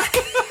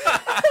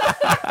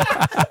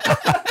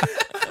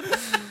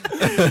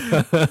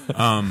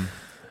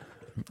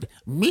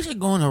 Misha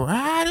gonna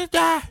ride or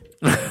die?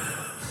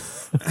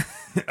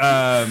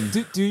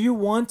 Do you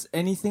want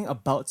anything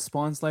about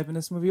Spawn's life in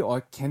this movie,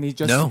 or can he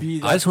just No,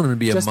 be? I just want him to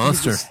be a just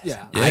monster.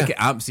 Yeah.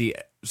 Yeah. See.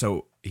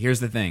 So here's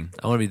the thing.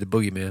 I want to be the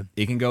boogeyman.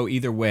 It can go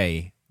either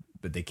way,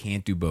 but they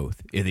can't do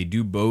both. If they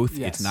do both,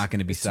 Yes, it's not going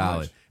to be it's too solid.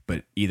 much.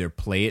 But either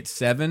play it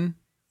Seven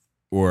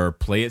or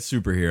play it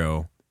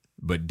superhero,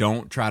 but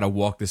don't try to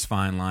walk this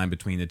fine line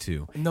between the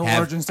two. No Have-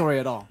 origin story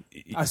at all.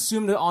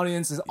 Assume the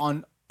audience is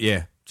on.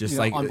 Yeah, just You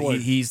know, like on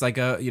board. he's like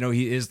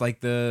he is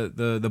like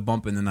the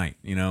bump in the night.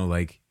 You know,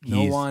 like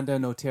No he's Wanda,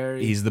 no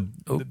Terry. he's the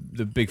Bigfoot.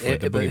 the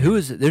But boogeyman. who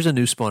is? There's a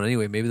new Spawn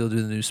anyway. Maybe they'll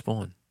do the new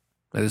Spawn.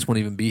 Like, this won't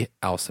even be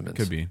Al Simmons.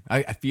 Could be.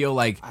 I feel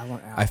like I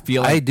want Al. I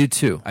feel like I do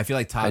too. I feel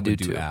like Todd I do would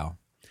do too. Al.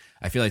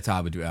 I feel like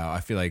Todd would do Al. I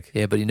feel like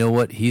Yeah, but you know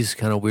what? He's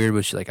kind of weird.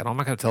 But she's like, I'm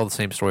not going to tell the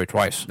same story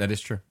twice. that is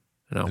true.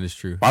 You know? That is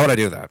true. Why would I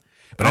do that?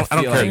 But I don't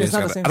feel care. like If he It's not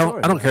doesn't the same have,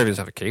 story, I don't though. care if he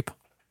doesn't have a cape.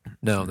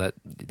 No, that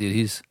dude,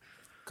 he's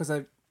Because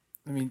I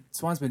mean,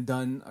 Spawn's been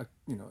done,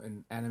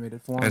 in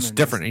animated form. it's and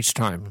different each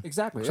time.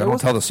 Exactly. So I don't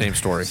tell the same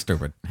story.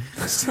 Stupid.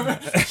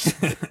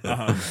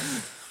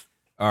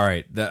 All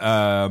right.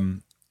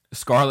 The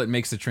Scarlett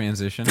makes the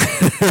transition.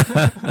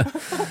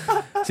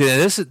 See, now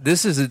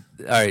this is all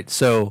right.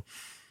 So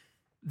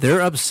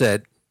they're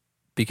upset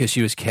because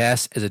she was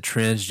cast as a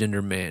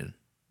transgender man,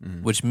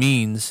 which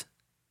means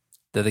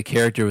that the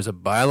character was a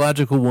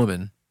biological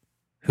woman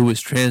who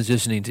was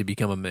transitioning to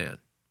become a man,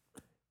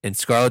 and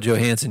Scarlett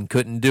Johansson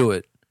couldn't do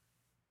it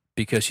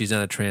because she's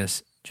not a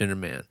transgender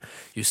man.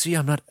 You see,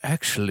 I'm not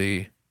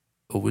actually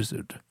a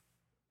wizard.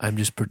 I'm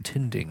just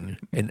pretending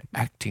and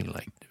acting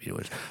like.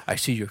 I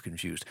see you're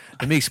confused.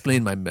 Let me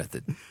explain my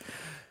method.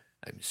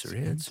 I'm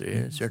Syrian.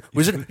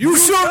 Wizard, you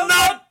shall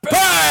not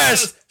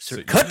pass!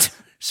 Cut!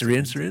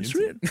 Syrian.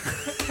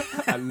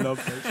 I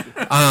love that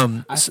shit.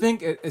 I So-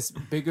 think it's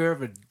bigger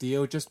of a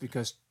deal just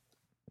because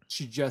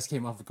she just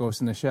came off of Ghost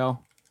in the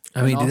Shell.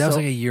 I mean, And dude, that was also-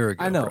 like a year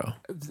ago, I know.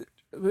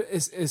 bro.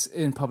 It's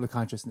in public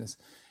consciousness.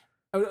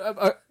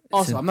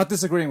 Also, I'm not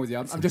disagreeing with you.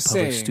 I'm just public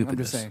saying. I'm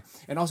stupidness. just saying.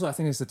 And also, I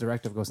think it's the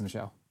director of Ghost in the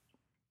Shell.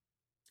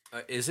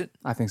 Is it?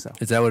 I think so.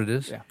 Is that what it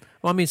is? Yeah.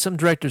 Well, I mean, some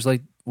directors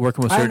like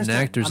working with I certain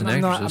understand. actors I'm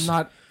and not, actresses. I'm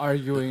not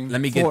arguing. Let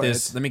me get for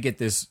this. it. Let me get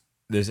this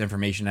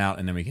information out,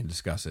 and then we can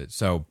discuss it.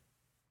 So,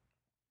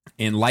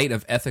 in light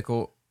of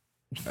ethical,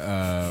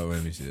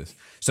 let me see this.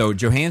 So,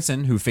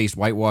 Johansson, who faced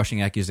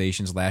whitewashing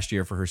accusations last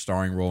year for her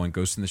starring role in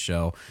Ghost in the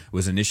Shell,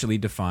 was initially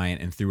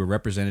defiant, and through a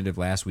representative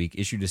last week,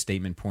 issued a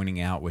statement pointing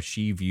out what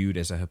she viewed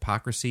as a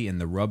hypocrisy and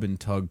the rub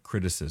and tug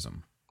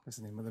criticism. That's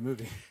the name of the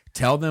movie.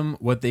 Tell them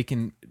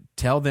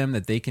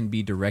that they can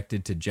be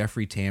directed to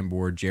Jeffrey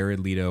Tambor, Jared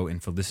Leto,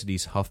 and Felicity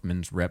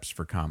Huffman's reps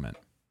for comment.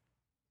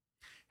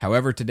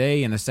 However,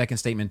 today, in a second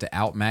statement to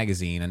Out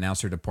Magazine,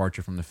 announced her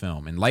departure from the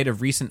film. In light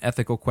of recent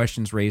ethical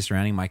questions raised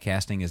surrounding my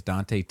casting as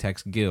Dante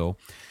Tex Gill,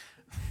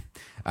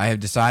 I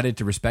have decided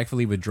to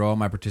respectfully withdraw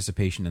my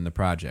participation in the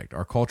project.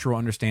 Our cultural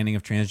understanding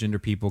of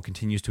transgender people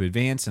continues to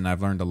advance, and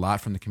I've learned a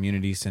lot from the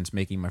community since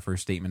making my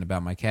first statement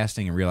about my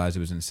casting and realized it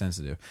was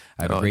insensitive.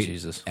 I have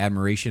great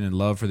admiration and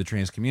love for the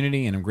trans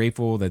community, and I'm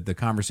grateful that the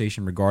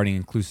conversation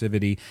regarding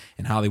inclusivity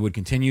in Hollywood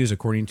continues.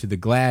 According to the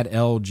GLAAD,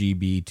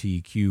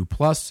 LGBTQ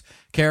plus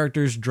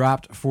characters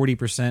dropped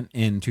 40%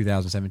 in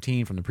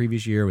 2017 from the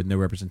previous year, with no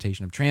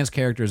representation of trans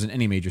characters in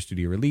any major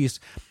studio release.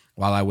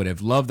 While I would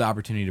have loved the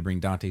opportunity to bring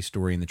Dante's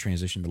story and the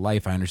transition to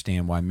life, I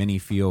understand why many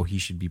feel he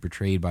should be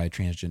portrayed by a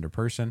transgender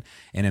person,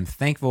 and am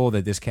thankful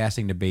that this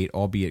casting debate,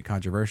 albeit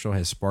controversial,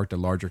 has sparked a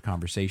larger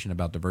conversation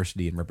about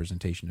diversity and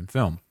representation in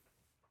film.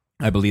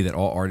 I believe that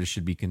all artists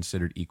should be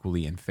considered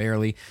equally and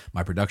fairly.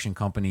 My production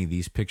company,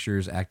 These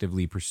Pictures,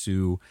 actively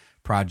pursue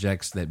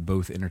projects that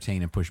both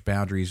entertain and push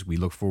boundaries. We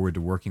look forward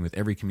to working with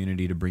every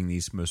community to bring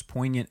these most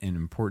poignant and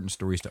important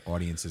stories to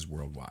audiences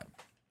worldwide.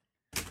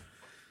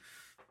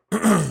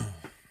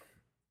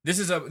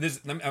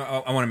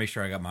 I want to make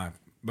sure I got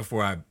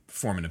before I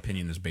form an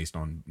opinion that's based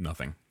on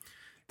nothing.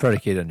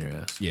 Predicated on your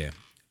ass. Yeah.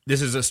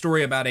 This is a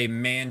story about a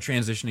man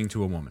transitioning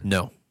to a woman.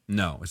 No.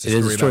 It's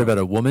a story about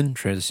a woman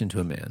transitioning to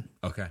a man.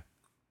 Okay.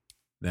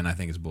 Then I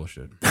think it's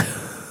bullshit.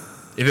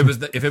 If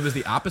it was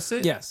the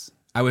opposite, Yes.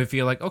 I would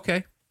feel like,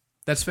 okay,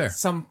 that's fair.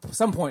 Some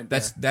point.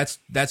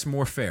 That's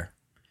more fair.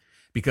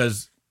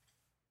 Because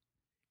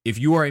if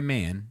you are a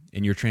man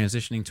and you're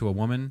transitioning to a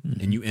woman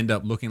and you end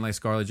up looking like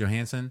Scarlett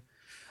Johansson,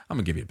 I'm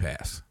gonna give you a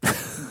pass.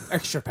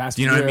 Extra pass.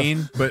 Do you know what I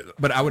mean?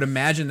 But I would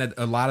imagine that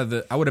a lot of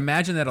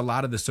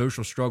the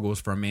social struggles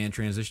for a man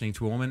transitioning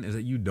to a woman is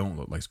that you don't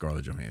look like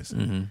Scarlett Johansson.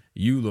 Mm-hmm.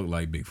 You look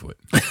like Bigfoot.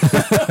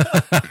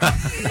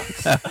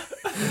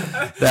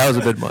 That was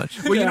a bit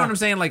much. Well, you know what I'm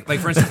saying? Like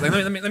for instance,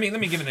 let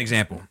me give an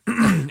example.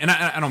 And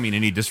I don't mean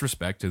any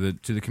disrespect to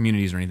the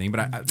communities or anything,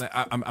 but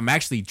I'm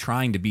actually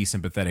trying to be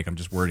sympathetic. I'm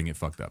just wording it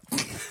fucked up.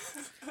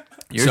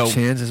 Your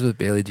chances with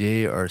Bailey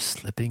J are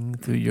slipping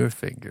through your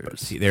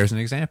fingers. See, there's an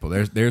example.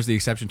 There's the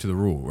exception to the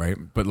rule, right?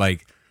 But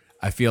like,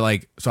 I feel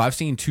like I've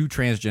seen 2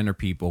 transgender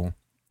people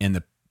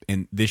in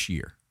this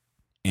year,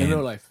 in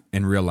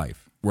real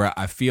life, where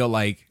I feel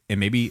like, and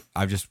maybe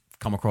I've just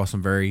come across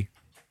some very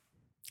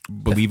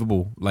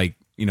believable, like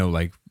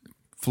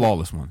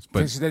flawless ones,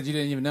 but that you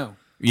didn't even know.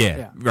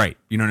 Yeah, right.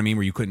 You know what I mean?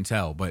 Where you couldn't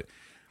tell, but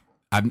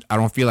I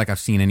don't feel like I've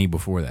seen any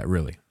before that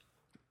really,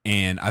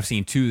 and I've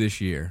seen 2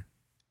 this year.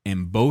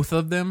 And both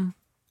of them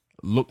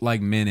look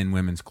like men in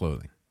women's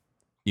clothing.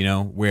 You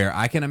know, where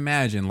I can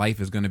imagine life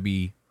is going to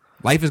be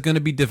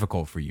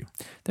difficult for you.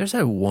 There's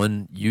that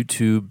one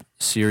YouTube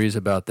series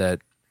about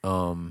that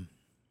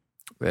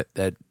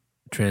that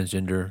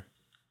transgender,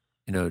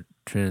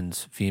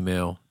 trans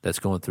female that's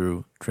going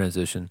through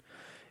transition,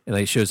 and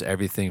like it shows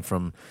everything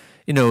from,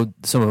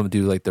 some of them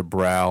do like their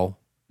brow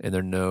and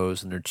their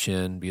nose and their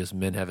chin because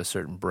men have a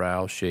certain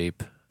brow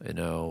shape.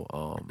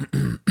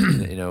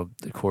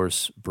 Of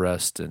course,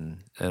 breast and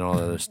all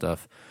that other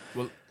stuff.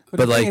 Well,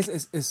 but like,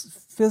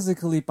 it's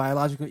physically,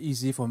 biologically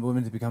easy for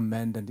women to become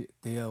men than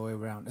the other way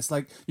around. It's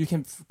like you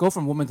can go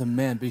from woman to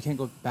man, but you can't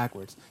go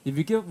backwards. If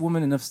you give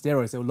women enough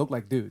steroids, they will look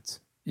like dudes.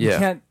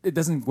 Yeah, it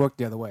doesn't work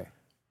the other way.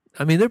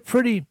 I mean, they're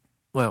pretty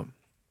well.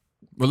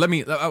 Well, I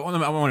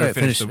want to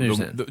finish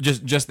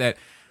just that,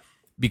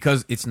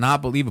 because it's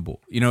not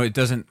believable. It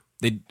doesn't.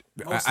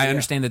 I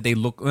understand that they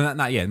look,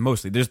 not yet,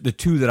 mostly. There's the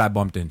 2 that I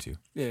bumped into,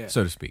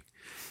 so to speak,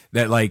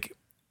 that like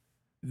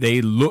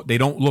they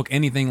don't look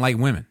anything like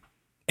women,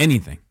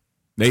 anything.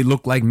 They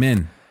look like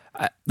men.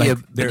 But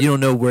you don't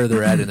know where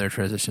they're at in their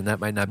transition. That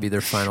might not be their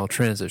final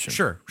transition.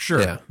 Sure.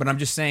 Yeah. But I'm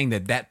just saying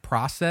that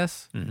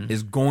process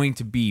is going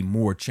to be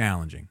more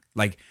challenging.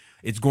 Like,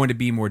 it's going to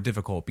be more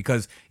difficult,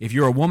 because if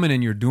you're a woman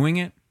and you're doing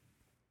it,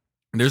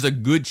 there's a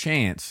good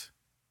chance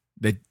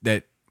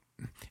that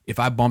if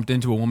I bumped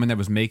into a woman that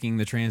was making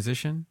the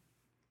transition,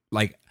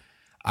 like,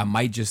 I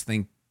might just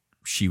think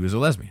she was a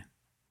lesbian.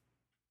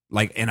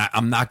 Like, and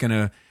I'm not going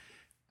to,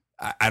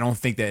 I don't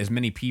think that as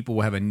many people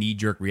will have a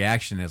knee-jerk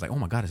reaction as like, oh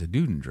my God, it's a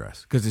dude in a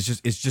dress. Because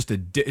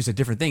it's a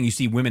different thing. You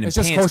see women in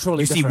pants.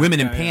 You see women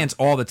in pants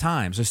all the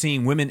time. So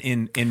seeing women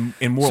in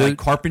more like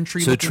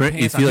carpentry looking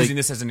pants, I'm using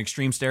this as an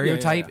extreme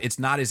stereotype. It's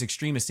not as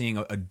extreme as seeing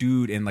a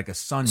dude in like a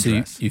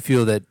sundress. So you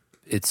feel that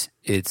it's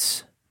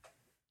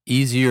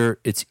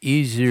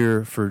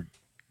easier for,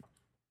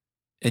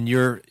 in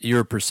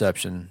your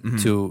perception,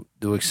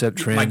 to accept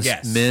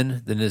trans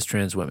men than it is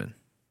trans women.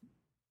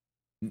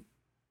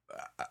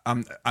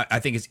 I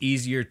think it's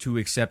easier to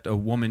accept a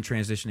woman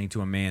transitioning to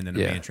a man than a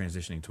man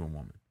transitioning to a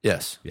woman.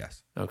 Yes.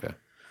 Okay.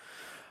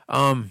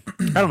 I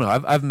don't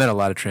know. I've met a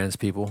lot of trans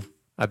people.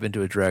 I've been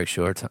to a drag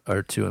show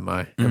or 2 in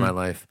my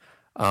life.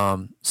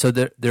 So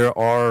there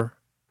are,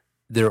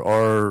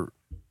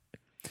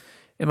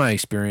 in my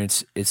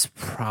experience, it's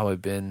probably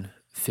been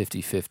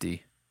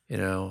 50-50. You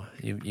know,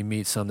 you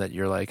meet some that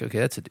you're like, okay,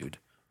 that's a dude,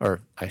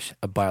 or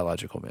a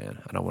biological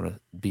man. I don't want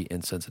to be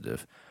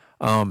insensitive.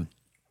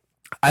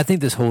 I think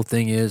this whole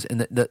thing is,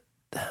 and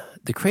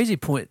the crazy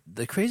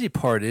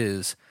part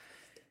is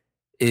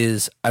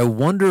I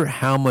wonder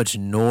how much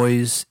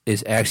noise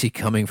is actually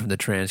coming from the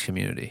trans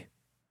community,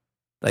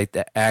 like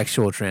the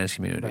actual trans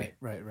community.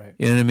 Right.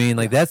 You know what I mean?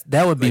 Like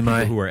that would be people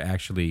my who are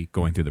actually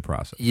going through the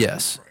process.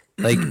 Yes,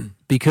 like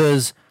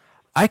because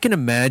I can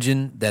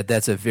imagine that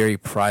that's a very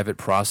private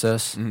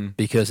process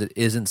because it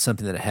isn't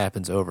something that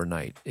happens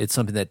overnight. It's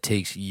something that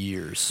takes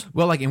years.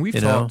 Well, like, and we've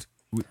You know? talked.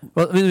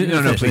 Well, I mean,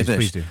 No, finish.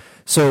 please do.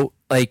 So,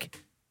 like,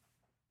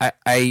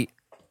 I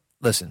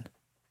listen.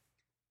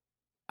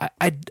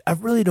 I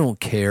really don't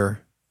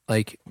care,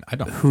 like, I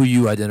don't. who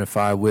you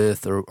identify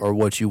with or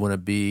what you want to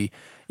be.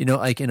 You know,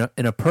 like in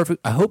a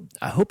perfect. I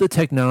hope the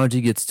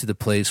technology gets to the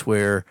place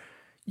where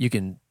you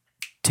can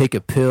take a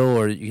pill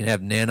or you can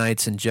have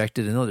nanites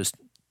injected and they'll just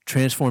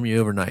transform you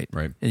overnight,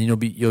 Right. And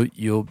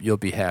you'll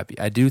be happy.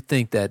 I do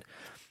think that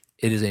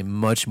it is a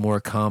much more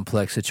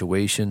complex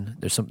situation.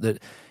 There's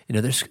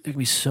there's going to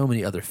be so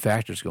many other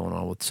factors going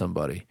on with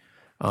somebody,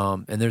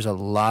 and there's a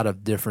lot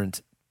of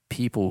different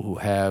people who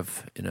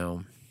have, I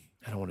don't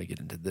want to get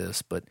into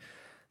this, but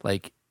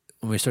like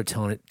when we start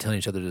telling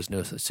each other there's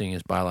no such thing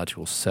as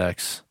biological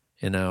sex,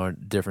 or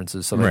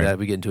differences, something like Right. that,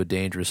 we get into a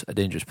dangerous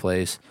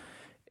place.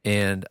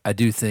 And I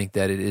do think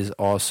that it is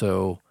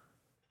also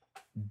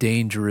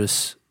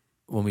dangerous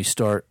when we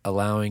start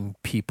allowing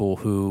people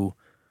who,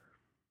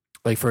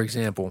 like, for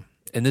example,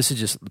 and this is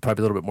just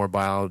probably a little bit more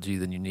biology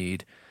than you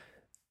need.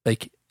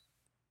 Like,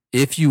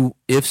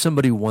 if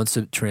somebody wants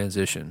to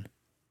transition,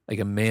 like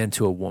a man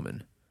to a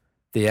woman,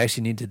 they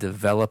actually need to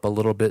develop a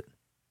little bit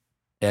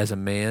as a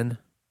man,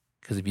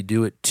 because if you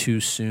do it too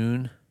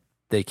soon,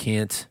 they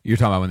can't. You're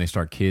talking about when they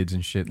start kids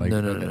and shit, like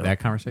No. that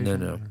conversation?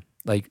 No.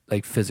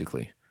 Like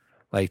physically.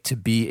 Like, to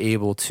be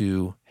able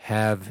to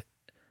have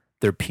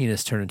their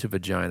penis turn into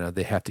vagina,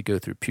 they have to go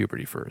through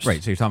puberty first.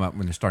 Right. So you're talking about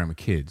when they're starting with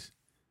kids.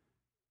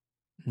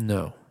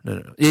 No.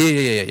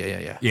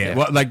 Yeah. Yeah.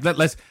 Well, like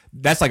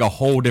that's like a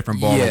whole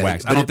different ball of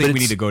wax. I don't think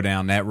we need to go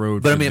down that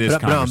road for this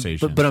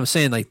conversation. But I'm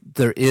saying, like,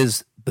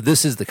 but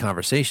this is the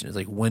conversation. It's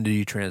like, when do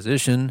you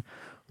transition?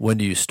 When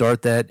do you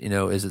start that?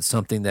 Is it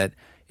something that,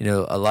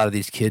 a lot of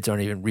these kids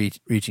aren't even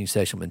reaching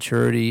sexual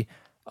maturity?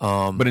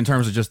 But in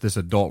terms of just this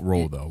adult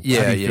role, though,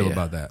 how do you feel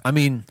about that? I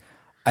mean,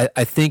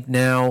 I think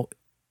now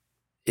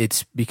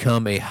it's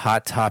become a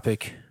hot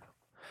topic.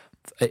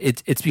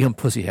 It's become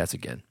pussy hats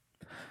again.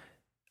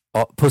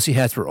 Pussy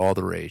hats were all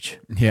the rage.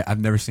 Yeah, I've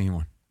never seen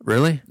one.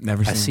 Really?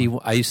 Never seen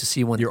one. I used to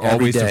see one. You're every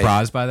always day.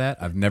 surprised by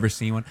that? I've never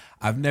seen one.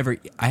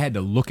 I had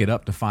to look it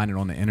up to find it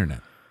on the internet.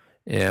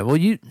 Yeah, well,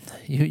 you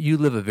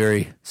live a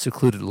very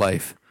secluded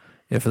life,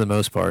 for the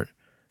most part.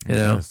 I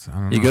don't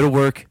know. You go to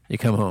work, you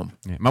come home.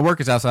 Yeah, my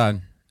work is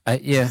outside.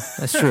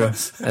 That's true.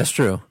 That's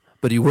true.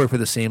 But you work for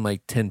the same,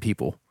 like, 10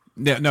 people.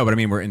 Yeah, no, but I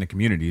mean, we're in the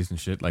communities and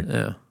shit, like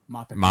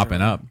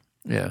mopping up.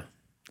 Yeah.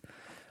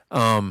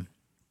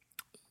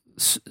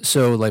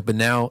 So, like, but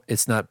now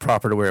it's not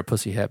proper to wear a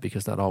pussy hat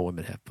because not all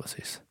women have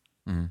pussies.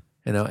 Mm-hmm.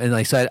 And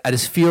like, so I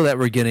just feel that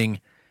we're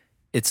getting,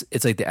 it's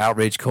like the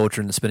outrage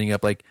culture and the spinning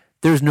up. Like,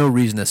 there's no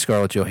reason that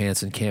Scarlett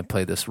Johansson can't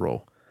play this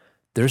role.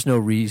 There's no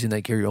reason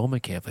that Gary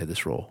Oldman can't play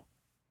this role.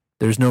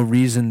 There's no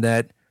reason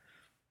that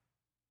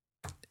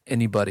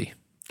anybody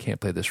can't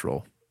play this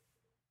role.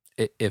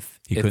 If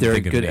they're a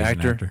good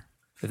actor,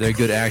 if they're a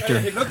good actor.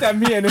 He looked at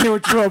me and then he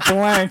drew a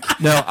blank.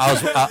 No,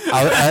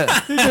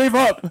 He gave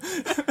up.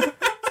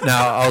 No,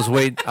 I was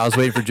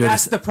waiting for Joe.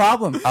 That's the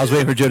problem. I was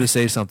waiting for Joe to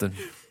say something.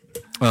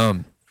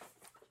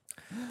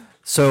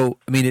 So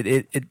I mean,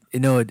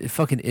 it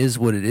fucking is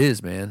what it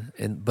is, man.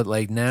 But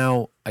like,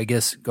 now, I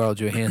guess Scarlett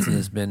Johansson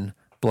has been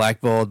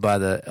blackballed by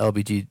the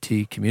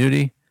LGBT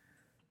community.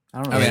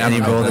 I don't know. Any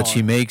role that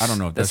she makes, I don't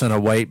know if that's not a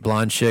white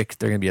blonde chick,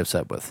 they're gonna be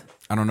upset with.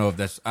 I don't know if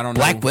that's. I don't know.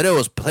 Black Widow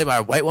is played by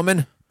a white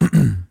woman.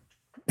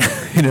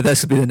 That's gonna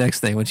be the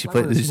next thing when she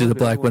does the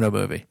Black Widow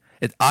movie.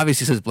 It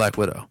obviously says Black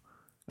Widow.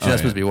 She's not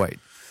supposed to be white.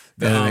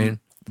 You know what I mean?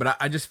 But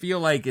I just feel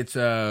like it's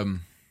I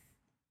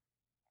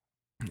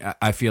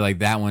feel like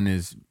that one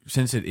is,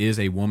 since it is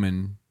a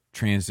woman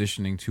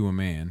transitioning to a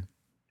man,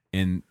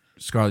 and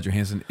Scarlett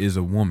Johansson is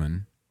a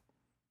woman.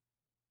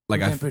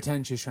 Like, I can't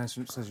pretend she's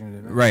transitioning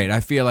to man. Right. I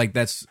feel like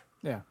that's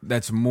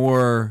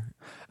more.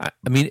 I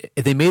mean,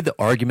 if they made the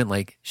argument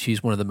like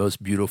she's one of the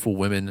most beautiful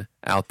women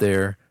out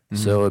there,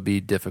 so it'd be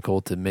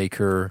difficult to make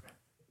her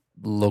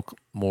look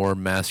more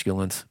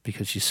masculine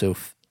because she's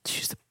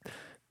the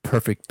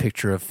perfect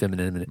picture of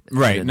femininity.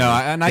 Right. No,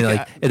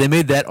 if they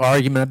made that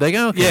argument, I'd be like,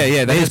 oh, okay.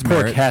 Yeah, that is poor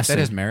merit. casting.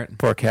 That is merit.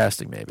 Poor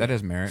casting, maybe. That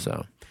is merit.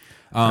 So,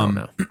 I don't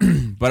know.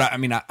 But I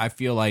mean, I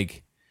feel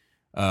like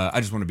I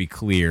just want to be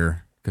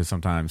clear, because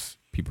sometimes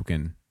people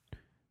can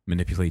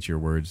manipulate your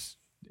words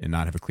and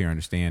not have a clear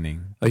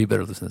understanding. Oh, you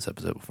better listen to this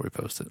episode before we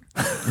post it.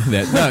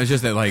 No, it's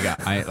just that, like,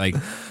 I like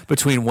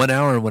between 1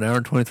 hour and 1 hour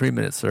and 23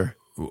 minutes, sir.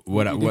 You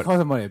call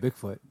somebody a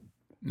Bigfoot.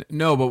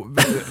 No,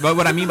 but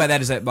what I mean by that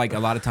is that like a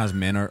lot of times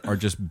men are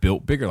just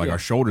built bigger. Like our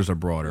shoulders are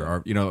broader,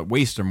 our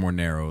waists are more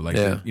narrow. Like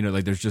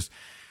like there's just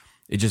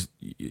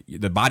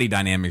the body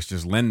dynamics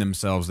just lend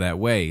themselves that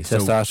way.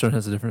 Testosterone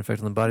has a different effect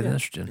on the body than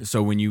estrogen.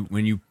 So when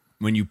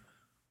you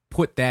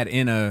put that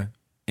in a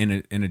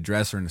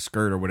dress or in a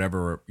skirt or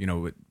whatever, or,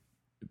 with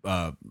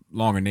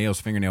longer nails,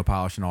 fingernail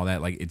polish, and all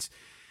that, like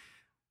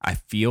I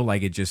feel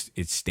like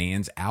it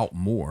stands out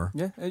more.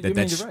 Yeah, you're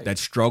right. That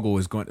struggle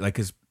is going like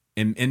because.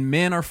 And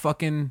men are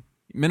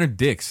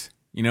dicks,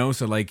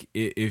 So like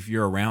if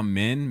you're around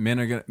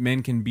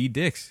men can be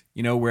dicks,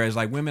 Whereas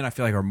like women, I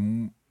feel like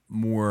are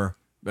more,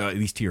 at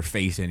least to your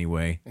face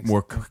anyway,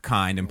 more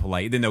kind and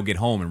polite. Then they'll get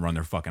home and run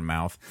their fucking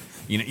mouth.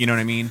 You know what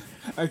I mean?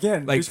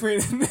 Again, like between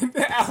an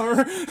hour,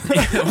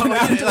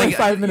 like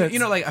 5 minutes.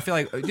 Like I feel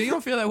like you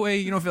don't feel that way.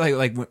 You don't feel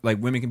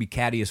like women can be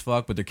catty as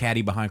fuck, but they're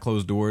catty behind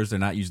closed doors. They're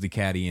not usually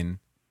catty in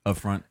up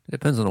front. It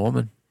depends on the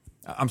woman.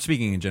 I'm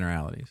speaking in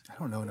generalities. I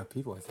don't know enough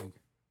people, I think.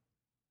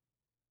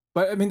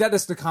 But I mean, that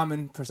is the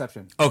common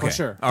perception. Okay, for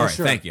sure. All right,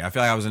 sure. Thank you. I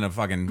feel like I was in a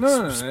fucking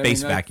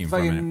space vacuum for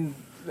a minute.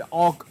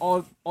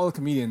 All the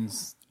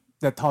comedians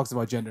that talks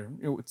about gender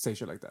would say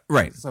shit like that.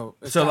 Right. So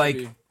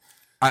like,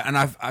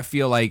 I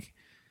feel like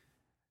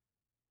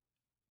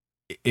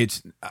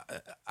it's.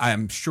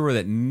 I'm sure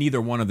that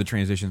neither one of the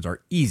transitions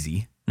are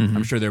easy. Mm-hmm.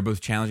 I'm sure they're both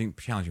challenging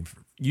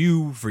for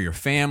you, for your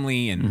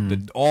family,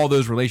 and all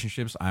those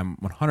relationships. I'm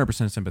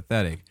 100%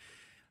 sympathetic.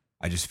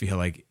 I just feel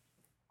like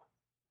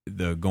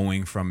the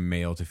going from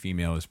male to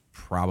female is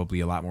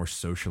probably a lot more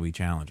socially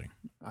challenging.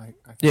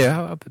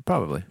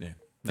 Probably. Yeah,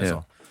 that's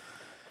all.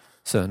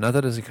 So not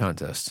that it's a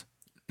contest.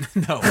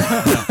 No.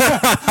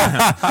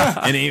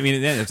 And I mean,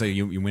 it's like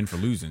you win for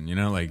losing.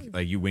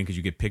 Like you win because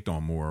you get picked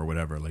on more or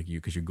whatever. Like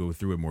because you go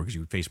through it more because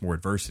you face more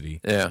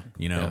adversity. Yeah.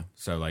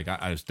 So like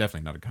it's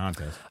definitely not a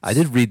contest. I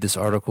did read this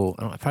article.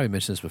 I probably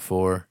mentioned this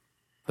before,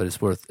 but it's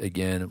worth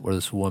again. Where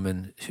this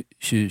woman,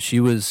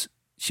 she was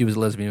a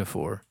lesbian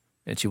before.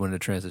 And she wanted to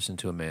transition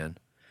to a man.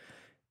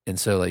 And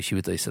so, like, she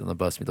would sit on the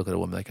bus and look at a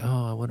woman like,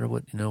 oh, I wonder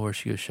what, where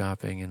she goes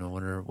shopping. And I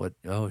wonder what,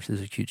 those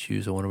are cute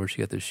shoes. I wonder where she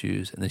got those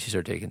shoes. And then she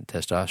started taking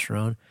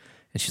testosterone.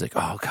 And she's like,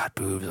 oh, God,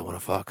 boobs. I want to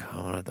fuck. I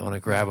want to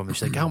grab them. And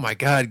she's like, oh, my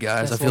God,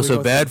 guys, I feel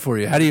so bad for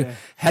you. How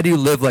do you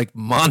live like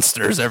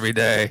monsters every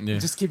day? Yeah.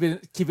 Just keep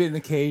it in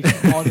the cage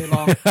all day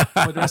long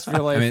for the rest of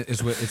your life. I mean,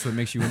 it's what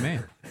makes you a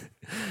man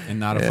and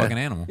not a fucking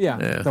animal.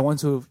 Yeah, the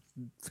ones who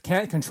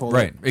can't control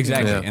right, it.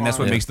 exactly. And that's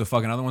what makes the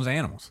fucking other ones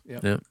animals. Yeah.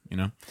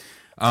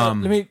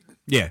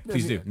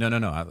 Please do. No.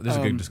 This is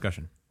a good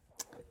discussion.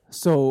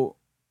 So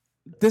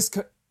this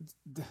put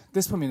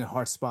me in a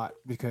hard spot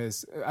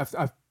because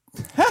I've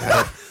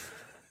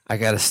I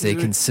gotta stay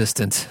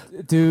consistent,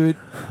 dude.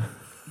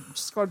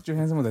 Just got your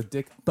hands on with a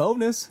dick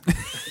bonus.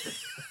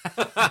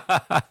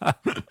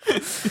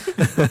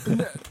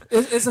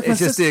 It's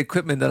just the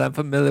equipment that I'm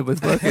familiar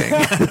with working.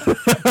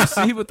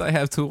 See what I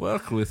have to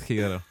work with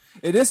here.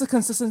 It is a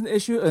consistent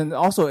issue, and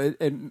also it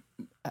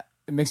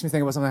makes me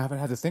think about something I haven't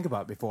had to think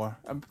about before,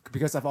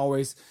 because I've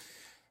always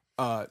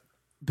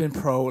been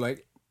pro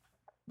like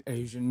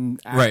Asian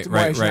actors,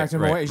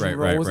 more Asian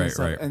roles and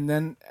stuff.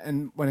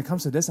 And when it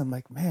comes to this, I'm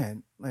like,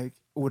 man, like,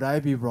 would I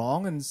be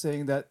wrong in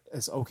saying that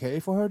it's okay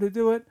for her to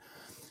do it?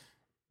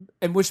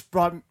 And which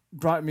brought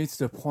me to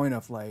the point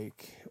of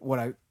like what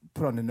I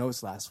put on the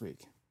notes last week.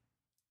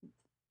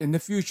 In the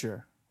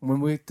future, when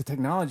the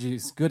technology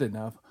is good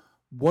enough,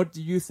 what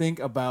do you think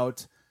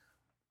about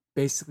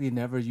basically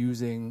never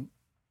using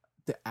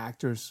the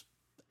actor's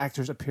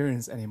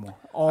appearance anymore?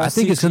 I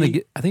think it's gonna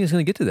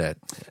get to that.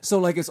 So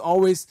like it's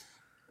always.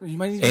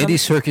 Andy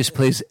Serkis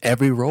plays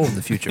every role in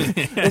the future.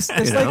 It's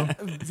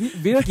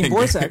like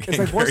voice actors. It's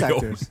like voice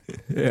actors.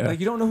 Yeah.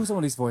 Like you don't know who some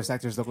of these voice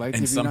actors look like.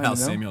 And somehow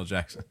Samuel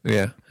Jackson.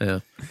 Yeah.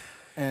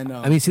 And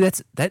I mean,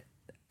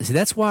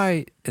 that's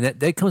why, and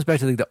that comes back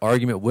to the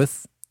argument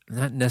with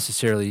not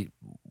necessarily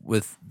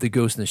with the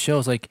Ghost in the Shell.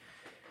 It's like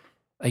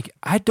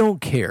I don't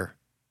care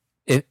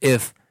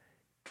if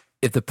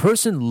the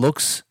person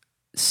looks,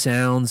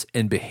 sounds,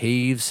 and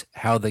behaves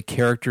how the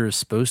character is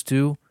supposed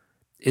to.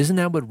 Isn't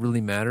that what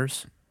really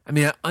matters? I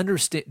mean, I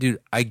understand, dude.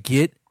 I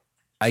get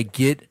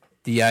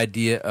the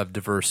idea of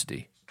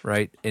diversity,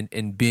 right?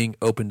 And being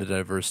open to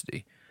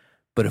diversity.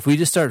 But if we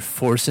just start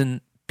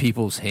forcing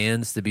people's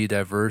hands to be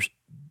diverse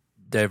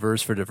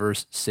for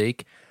diverse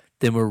sake,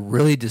 then we're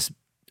really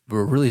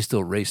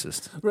still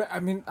racist. Right.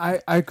 I mean,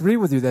 I agree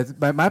with you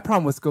that my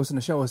problem with Ghost in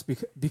the Shell is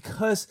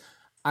because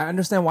I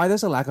understand why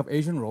there's a lack of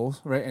Asian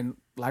roles, right, and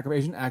lack of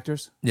Asian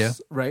actors. Yeah.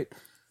 Right.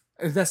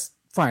 That's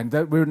fine.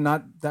 That we're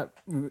not that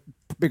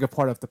big a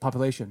part of the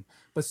population.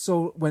 But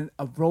so when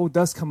a role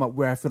does come up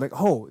where I feel like,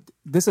 oh,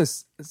 this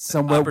is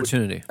somewhere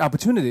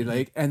opportunity,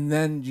 like, and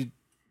then you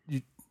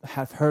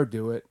have her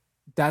do it.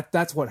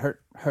 That's what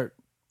hurt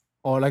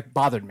or like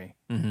bothered me.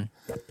 Mm-hmm.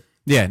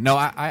 Yeah. No,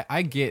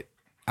 I get.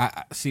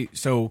 I see.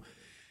 So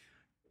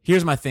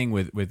here's my thing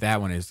with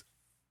that one is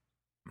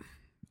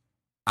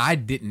I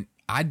didn't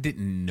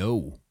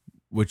know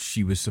what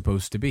she was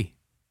supposed to be.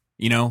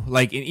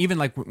 Like even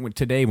like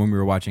today when we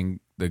were watching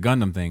the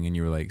Gundam thing, and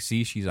you were like,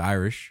 see, she's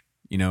Irish.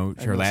 You know,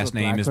 her also last a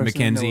name black is person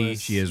Mackenzie.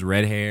 was- She has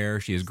red hair.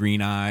 She has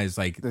green eyes.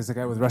 Like, There's a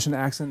guy with Russian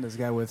accent. There's a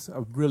guy with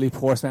a really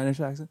poor Spanish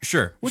accent.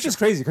 sure. Which is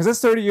crazy because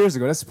that's 30 years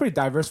ago. That's pretty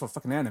diverse for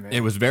fucking anime.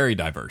 It was very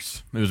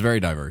diverse. It was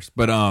very diverse.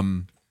 But I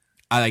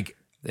like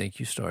Thank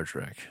you, Star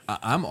Trek.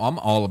 I'm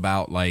all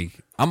about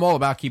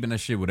keeping that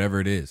shit whatever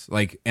it is.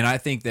 Like, and I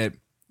think that,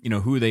 you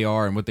know, who they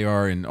are and what they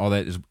are and all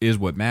that is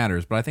what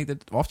matters. But I think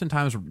that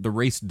oftentimes the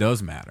race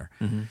does matter,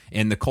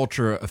 and the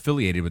culture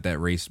affiliated with that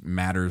race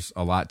matters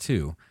a lot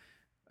too.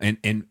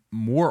 And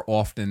more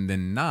often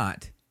than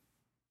not,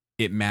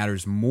 it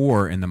matters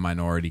more in the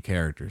minority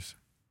characters.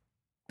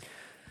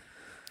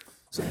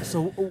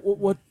 So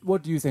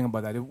what do you think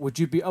about that? Would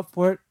you be up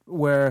for it?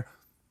 Where,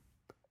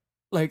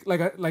 like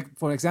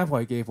for an example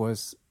I gave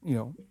was, you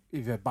know,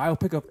 if you had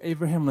biopic of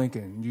Abraham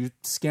Lincoln, you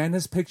scan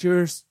his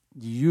pictures,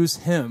 you use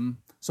him,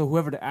 so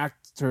whoever the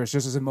actor is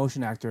just as a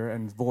motion actor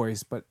and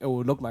voice, but it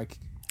would look like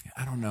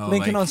I don't know.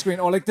 Lincoln like, on screen,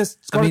 or like this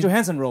Scarlett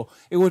Johansson role.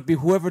 It would be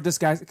whoever this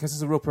guy, because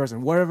it's a real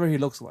person, whatever he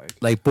looks like.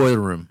 Like Boiler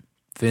Room,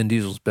 Vin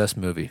Diesel's best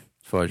movie,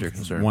 as far as you're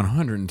concerned.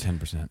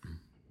 110%.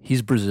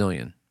 He's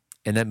Brazilian.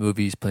 In that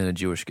movie, he's playing a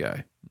Jewish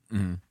guy.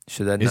 Mm.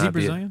 Should that Is not he be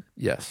Brazilian?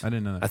 Yes. I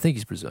didn't know that. I think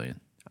he's Brazilian.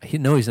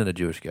 No, he's not a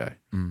Jewish guy.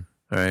 Mm.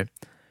 All right.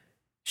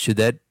 Should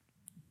that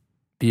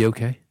be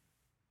okay?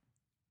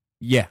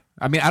 Yeah.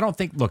 I mean, I don't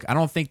think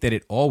that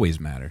it always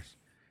matters,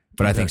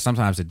 but I think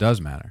sometimes it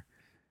does matter.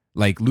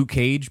 Like Luke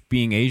Cage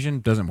being Asian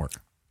doesn't work.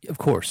 Of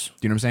course.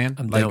 Do you know what I'm saying?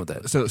 I'm like, down with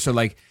that. So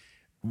like,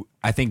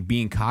 I think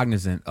being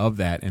cognizant of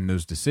that and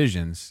those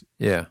decisions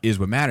is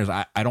what matters.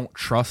 I don't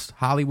trust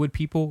Hollywood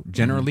people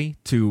generally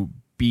to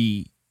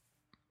be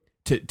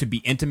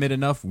intimate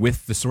enough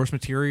with the source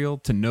material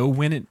to know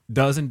when it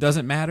does and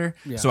doesn't matter.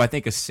 Yeah. So I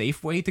think a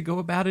safe way to go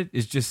about it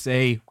is just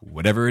say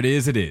whatever it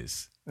is, it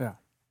is. Yeah.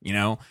 You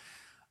know?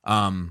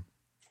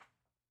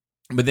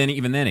 But then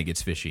even then it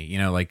gets fishy. You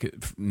know, like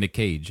Nick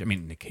Cage. I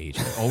mean, Nick Cage.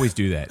 I always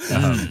do that.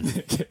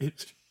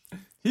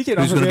 He can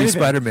Who's also going to be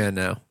anything. Spider-Man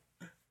now?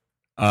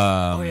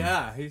 Oh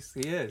yeah, he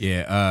is.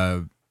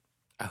 Yeah.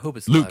 I hope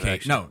it's Luke live Cage.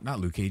 action. No, not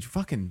Luke Cage.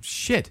 Fucking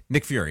shit.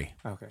 Nick Fury.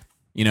 Okay.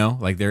 You know,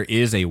 like there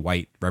is a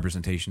white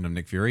representation of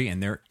Nick Fury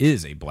and there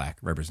is a black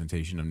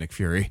representation of Nick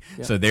Fury.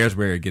 Yeah. So there's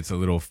where it gets a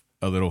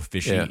little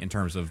fishy in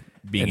terms of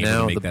being And able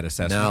now to make that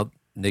assessment. Now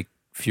Nick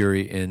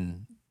Fury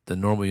in the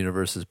normal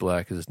universe is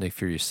black because it's Nick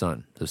Fury's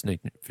son. So it's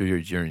Nick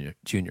Fury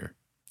Jr.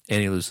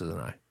 And he loses an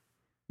eye.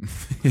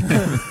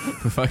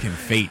 The fucking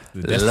fate.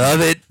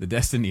 Love it. The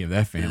destiny of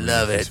that family.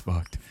 Love is it.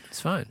 fucked.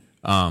 It's fine.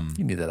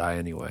 You need that eye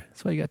anyway.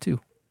 That's why you got two.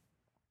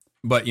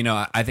 But you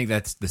know, I think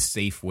that's the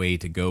safe way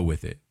to go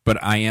with it. But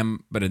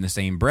in the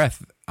same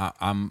breath,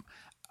 I'm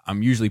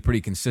usually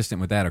pretty consistent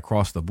with that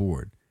across the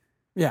board.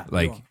 Yeah,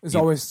 Like, it's you-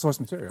 always source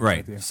material,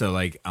 Right. Yeah. So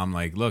like I'm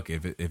like, look,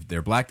 if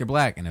they're black, they're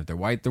black, and if they're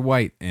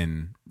white,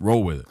 and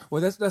roll with it.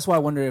 Well, that's why I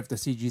wonder if the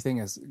CG thing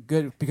is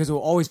good because it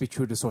will always be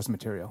true to source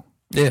material.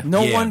 Yeah.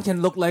 No Yeah. one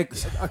can look like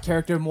a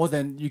character more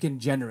than you can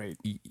generate.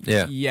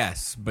 Yeah.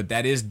 Yes, but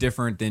that is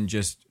different than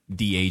just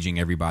de-aging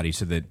everybody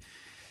so that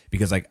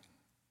because like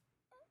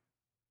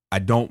I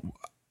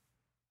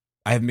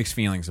have mixed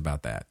feelings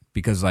about that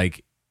because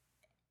like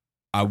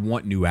I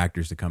want new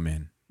actors to come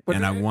in But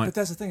and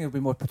that's the thing; it'll be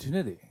more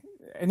opportunity.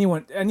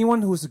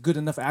 Anyone who's a good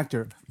enough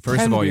actor. first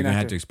can of all be you're an gonna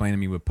have actor. to explain to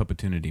me what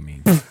puppetunity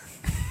means.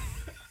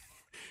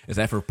 Is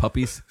that for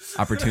puppies?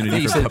 Opportunity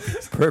You for said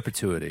puppies?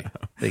 perpetuity.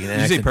 They can Did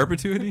you act say in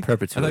perpetuity?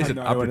 perpetuity. I thought you said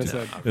I know what I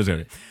opportunity. said. It was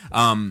good.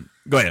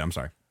 Go ahead. I'm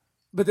sorry.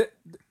 But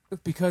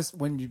because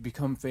when you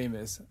become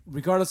famous,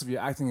 regardless of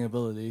your acting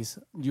abilities,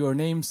 your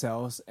name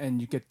sells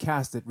and you get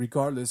casted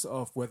regardless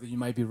of whether you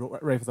might be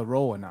ready for the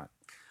role or not.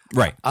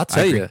 Right. I'll I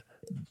tell agree. you,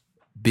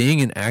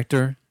 being an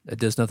actor that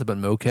does nothing but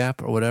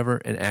mocap or whatever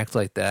and acts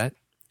like that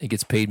and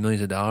gets paid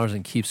millions of dollars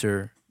and keeps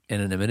her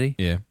anonymity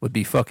Yeah. would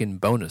be fucking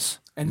bonus.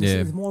 And Yeah.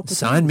 there's more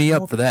Sign me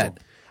more up for that.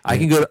 people. I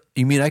can go.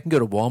 You mean I can go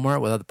to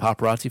Walmart without the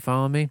paparazzi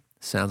following me?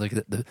 Sounds like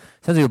sounds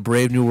like a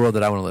brave new world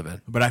that I want to live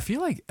in. But I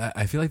feel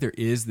like there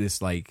is this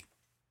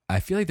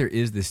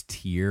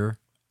tier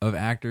of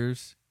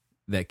actors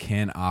that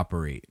can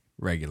operate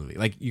regularly.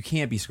 Like you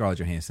can't be Scarlett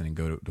Johansson and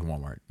go to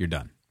Walmart. You're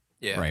done.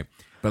 Yeah. Right.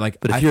 But like,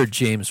 But if you're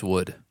James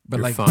Wood, you're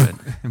like, fine.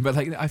 But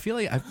like, I feel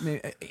like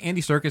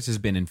Andy Serkis has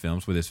been in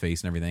films with his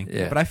face and everything.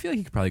 Yeah. But I feel like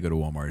he could probably go to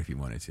Walmart if he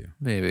wanted to.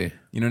 Maybe.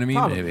 You know what I mean?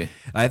 Probably. Maybe.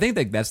 I think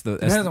that's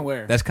Depends on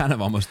where. That's kind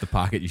of almost the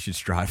pocket you should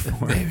strive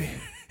for.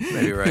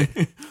 Maybe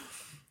right.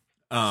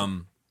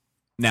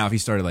 Now, if he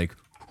started like,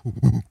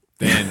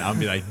 then I'll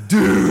be like,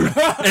 dude,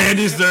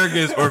 Andy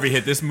Serkis. Or if he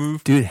hit this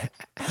move, Dude,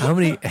 how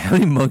many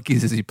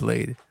monkeys has he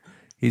played?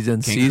 He's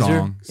done King Caesar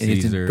Kong, and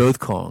he's Caesar. in both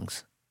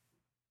Kongs.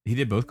 he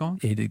did both Kong.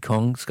 He did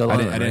Kong Skull I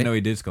Island. didn't right? know he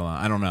did Skull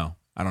Island. I don't know.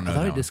 I thought that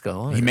he one. did Skull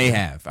Island. He may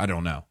have. I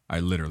don't know. I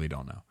literally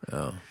don't know.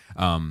 Oh.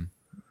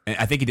 And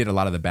I think he did a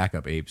lot of the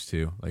backup apes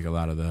too, like a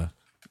lot of the,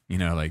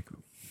 like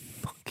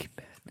Monkey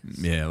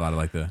Madness. yeah, a lot of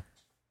like the.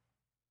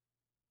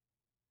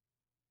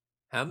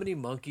 How many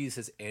monkeys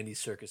has Andy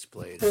Serkis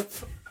played?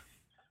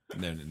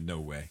 No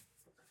way.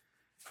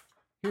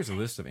 Here's a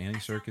list of Andy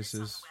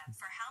Serkis's.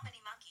 For how many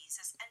monkeys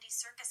has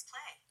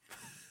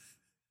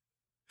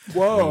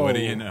Whoa! What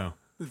do you know?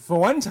 For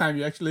one time,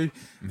 you actually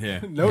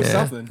Yeah. know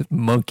something.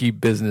 Monkey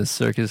business.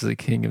 Circus is the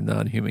king of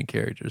non-human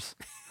characters.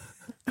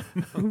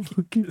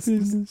 Monkey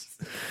business.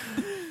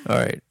 All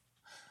right.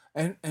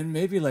 And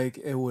maybe like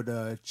it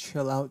would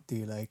chill out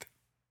the like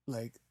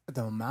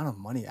the amount of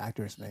money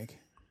actors make,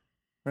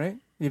 right?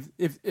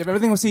 If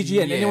everything was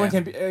CG and anyone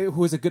can be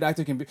who is a good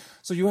actor can be,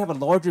 so you have a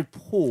larger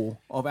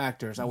pool of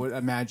actors. I would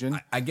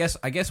imagine. I guess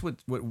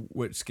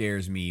what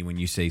scares me when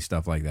you say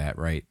stuff like that,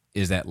 right,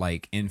 is that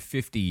like in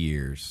 50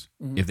 years,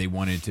 if they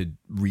wanted to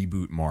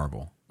reboot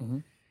Marvel,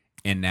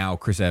 and now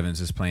Chris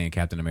Evans is playing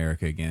Captain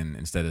America again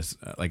instead of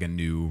like a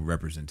new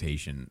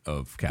representation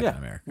of Captain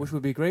America, which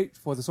would be great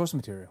for the source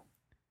material.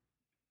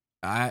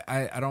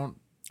 I don't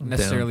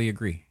necessarily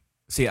agree.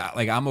 See,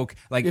 I'm okay.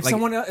 If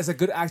someone else is a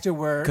good actor,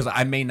 because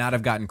I may not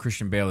have gotten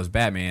Christian Bale as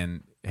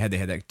Batman had they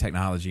had that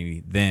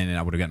technology then, and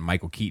I would have gotten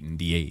Michael Keaton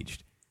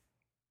de-aged.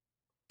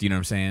 Do you know what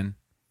I'm saying?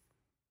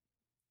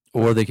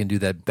 Or they can do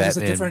that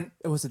Batman.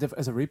 It was a different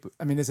as a reboot.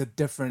 I mean, it's a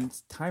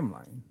different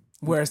timeline.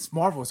 Whereas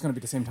Marvel is going to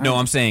be the same time. No,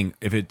 I'm saying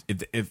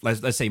if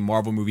let's say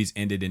Marvel movies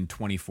ended in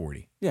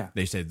 2040. Yeah.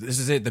 They said, this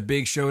is it, the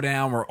big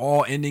showdown. We're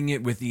all ending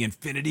it with the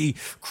Infinity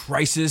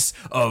Crisis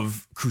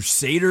of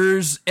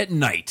Crusaders at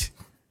night.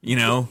 You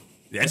know,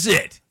 that's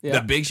it. Yeah.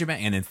 The big showdown.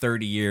 And in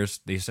 30 years,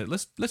 they said,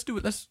 let's do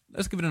it. Let's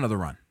give it another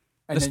run.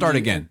 And let's start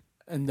again.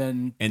 And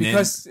then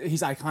because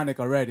he's iconic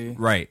already.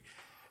 Right.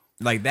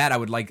 Like that, I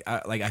would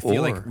I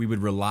feel like we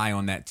would rely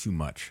on that too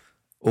much.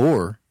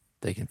 Or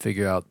they can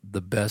figure out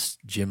the best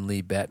Jim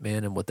Lee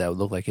Batman and what that would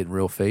look like in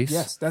real face.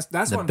 Yes, that's the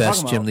what I'm talking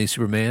best about. Jim Lee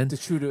Superman,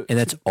 and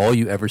that's all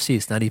you ever see.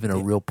 It's not even a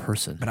real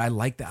person. But I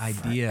like the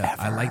idea.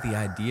 Forever. I like the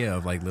idea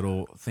of like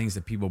little things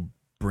that people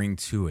bring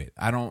to it.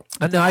 I don't.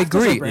 No, I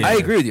agree. I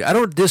agree with you. I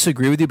don't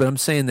disagree with you, but I'm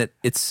saying that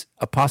it's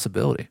a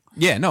possibility.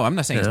 Yeah, no, I'm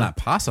not saying it's not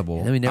possible.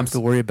 And then we never have to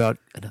worry about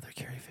another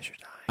Carrie Fisher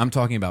dying. I'm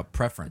talking about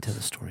preference. Until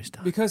the story's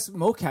done. Because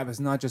mocap is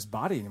not just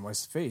body anymore;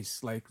 it's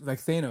face. Like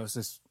Thanos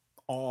is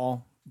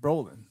all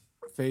Brolin.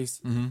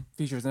 Face,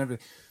 features, and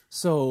everything.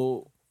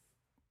 So,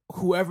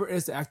 whoever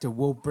is the actor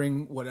will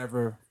bring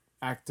whatever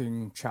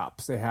acting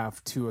chops they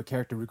have to a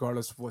character,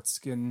 regardless of what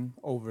skin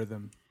over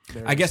them.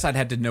 I guess I'd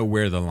have to know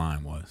where the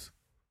line was.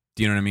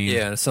 Do you know what I mean?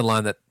 Yeah, it's a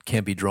line that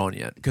can't be drawn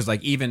yet. Because,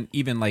 like, even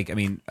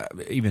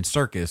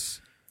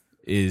Circus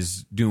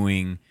is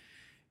doing,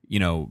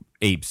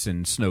 apes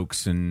and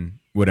Snokes and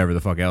whatever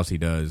the fuck else he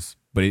does.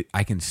 But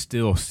I can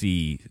still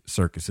see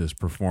Circus's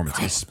performance,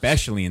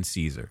 especially in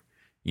Caesar.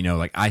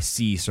 I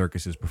see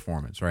Circus's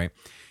performance, right?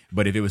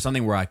 But if it was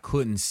something where I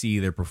couldn't see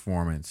their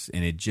performance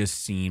and it just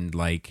seemed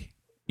like,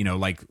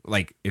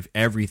 like if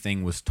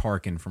everything was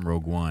Tarkin from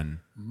Rogue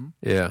One,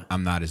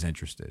 I'm not as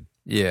interested.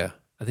 Yeah,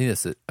 I think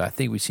that's it. I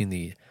think we've seen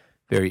the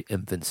very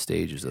infant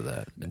stages of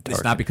that.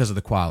 It's not because of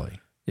the quality.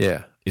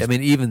 Yeah, I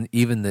mean, even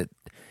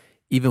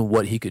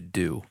what he could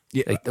do,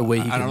 like the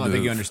way he. I don't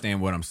think you understand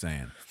what I'm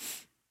saying.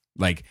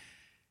 Like,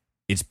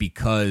 it's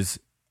because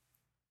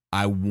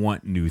I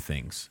want new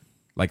things.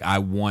 Like I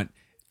want,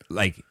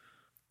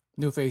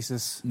 new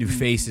faces, new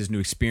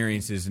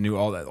experiences,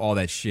 all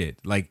that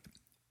shit. Like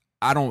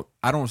I'm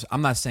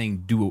not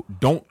saying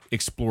don't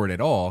explore it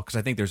at all because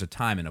I think there's a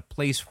time and a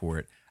place for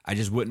it. I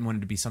just wouldn't want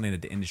it to be something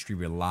that the industry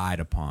relied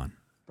upon.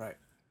 Right.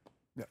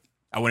 Yeah.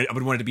 I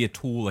would want it to be a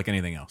tool like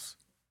anything else.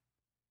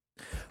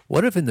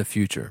 What if in the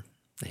future,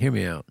 hear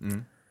me out,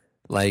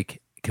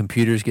 like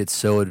computers get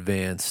so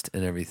advanced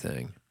and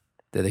everything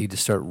that they can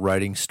just start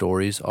writing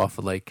stories off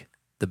of like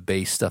the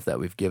base stuff that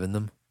we've given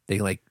them. They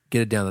can like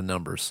get it down to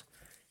numbers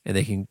and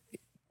they can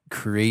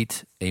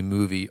create a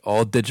movie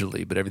all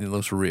digitally, but everything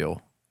looks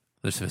real.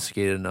 They're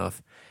sophisticated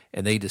enough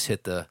and they just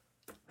hit the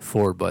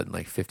forward button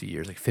like 50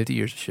 years of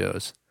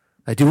shows.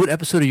 Like, dude, what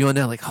episode are you on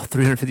now? Like,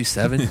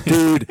 357?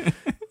 Dude,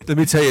 let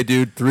me tell you,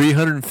 dude,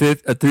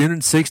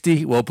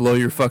 360 will blow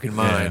your fucking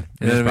mind.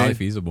 Yeah, it's probably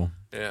feasible.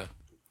 Yeah.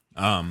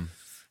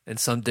 And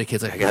some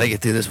dickhead's like, I gotta get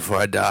through this before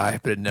I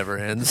die, but it never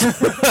ends.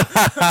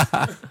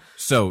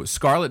 So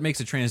Scarlet makes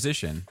a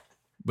transition,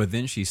 but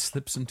then she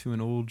slips into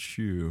an old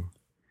shoe.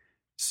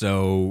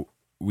 So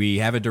we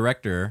have a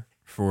director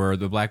for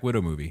the Black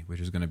Widow movie, which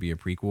is going to be a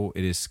prequel.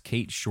 It is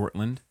Kate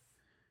Shortland.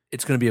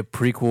 It's going to be a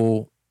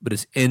prequel, but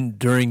it's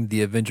during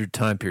the Avenger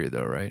time period,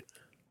 though, right?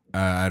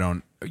 I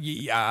don't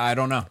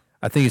know.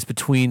 I think it's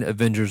between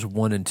Avengers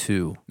 1 and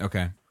 2.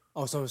 Okay.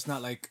 Oh, so it's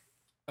not like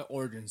an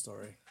origin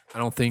story. I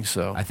don't think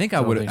so. I think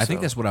I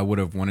think that's what I would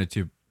have wanted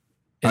to.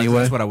 Anyway,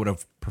 that's what I would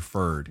have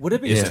preferred. Would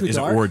it be too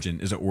dark?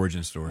 Is an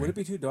origin story? Would it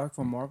be too dark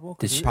for Marvel?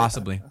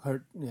 Possibly.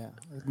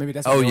 Maybe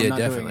that's. Oh yeah,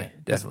 definitely.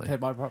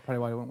 Probably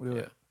why they won't do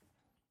it.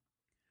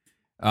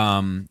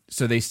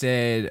 So they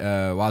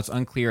said, while it's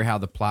unclear how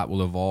the plot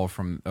will evolve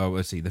from,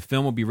 the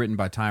film will be written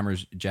by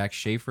Timer's Jack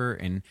Schaefer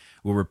and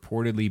will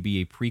reportedly be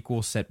a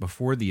prequel set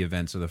before the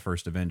events of the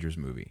first Avengers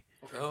movie.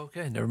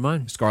 Okay, never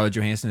mind. Scarlett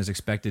Johansson is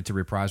expected to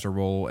reprise her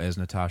role as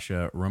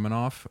Natasha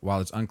Romanoff. While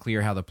it's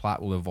unclear how the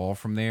plot will evolve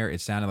from there, it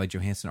sounded like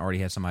Johansson already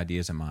had some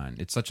ideas in mind.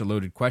 It's such a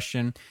loaded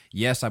question.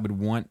 Yes, I would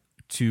want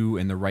to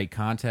in the right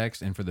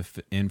context and for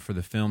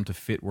the film to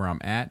fit where I'm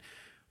at.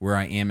 where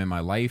I am in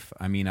my life.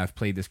 I mean, I've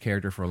played this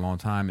character for a long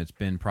time. It's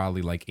been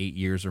probably like 8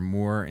 years or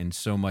more, and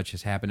so much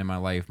has happened in my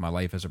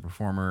life as a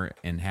performer,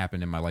 and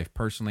happened in my life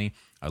personally.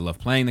 I love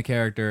playing the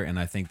character, and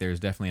I think there's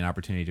definitely an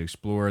opportunity to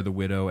explore the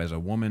widow as a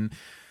woman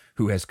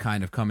who has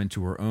kind of come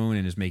into her own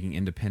and is making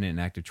independent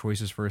and active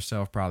choices for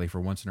herself, probably for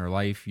once in her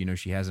life. You know,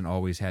 she hasn't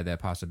always had that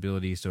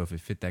possibility, so if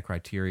it fit that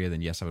criteria,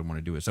 then yes, I would want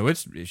to do it. So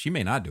she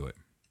may not do it.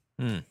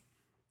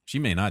 She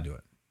may not do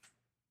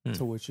it.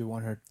 So would you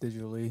want her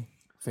digitally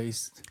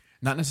faced?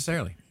 Not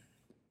necessarily.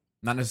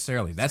 Not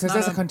necessarily. That's Because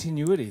not that's a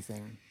continuity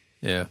thing.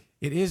 Yeah.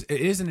 It is. It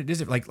is, and it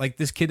isn't. Like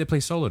this kid that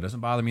plays Solo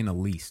doesn't bother me in the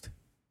least.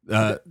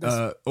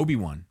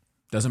 Obi-Wan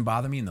doesn't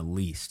bother me in the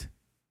least.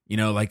 You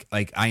know, like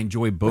I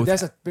enjoy both. But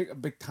there's a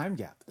big time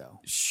gap,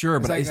 though. Sure,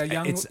 It's but like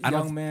a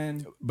young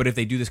man. But if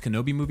they do this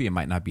Kenobi movie, it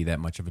might not be that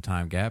much of a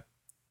time gap.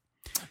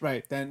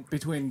 Right. Then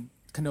between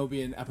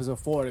Kenobi and Episode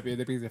 4, it'd be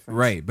the big difference.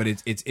 Right, but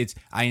it's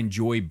I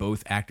enjoy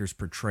both actors'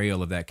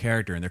 portrayal of that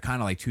character, and they're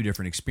kind of like two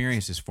different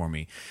experiences for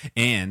me.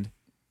 And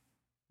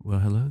well,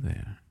 hello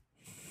there.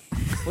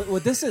 Well,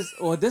 this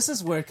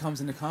is where it comes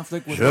into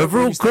conflict with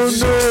Several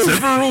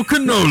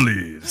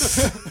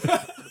cannolis.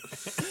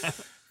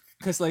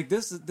 Because like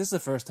this is the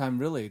first time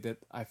really that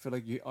I feel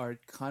like you are in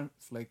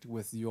conflict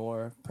with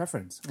your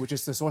preference, which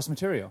is the source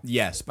material.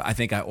 Yes, but I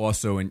think I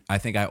also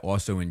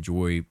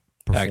enjoy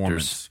performance.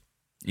 Actors.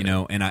 You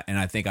know, and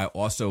I think I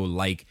also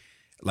like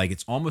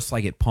it's almost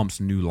like it pumps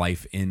new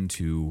life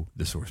into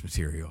the source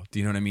material. Do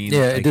you know what I mean?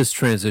 Yeah, like, it does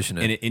transition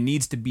it. and it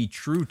needs to be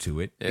true to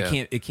it.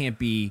 Yeah. It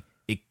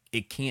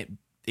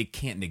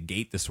can't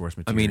negate the source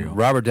I material. mean,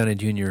 Robert Downey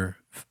Jr.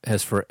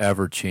 has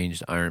forever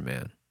changed Iron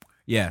Man,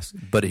 yes,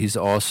 but he's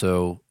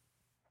also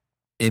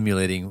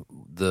emulating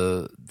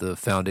the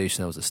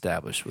foundation that was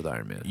established with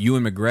Iron Man.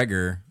 Ewan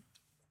McGregor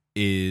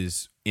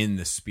is in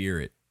the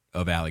spirit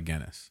of Alec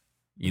Guinness.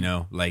 You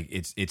know, like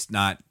it's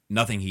not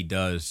nothing he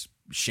does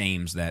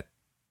shames that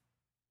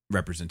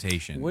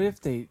representation. What if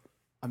they?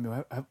 I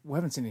mean, we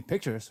haven't seen any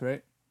pictures,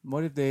 right?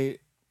 What if they,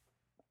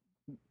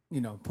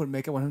 put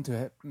makeup on him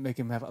to make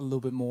him have a little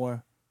bit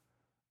more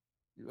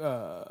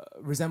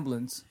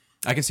resemblance?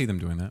 I can see them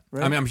doing that.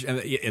 Right? I mean,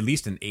 at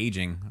least in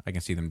aging, I can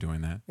see them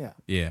doing that. Yeah.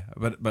 Yeah,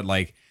 but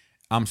like,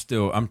 I'm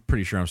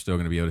pretty sure I'm still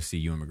going to be able to see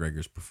Ewan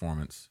McGregor's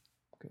performance.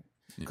 Okay.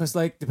 Because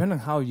depending on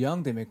how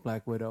young they make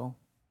Black Widow,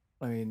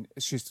 I mean,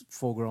 she's a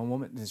full-grown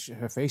woman.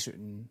 Her face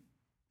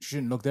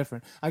shouldn't look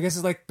different. I guess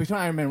it's like between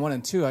Iron Man 1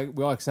 and 2,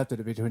 we all accepted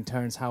it between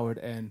Terrence Howard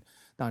and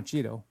Don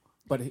Cheadle.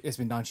 But it's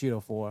been Don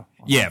Cheadle for...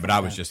 Yeah, but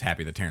I was just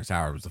happy that Terrence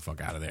Howard was the fuck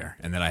out of there.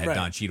 And then I had Right.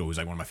 Don Cheadle, who's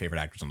like one of my favorite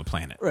actors on the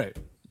planet. Right.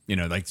 You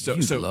know, like, so...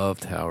 You so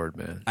loved Howard,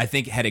 man. I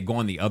think had it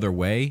gone the other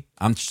way,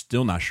 I'm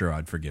still not sure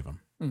I'd forgive him.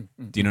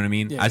 Do you know what I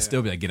mean? Yeah, I'd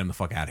still be like, get him the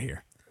fuck out of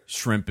here.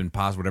 Shrimp and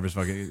pasta, whatever's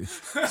fucking...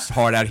 It's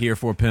hard out here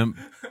for a pimp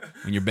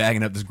when you're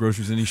bagging up this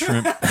groceries and these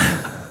shrimp.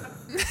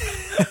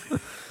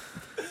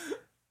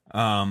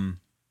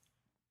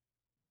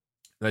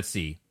 Let's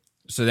see.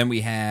 So then we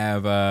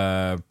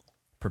have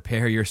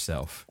prepare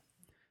yourself.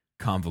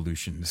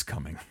 Convolution is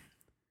coming.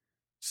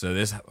 So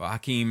this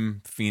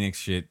Joaquin Phoenix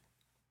shit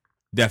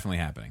definitely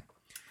happening.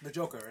 The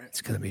Joker, right?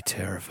 It's going to be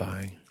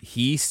terrifying.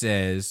 He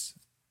says,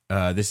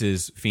 this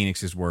is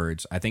Phoenix's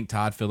words, I think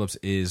Todd Phillips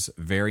is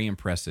very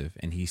impressive,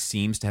 and he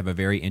seems to have a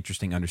very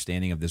interesting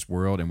understanding of this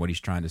world and what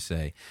he's trying to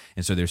say.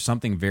 And so there's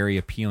something very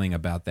appealing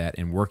about that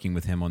in working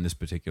with him on this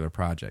particular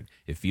project.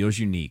 It feels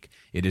unique.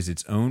 It is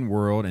its own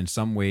world in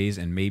some ways,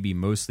 and maybe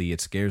mostly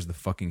it scares the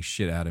fucking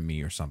shit out of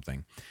me or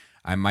something.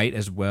 It might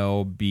as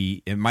well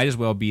be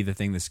the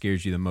thing that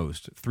scares you the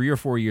most. 3 or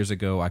 4 years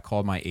ago, I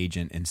called my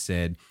agent and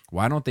said,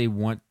 why don't they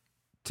want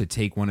to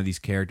take one of these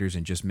characters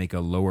and just make a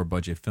lower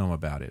budget film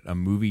about it, a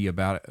movie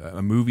about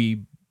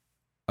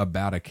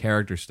a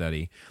character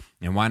study,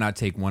 and why not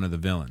take one of the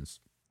villains?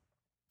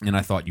 And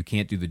I thought, you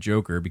can't do the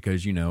Joker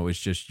because, it's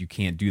just, you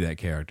can't do that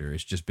character.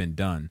 It's just been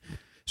done.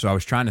 So I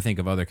was trying to think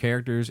of other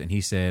characters, and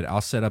he said, I'll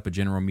set up a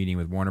general meeting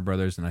with Warner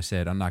Brothers. And I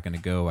said, I'm not going to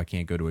go. I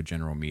can't go to a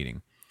general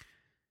meeting.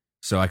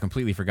 So I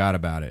completely forgot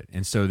about it.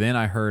 And so then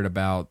I heard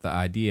about the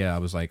idea. I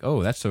was like,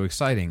 oh, that's so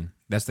exciting.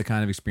 That's the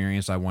kind of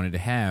experience I wanted to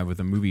have with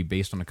a movie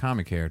based on a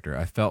comic character.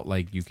 I felt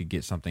like you could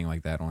get something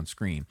like that on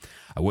screen.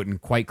 I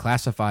wouldn't quite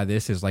classify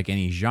this as like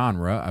any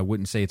genre. I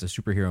wouldn't say it's a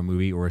superhero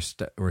movie or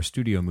a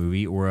studio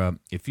movie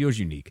it feels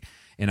unique.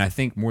 And I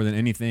think more than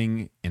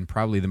anything, and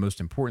probably the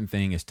most important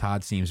thing, is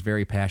Todd seems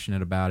very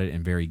passionate about it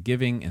and very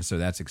giving, and so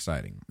that's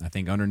exciting. I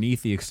think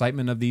underneath the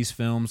excitement of these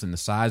films and the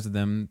size of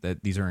them,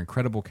 that these are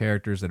incredible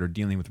characters that are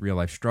dealing with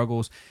real-life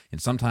struggles,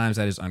 and sometimes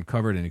that is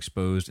uncovered and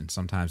exposed, and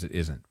sometimes it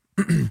isn't.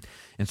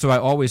 And so I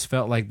always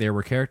felt like there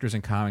were characters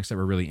in comics that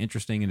were really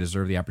interesting and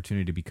deserve the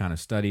opportunity to be kind of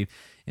studied.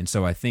 And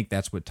so I think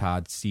that's what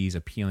Todd sees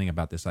appealing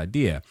about this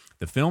idea.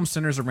 The film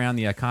centers around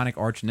the iconic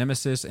arch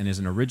nemesis and is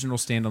an original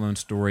standalone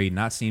story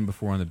not seen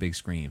before on the big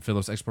screen.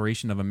 Phillips'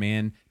 exploration of a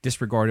man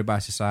disregarded by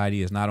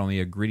society is not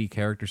only a gritty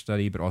character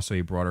study, but also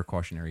a broader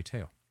cautionary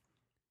tale.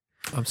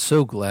 I'm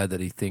so glad that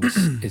he thinks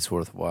it's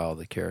worthwhile,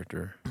 the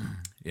character.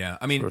 Yeah,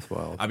 I mean,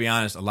 worthwhile. I'll be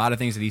honest. A lot of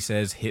things that he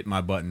says hit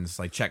my buttons,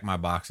 like check my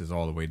boxes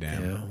all the way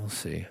down. Yeah, we'll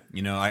see.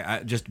 You know,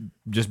 I just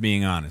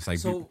being honest. Like,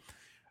 So-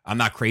 I'm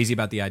not crazy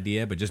about the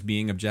idea, but just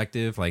being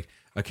objective, like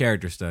a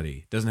character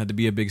study doesn't have to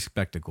be a big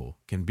spectacle.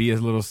 Can be a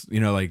little, you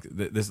know, like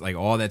this, like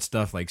all that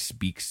stuff, like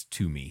speaks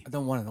to me. I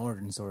don't want an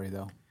origin story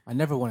though. I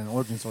never want an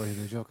origin story of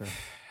the Joker.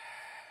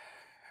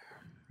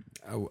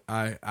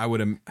 I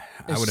would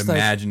just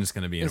imagine it's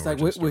going to be an It's like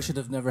origin we story. should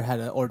have never had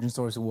an origin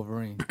story to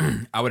Wolverine.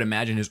 I would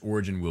imagine his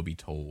origin will be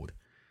told.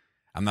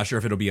 I'm not sure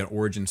if it'll be an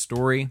origin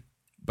story,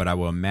 but I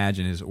will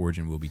imagine his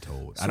origin will be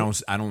told. I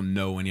don't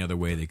know any other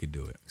way they could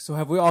do it. So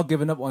have we all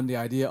given up on the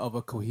idea of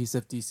a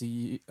cohesive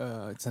DC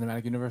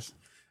cinematic universe?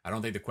 I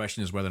don't think the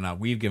question is whether or not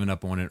we've given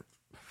up on it,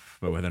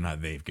 but whether or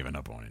not they've given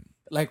up on it.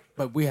 Like,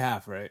 but we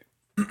have, right?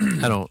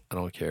 I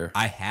don't care.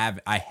 I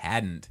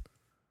hadn't.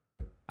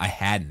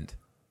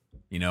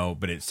 You know,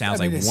 but it sounds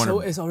I mean, like it's,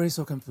 Warner. it's already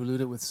so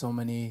convoluted with so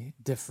many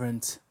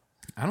different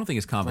I don't think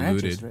it's branches.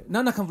 convoluted Right?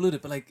 No, not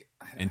convoluted, but like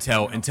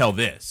until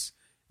this.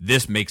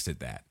 This makes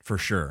it that for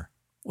sure.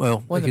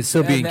 Well, Well, it the- can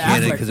still be in and the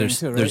canon Affleck because there's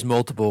thing too, there's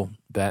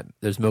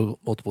right?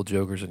 multiple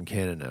Jokers in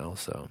canon now,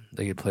 so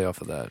they could play off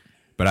of that.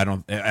 But I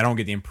don't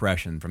get the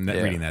impression from that,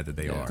 Yeah. reading that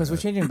they are. because we're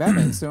changing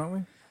Batman, still,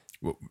 aren't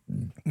we?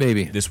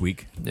 Maybe. This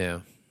week. Yeah.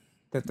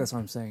 That's what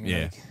I'm saying.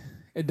 Yeah. Like,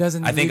 it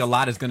doesn't. I think leave- a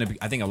lot is going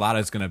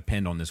to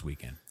depend on this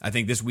weekend. I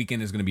think this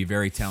weekend is going to be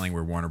very telling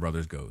where Warner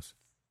Brothers goes.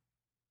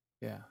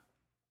 Yeah.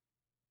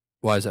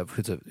 Why is that?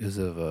 Because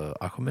of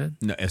Aquaman?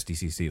 No,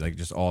 SDCC, like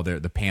just all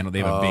the panel. They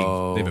have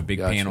a big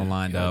Gotcha, panel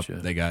lined gotcha.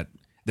 up.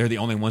 They're the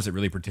only ones that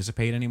really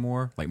participate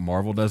anymore. Like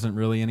Marvel doesn't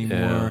really anymore.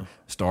 Yeah.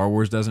 Star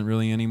Wars doesn't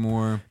really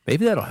anymore.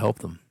 Maybe that'll help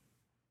them.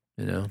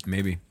 You know?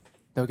 Maybe.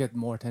 They'll get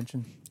more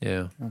attention.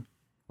 Yeah. Well,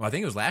 I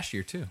think it was last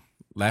year too.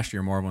 Last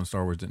year, Marvel and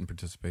Star Wars didn't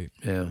participate,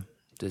 Yeah.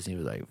 Disney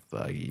was like,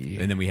 fuck you.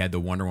 and then we had the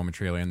Wonder Woman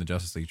trailer and the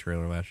Justice League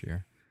trailer last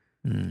year.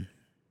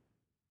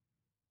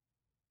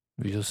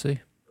 We shall see.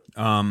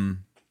 And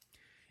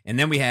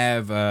then we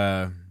have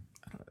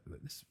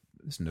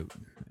this note,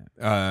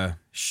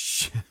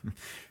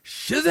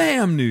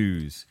 Shazam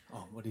news.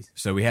 Oh, what is?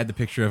 So we had the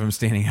picture of him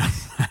standing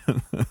outside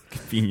of the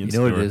convenience You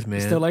know store. what it is,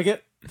 man? Still like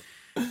it?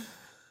 Oh,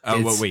 well,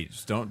 It's- wait!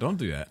 just Don't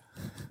do that.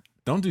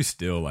 Don't do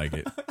still like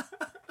it.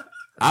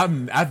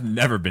 I've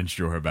never been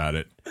sure about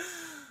it.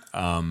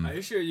 Are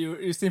you sure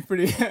you seem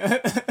pretty?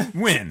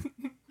 When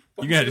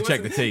you gotta have to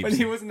check the tapes. When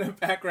he was in the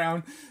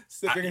background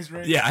sipping his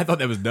drink. Yeah, I thought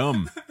that was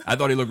dumb. I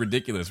thought he looked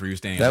ridiculous where he was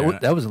standing there.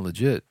 that wasn't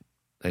legit.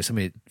 Like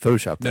somebody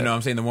photoshopped that. No,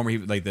 I'm saying the one where he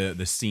like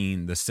the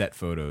scene, the set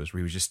photos where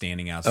he was just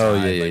standing outside. Oh,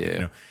 yeah, like, yeah. You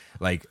know,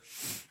 like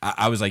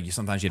I was like,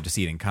 sometimes you have to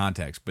see it in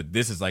context, but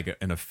this is like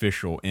an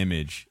official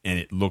image, and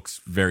it looks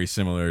very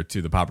similar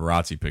to the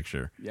paparazzi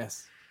picture.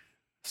 Yes.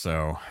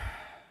 So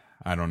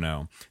I don't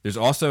know. There's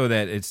also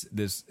that it's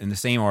this in the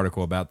same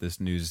article about this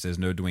news. It says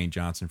no Dwayne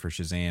Johnson for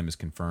Shazam is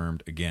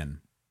confirmed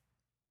again.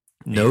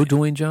 No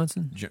Dwayne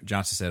Johnson?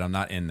 Johnson said, "I'm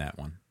not in that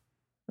one."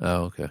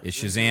 Oh, okay. It's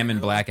Shazam and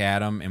Black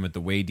Adam, and with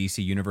the way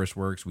DC Universe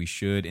works, we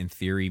should, in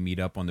theory, meet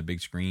up on the big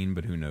screen.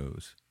 But who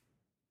knows?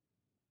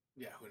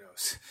 Yeah, who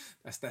knows?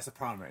 That's a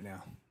problem right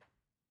now.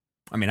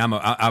 I mean,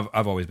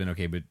 I've always been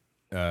okay, but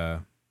The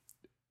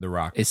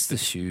Rock It's the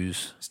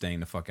shoes.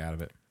 staying the fuck out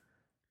of it.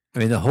 I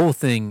mean, the whole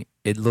thing,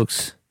 it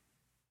looks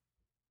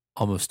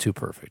almost too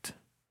perfect.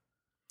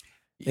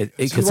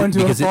 G1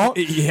 to a fault?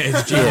 Yeah,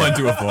 it's G1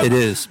 to a fault. It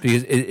is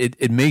because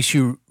it makes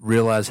you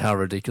realize how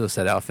ridiculous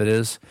that outfit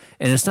is,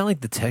 and it's not like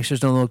the textures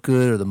don't look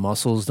good or the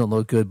muscles don't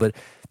look good, but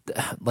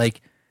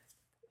like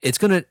it's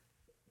going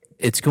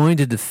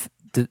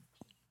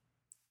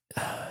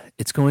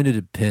to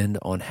depend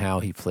on how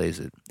he plays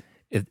it.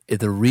 If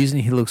the reason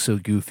he looks so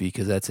goofy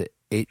because that's an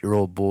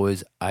 8-year-old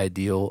boy's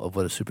ideal of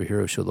what a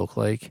superhero should look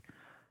like,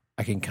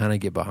 I can kind of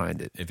get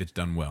behind it If it's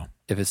done well.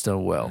 if it's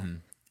done well. Mm-hmm.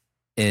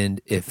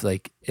 And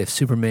if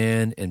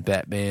Superman and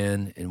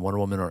Batman and Wonder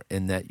Woman are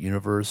in that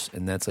universe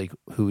and that's like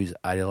who he's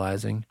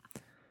idealizing,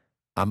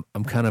 I'm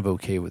kind of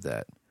okay with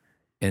that.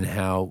 And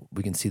how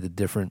we can see the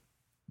different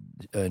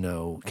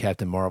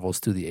Captain Marvels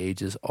through the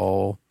ages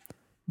all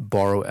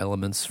borrow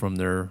elements from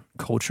their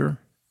culture.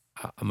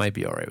 I might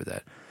be all right with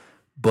that.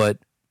 But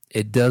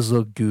it does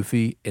look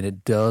goofy, and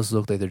it does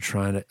look like they're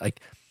trying to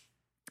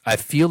I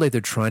feel like they're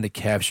trying to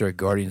capture a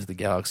Guardians of the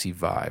Galaxy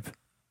vibe.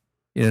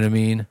 You know what I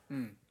mean?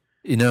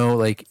 You know,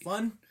 like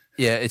Fun?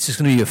 yeah, it's just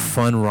gonna be a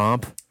fun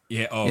romp.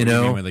 Yeah. Oh, You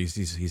know? when, like,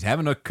 he's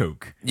having a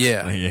Coke.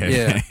 Yeah,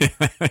 Yeah.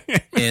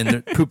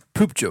 and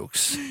poop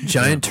jokes,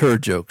 giant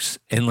turd jokes,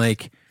 and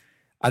like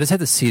I just have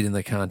to see it in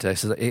the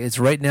context. It's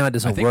right now it I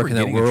doesn't think work we're in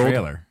that getting a world.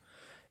 trailer.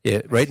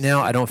 Yeah, right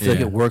now I don't feel like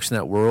Yeah. it works in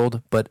that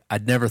world, but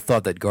I'd never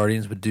thought that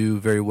Guardians would do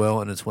very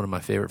well, and it's one of my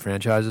favorite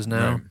franchises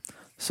now. Right.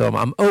 So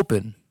I'm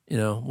open. You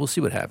know, we'll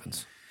see what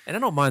happens. And I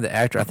don't mind the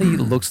actor. I think he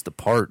looks the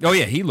part. Oh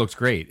yeah, he looks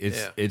great.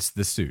 Yeah. It's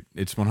the suit.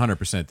 It's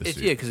 100% the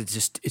suit. Yeah, because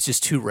it's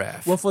just too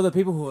raff. Well, for the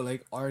people who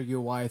like argue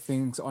why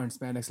things aren't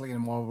spandex like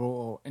in Marvel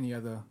or any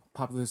other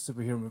popular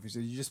superhero movies,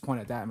 you just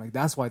point at that. I'm like,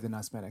 that's why they're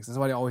not spandex. That's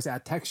why they always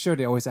add texture.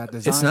 They always add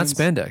designs. It's not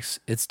spandex.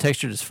 It's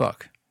textured as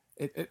fuck.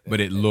 But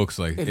it looks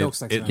like it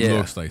looks like it spandex.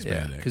 looks like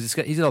spandex. because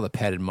he's got all the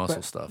padded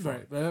muscle stuff.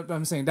 Right, but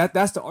I'm saying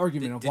that's the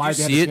argument of Did why you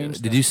they see have to it?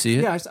 change Did that. you see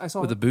it? Yeah, I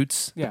saw with it. the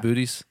boots, Yeah. the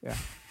booties, Yeah.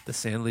 the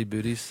Sandley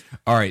booties.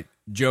 All right,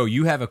 Joe,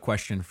 you have a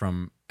question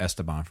from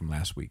Esteban from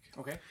last week.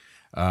 Okay.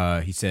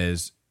 He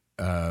says,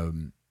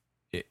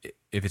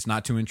 if it's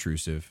not too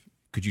intrusive,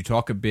 could you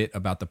talk a bit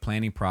about the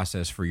planning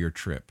process for your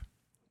trip?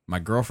 My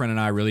girlfriend and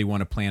I really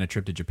want to plan a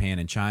trip to Japan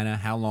and China.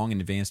 How long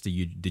in advance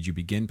did you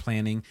begin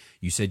planning?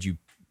 You said you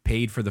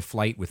paid for the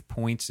flight with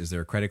points. Is there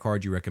a credit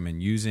card you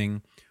recommend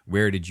using?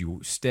 Where did you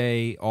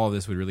stay? All of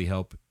this would really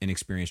help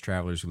inexperienced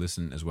travelers who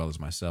listen as well as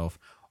myself.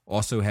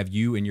 Also, have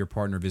you and your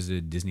partner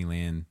visited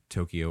Disneyland,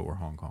 Tokyo, or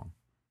Hong Kong?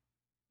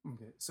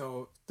 Okay.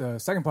 So the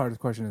second part of the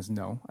question is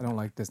no. I don't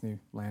like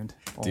Disneyland.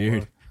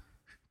 Dude,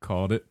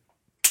 called it.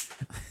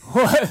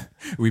 What?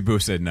 We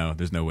both said no.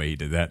 There's no way he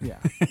did that. Yeah.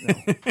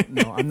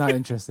 No, I'm not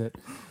interested.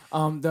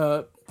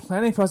 The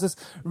planning process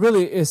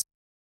really is.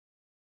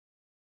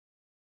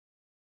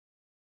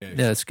 Yeah,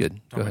 that's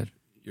good. Go ahead.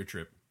 Your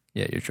trip.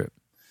 Yeah, your trip.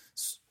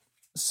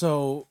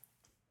 So,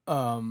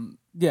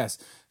 yes,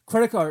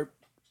 credit card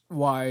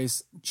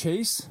wise,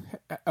 Chase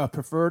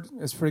preferred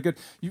is pretty good.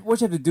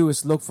 What you have to do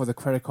is look for the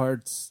credit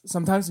cards.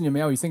 Sometimes in your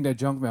mail, you think they're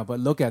junk mail, but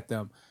look at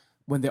them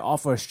when they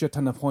offer a shit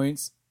ton of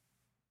points.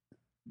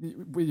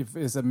 If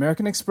it's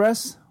American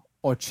Express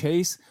or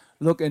Chase,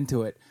 look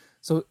into it.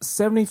 So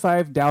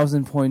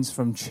 75,000 points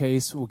from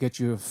Chase will get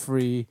you a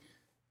free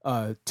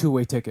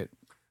two-way ticket.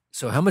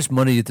 So, how much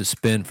money did you have to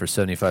spend for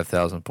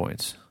 75,000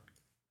 points?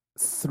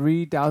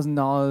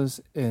 $3,000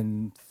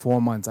 in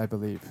 4 months, I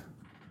believe.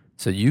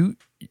 So you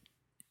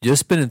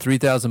just spending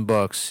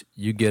 $3,000,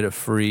 you get a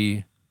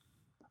free.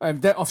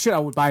 That shit I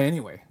would buy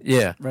anyway.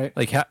 Yeah, Right.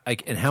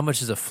 and how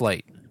much is a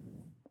flight?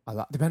 A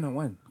lot, depending on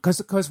when.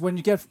 Because when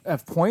you get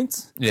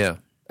points Yeah,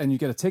 and you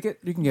get a ticket,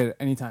 you can get it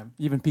anytime,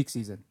 even peak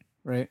season,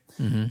 right?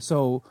 Mm-hmm.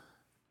 So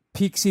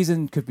peak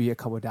season could be a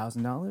couple of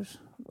 $1,000s,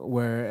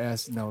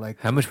 whereas like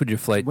how much would your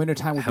flight?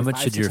 wintertime would How be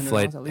much should your $500-$600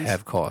 flight at least.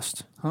 have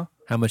cost? Huh?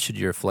 How much should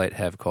your flight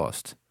have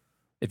cost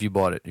if you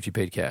bought it? If you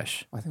paid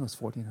cash? I think it was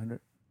 $1,400.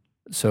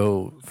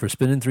 So for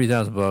spending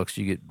 $3,000,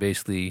 you get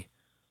basically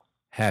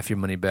half your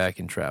money back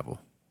in travel.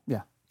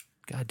 Yeah.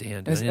 God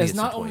damn, dude, It's, I need to it's get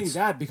some not only points.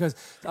 that, because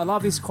a lot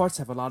of these cards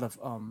have a lot of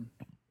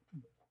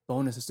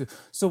bonuses too.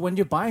 So when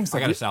you're buying I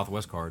stuff, got a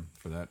Southwest card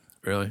for that.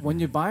 Really? when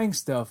you're buying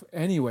stuff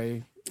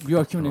anyway,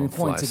 you're accumulating Don't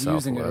fly points if you're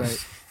using it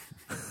Southwest.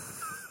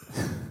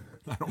 right.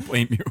 I don't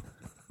blame you.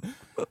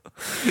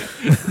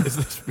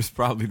 It's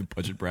probably the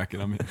budget bracket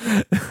I'm in.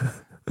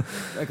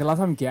 Like a lot of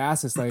time,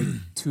 gas is like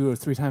 2 or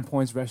 3 times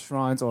points.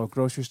 Restaurants or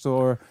grocery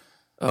store.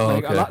 Oh,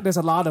 Like okay. there's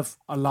a lot of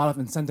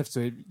incentives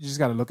to it. You just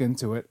got to look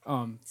into it.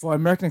 For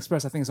American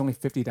Express, I think it's only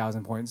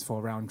 50,000 points for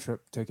a round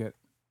trip ticket.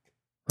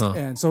 Huh.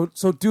 And so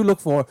do look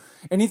for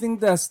anything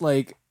that's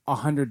like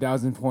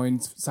 100,000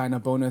 points sign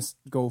up bonus.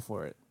 Go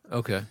for it.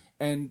 Okay.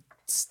 And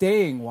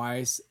staying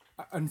wise,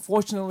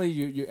 unfortunately,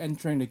 you're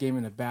entering the game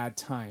in a bad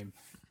time.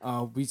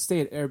 We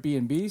stay at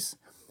Airbnbs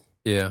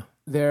Yeah.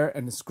 there,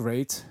 and it's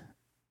great.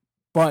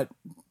 But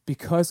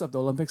because of the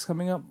Olympics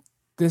coming up,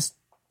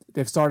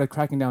 they've started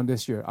cracking down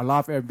this year. A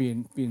lot of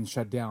Airbnb being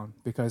shut down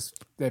because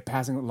they're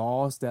passing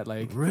laws that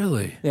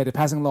Really? they're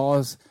passing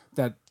laws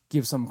that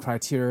give some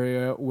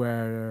criteria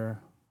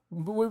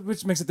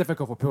which makes it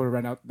difficult for people to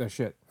rent out their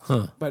shit.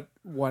 Huh. But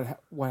what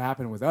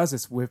happened with us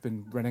is we've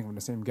been renting from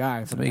the same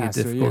guy for Does it the make it past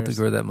 3 difficult years.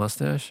 to grow that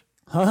mustache?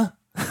 Huh?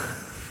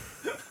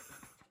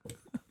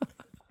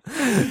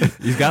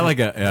 He's got like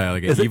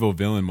an evil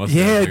villain mustache.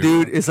 Yeah,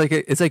 dude. It's like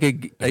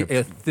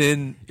a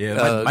thin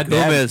Yeah, my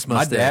Gomez my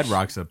mustache. dad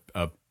rocks a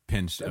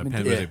pinch. I A mean,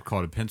 pen, yeah. What they call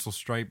it, a pencil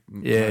stripe.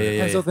 Yeah, yeah,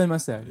 yeah. Pencil thin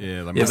mustache.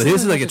 Yeah, like Yeah, my- but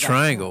his is like a That's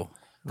triangle.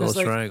 Little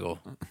like- triangle.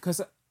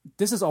 Because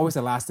this is always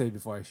the last day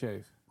before I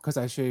shave. Because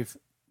I shave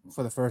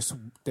for the first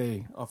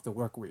day of the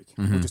work week,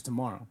 Mm-hmm. which is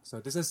tomorrow.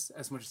 So this is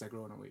as much as I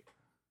grow in a week.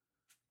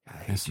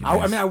 That's I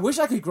nice. mean, I wish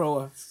I could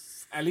grow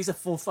at least a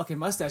full fucking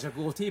mustache or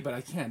goatee, but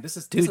I can't. This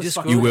is Dude,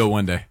 fucking- you will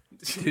one day.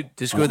 Dude,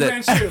 just Fu grow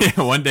that.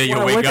 Manchu. One day you'll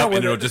When I wake wake up up and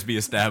with it'll it- just be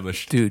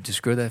established. Dude,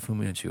 just grow that Fu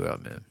Manchu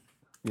out, man.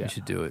 Yeah. You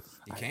should do it.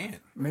 You can't.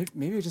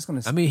 Maybe you're just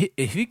gonna. I mean,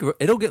 if you grow,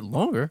 it'll get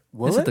longer.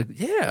 Will Isn't it?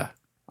 yeah,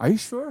 Are you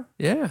sure?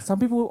 yeah. Some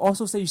people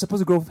also say you're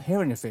supposed to grow hair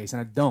on your face, and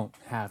I don't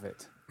have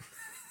it.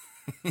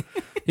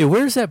 Yeah,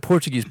 where's that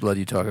Portuguese blood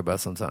you talk about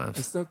sometimes?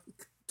 It's the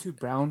 2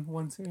 brown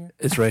ones here.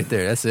 It's right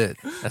there. That's it.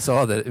 That's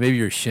all that. Maybe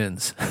your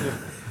shins.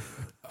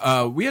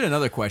 We had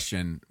another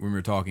question when we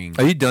were talking.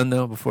 Are you done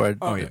though? Before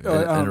I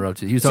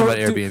interrupt you, you were talking so about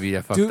Airbnb.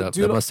 I fucked up.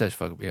 do The look- mustache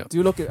fucked me up.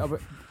 Do look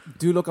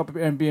up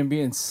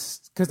Airbnb and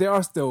because there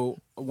are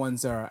still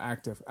ones that are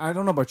active. I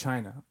don't know about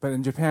China, but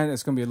in Japan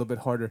it's going to be a little bit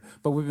harder.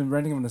 But we've been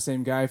renting from the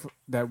same guy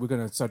that we're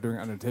going to start doing it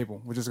under the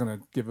table. We're just going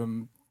to give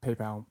him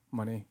PayPal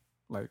money,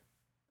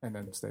 and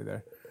then stay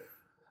there.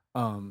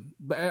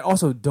 But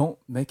also don't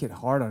make it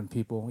hard on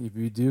people if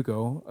you do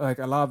go. Like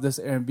a lot of this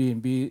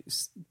Airbnb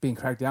being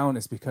cracked down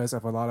is because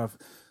of a lot of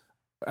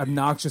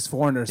obnoxious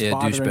foreigners Yeah,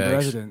 bothering douchebags.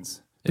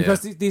 residents.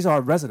 Because these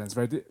are residents,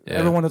 right? Yeah.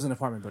 Everyone lives in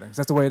apartment buildings.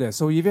 That's the way it is.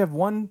 So if you have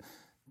one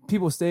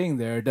people staying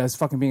there that's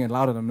fucking being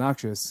loud and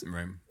obnoxious.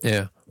 Right.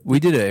 Yeah, we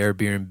did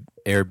an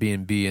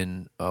Airbnb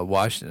in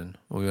Washington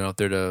when we went out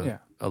there to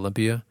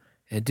Olympia,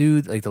 and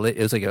dude, like it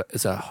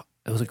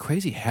was a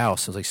crazy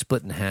house. It was like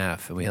split in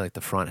half, and we had like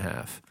the front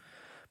half.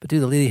 But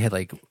dude, the lady had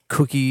like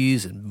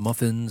cookies and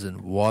muffins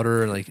and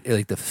water, and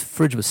like the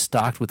fridge was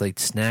stocked with like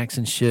snacks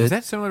and shit. Is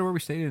that similar to where we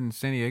stayed in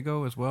San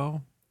Diego as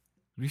well?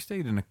 We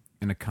stayed in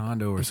a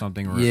condo or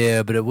something. Or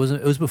yeah, but it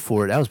wasn't. It was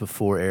before. That was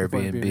before Before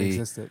Airbnb.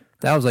 existed.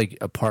 That was like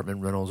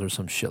apartment rentals or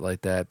some shit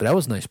like that. But that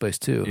was a nice place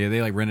too. Yeah,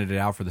 they like rented it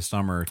out for the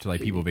summer to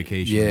like people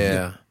vacation.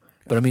 Yeah.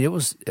 But I mean, it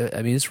was.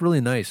 I mean, it's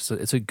really nice.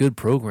 It's a good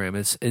program.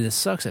 It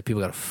sucks that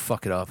people got to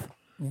fuck it up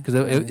because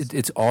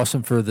it's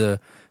awesome for the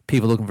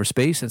people looking for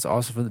space. And it's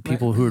awesome for the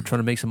people who are trying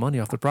to make some money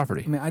off the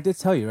property. I mean, I did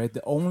tell you, right?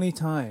 The only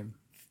time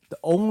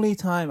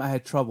I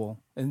had trouble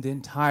in the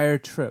entire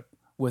trip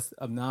with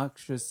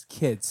obnoxious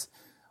kids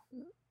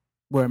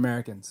were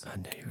Americans. I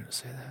knew you were going to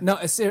say that. No,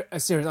 it's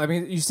serious. I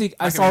mean, you see,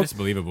 I mean, saw it's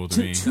believable to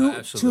me.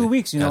 two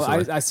weeks. You know,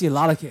 Absolutely. I see a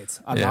lot of kids,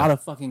 a lot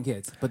of fucking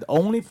kids. But the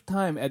only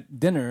time at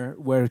dinner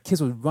where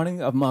kids were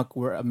running amok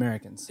were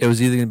Americans. It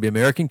was either going to be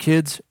American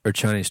kids or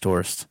Chinese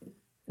tourists.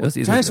 It was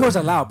either Chinese tourists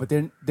are loud, but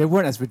they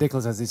weren't as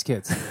ridiculous as these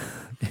kids.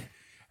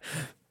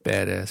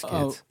 badass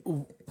kids.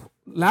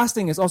 Last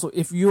thing is also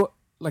if you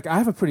like, I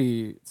have a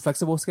pretty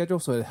flexible schedule,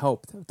 so it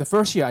helped. The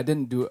first year I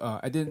didn't do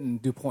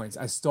points.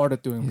 I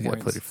started doing You got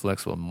points. pretty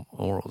flexible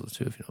morals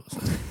too, if you know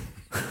what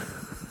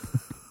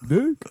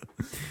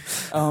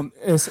I'm saying.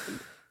 Is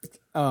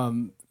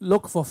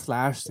look for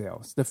flash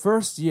sales. The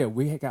first year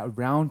we got a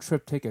round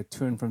trip ticket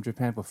to and from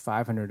Japan for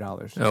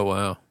 $500. Oh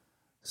wow.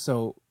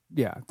 So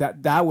yeah,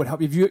 that would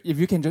help if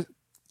you can just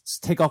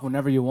take off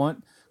whenever you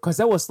want. Because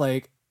that was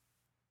like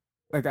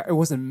it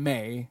was in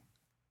May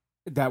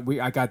that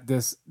I got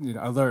this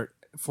alert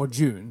for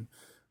June,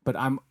 but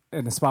I'm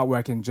in a spot where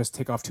I can just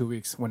take off 2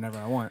 weeks whenever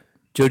I want.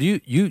 Joe, do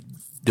you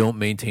don't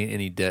maintain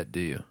any debt, do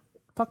you?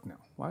 Fuck no.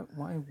 Why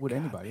would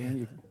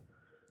anybody?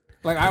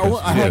 Like I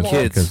owe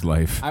kids. Because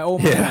life. I owe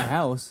money in my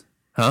house.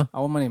 Huh? I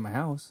owe money in my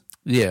house.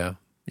 Yeah.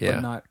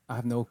 Yeah. But I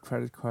have no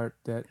credit card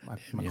debt.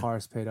 My car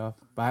is paid off.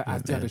 But I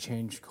still have to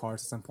change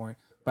cars at some point.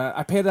 But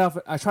I paid it off.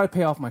 I try to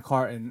pay off my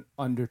car in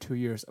under 2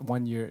 years,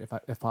 1 year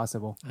if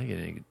possible. I need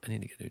to get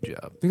a new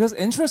job. Because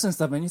interest and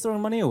stuff, man, you're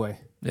throwing money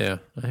away. Yeah.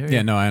 I hear you.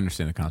 Yeah, no, I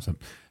understand the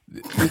concept.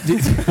 Am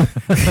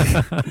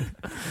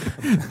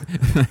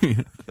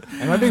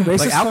I being racist?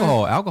 Like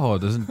alcohol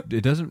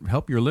doesn't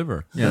help your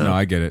liver. Yeah, no,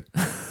 I get it.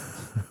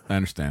 I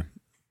understand.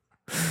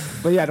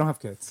 But yeah, I don't have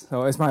kids,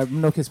 so it's my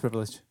no kids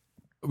privilege.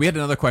 We had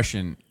another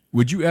question.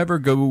 Would you ever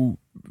go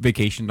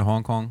vacation to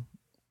Hong Kong?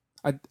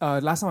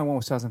 Last time I went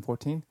was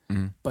 2014,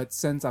 but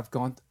since I've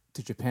gone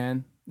to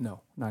Japan,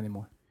 no, not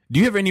anymore. Do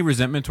you have any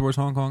resentment towards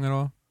Hong Kong at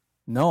all?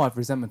 No, I have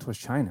resentment towards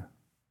China.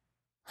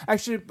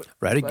 Actually,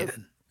 Right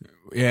again.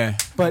 Yeah.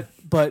 But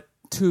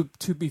to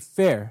be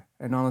fair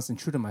and honest and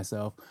true to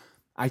myself,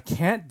 I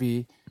can't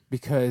be,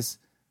 because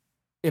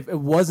if it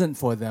wasn't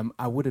for them,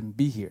 I wouldn't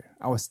be here.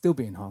 I would still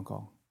be in Hong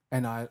Kong,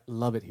 and I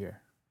love it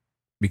here.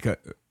 Because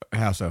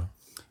how so?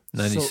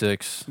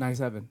 96.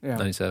 97, yeah.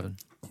 97.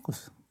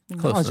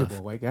 Knowledgeable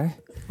enough. white guy.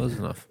 Close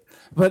enough.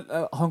 But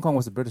Hong Kong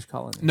was a British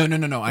colony. No.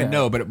 I Yeah.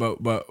 know,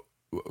 but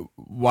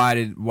why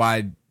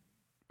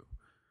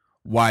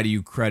do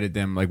you credit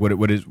them? Like, what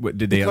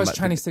did they? Because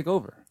Chinese take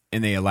over.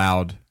 And they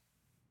allowed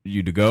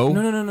you to go?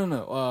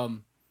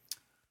 No.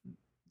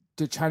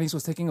 The Chinese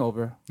was taking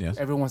over. Yes.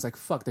 Everyone's like,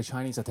 "Fuck, the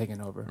Chinese are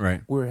taking over."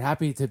 Right. We're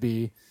happy to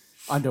be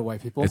under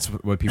white people. It's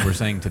what people are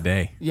saying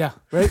today. Yeah,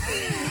 right.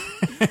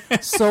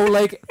 So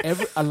like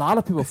a lot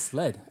of people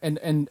fled,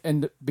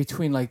 and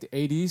between like the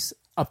 80s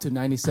up to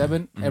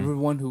 97,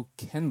 everyone who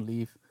can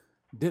leave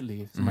did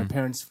leave. So my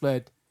parents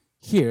fled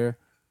here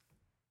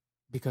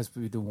because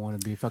we don't want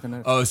to be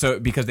fucking. Oh, so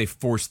because they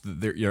forced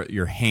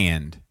your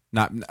hand.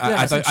 Not. Yeah,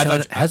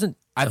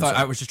 I thought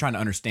I was just trying to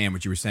understand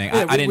what you were saying.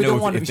 Yeah, I didn't we know don't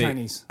if, want to if be they,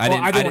 Chinese. I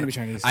didn't want to be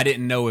Chinese. I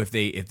didn't know if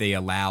they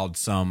allowed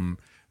some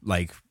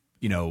like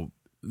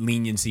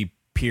leniency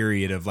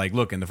period of like,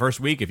 look, in the first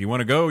week, if you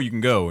want to go, you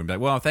can go, and be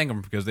like, well, thank them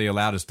because they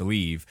allowed us to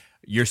leave.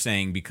 You're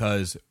saying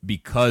because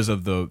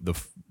of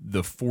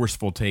the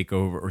forceful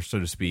takeover, or so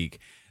to speak.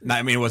 Not,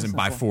 I mean, it wasn't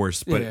by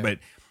force, but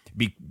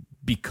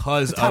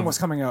because the time was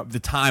coming up.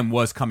 The time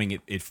was coming.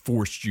 It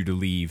forced you to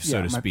leave,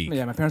 so to speak.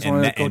 Yeah, my parents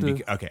wanted to go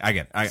to. Okay, I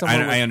get it.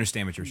 I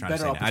understand what you were trying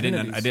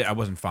to say. I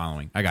wasn't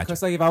following. I got you.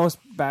 Because like if I was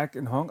back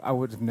in Hong Kong, I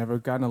would have never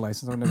gotten a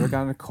license. I would have never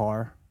gotten a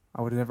car.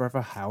 I would never have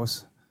a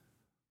house.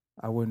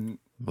 I wouldn't.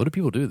 What do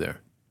people do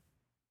there?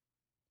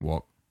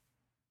 Walk.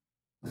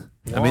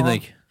 I mean,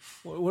 like,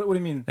 what do you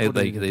mean? they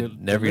They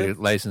never live? get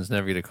a license,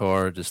 never get a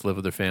car, just live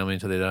with their family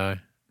until they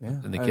die. Yeah,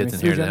 And the I kids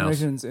mean, inherit 3 the house.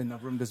 generations in a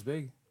room this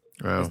big.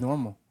 Wow. It's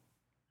normal.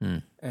 Hmm.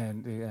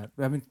 And yeah,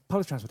 I mean,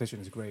 public transportation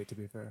is great. To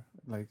be fair,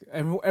 like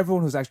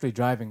everyone who's actually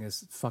driving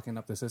is fucking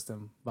up the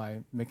system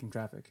by making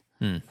traffic.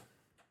 Hmm.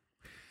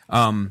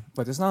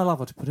 But there's not a lot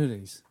of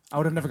opportunities. I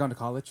would have never gone to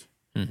college.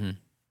 Mm-hmm.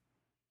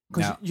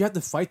 Because Now- you have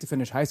to fight to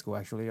finish high school.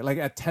 Actually, like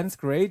at 10th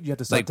grade, you have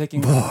to start Like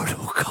taking.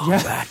 Mortal Yeah,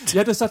 Kombat. you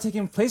have to start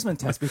taking placement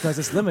tests because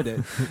it's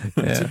limited.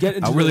 To get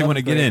into I really the want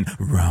to 11th get in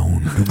grade.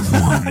 round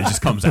one. It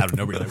just comes out of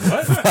nobody.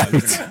 Like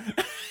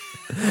what?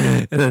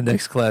 And the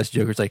next class,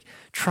 Joker's like,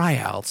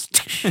 tryouts.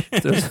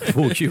 There's a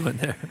full queue in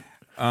there.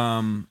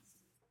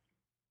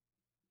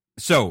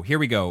 So here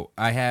we go.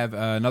 I have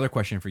another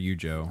question for you,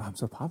 Joe. I'm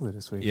so popular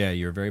this week. Yeah,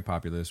 you're very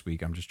popular this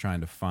week. I'm just trying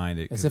to find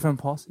it. Is it from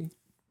Palsy?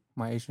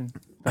 My Asian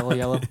fellow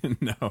yellow.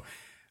 No.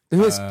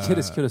 This kid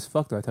is cute as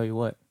fuck, though. I tell you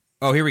what.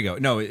 Oh, here we go.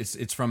 No,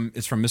 it's from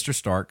Mr.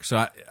 Stark. So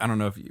I don't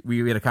know if we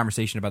had a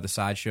conversation about the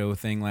Sideshow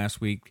thing last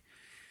week.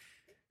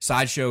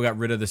 Sideshow got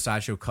rid of the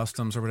Sideshow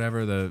Customs or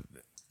whatever, the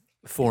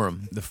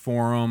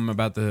forum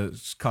about the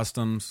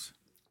customs.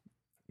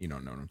 You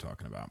don't know what I'm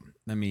talking about.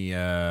 Let me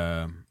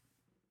I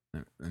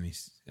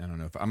don't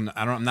know if I'm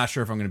not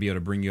sure if I'm going to be able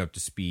to bring you up to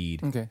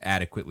speed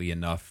adequately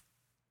enough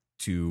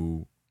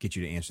to get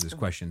you to answer this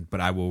question,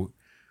 but I will.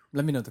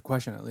 Let me know the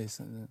question at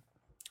least.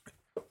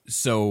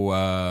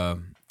 So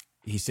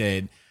he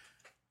said,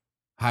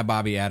 "Hi,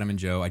 Bobby, Adam, and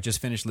Joe. I just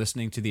finished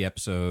listening to the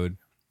episode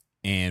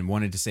and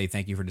wanted to say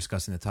thank you for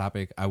discussing the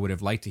topic. I would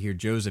have liked to hear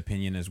Joe's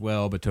opinion as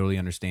well, but totally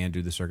understand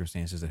due to the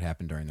circumstances that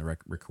happened during the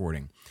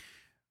recording.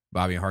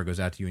 Bobby, heart goes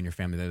out to you and your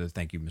family.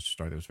 Thank you, Mr.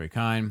 Stark. That was very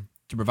kind.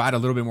 To provide a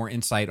little bit more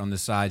insight on the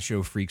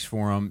Sideshow Freaks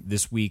forum,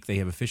 this week they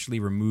have officially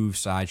removed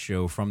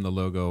Sideshow from the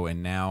logo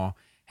and now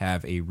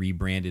have a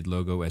rebranded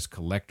logo as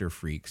Collector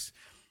Freaks.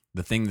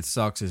 The thing that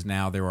sucks is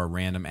now there are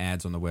random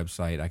ads on the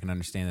website. I can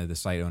understand that the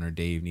site owner,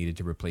 Dave, needed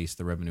to replace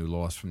the revenue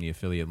loss from the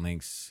affiliate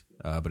links,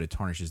 but it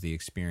tarnishes the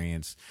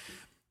experience.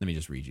 Let me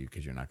just read you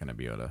because you're not going to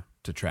be able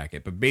to track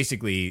it. But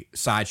basically,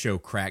 Sideshow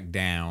cracked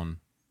down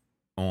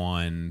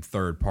on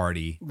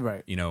third-party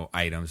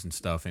items and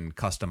stuff and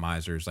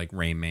customizers like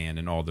Rayman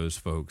and all those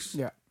folks.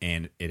 Yeah.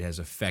 And it has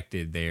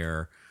affected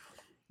their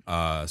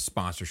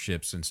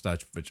sponsorships and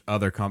such, which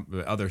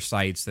other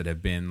sites that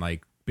have been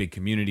like big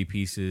community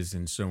pieces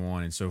and so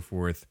on and so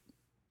forth.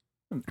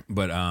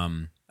 But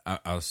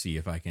I'll see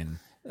if I can.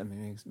 I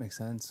mean, it makes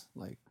sense.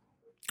 Like,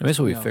 I mean, that's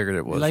what we figured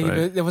it was. Like, right?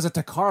 if there was a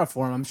Takara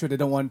forum, I'm sure they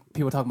don't want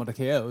people talking about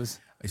the KOs.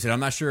 I said, I'm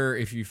not sure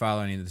if you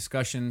follow any of the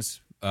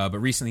discussions, but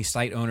recently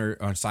site owner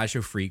on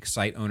Sideshow Freak,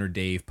 site owner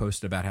Dave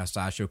posted about how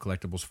Sideshow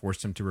Collectibles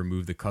forced him to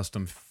remove the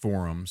custom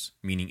forums,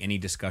 meaning any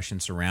discussion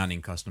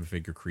surrounding custom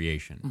figure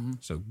creation. Mm-hmm.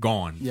 So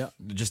gone. Yeah.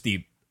 Just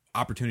the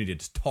opportunity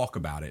to talk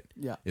about it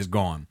is Yeah.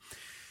 gone.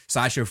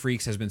 Sideshow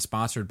Freaks has been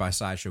sponsored by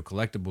Sideshow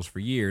Collectibles for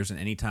years, and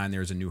anytime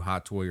there's a new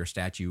hot toy or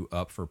statue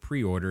up for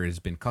pre-order, it has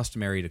been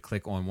customary to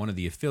click on one of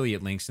the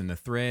affiliate links in the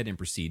thread and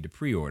proceed to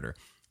pre-order.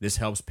 This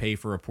helps pay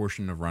for a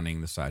portion of running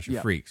the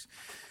Sideshow Freaks.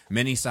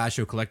 Many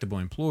Sideshow Collectible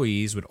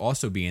employees would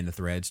also be in the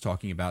threads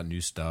talking about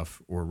new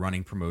stuff or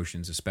running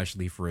promotions,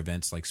 especially for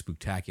events like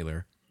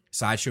Spooktacular.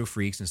 Sideshow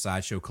Freaks and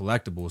Sideshow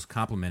Collectibles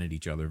complemented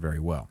each other very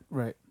well.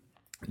 Right.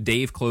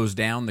 Dave closed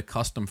down the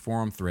custom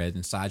forum thread,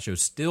 and Sideshow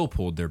still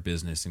pulled their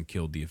business and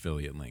killed the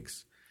affiliate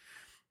links.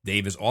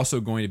 Dave is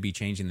also going to be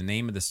changing the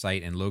name of the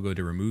site and logo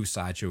to remove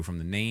Sideshow from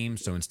the name,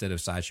 so instead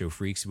of Sideshow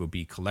Freaks, it will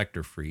be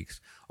Collector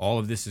Freaks. All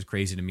of this is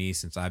crazy to me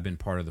since I've been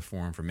part of the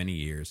forum for many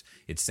years.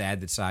 It's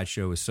sad that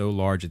Sideshow is so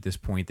large at this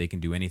point they can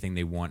do anything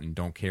they want and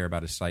don't care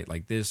about a site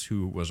like this,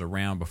 who was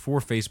around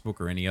before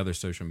Facebook or any other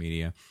social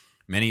media.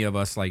 Many of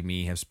us, like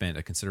me, have spent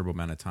a considerable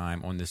amount of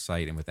time on this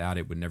site, and without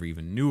it, would never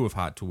even knew of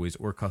Hot Toys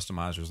or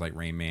customizers like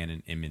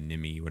Rayman and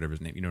Nimi, whatever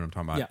his name. You know what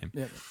I'm talking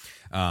about?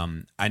 Yeah.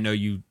 I know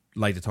you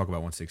like to talk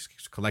about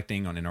 1/6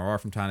 collecting on NRR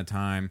from time to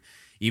time,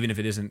 even if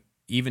it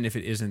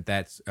isn't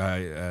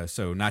that.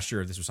 So, not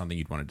sure if this was something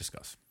you'd want to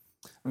discuss.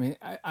 I mean,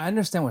 I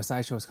understand where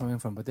Sideshow is coming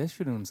from, but they're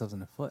shooting themselves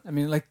in the foot. I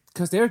mean, like,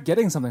 because they're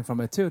getting something from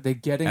it too. They're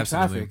getting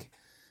traffic.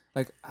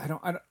 Like, I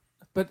don't.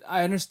 But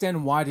I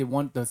understand why they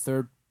want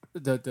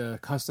the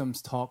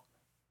customs talk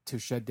to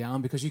shut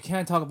down, because you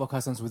can't talk about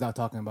customs without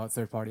talking about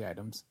third-party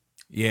items.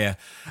 Yeah,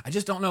 I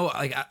just don't know.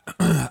 Like,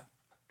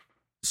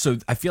 so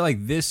I feel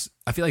like this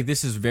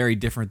is very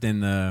different than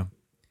the.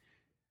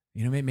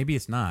 You know, maybe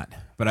it's not,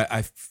 but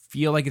I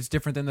feel like it's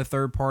different than the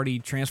third-party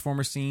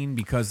Transformer scene,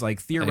 because,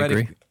 like,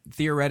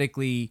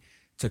 theoretically,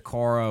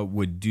 Takara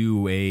would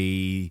do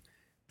a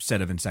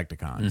set of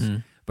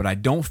Insecticons, but I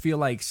don't feel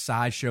like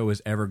Sideshow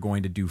is ever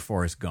going to do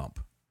Forrest Gump.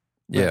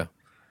 Yeah,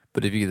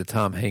 but if you get the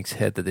Tom Hanks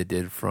head that they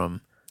did from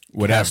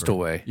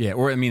Castaway,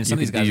 or I mean, some of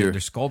these guys they're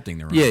sculpting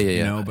their own.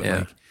 You know,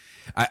 but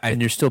like,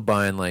 and you're still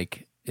buying,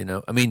 like, you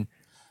know, I mean,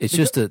 it's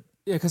just a.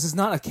 Yeah, because it's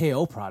not a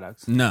KO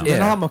product. No. They're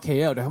not about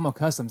KO. They're about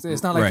customs.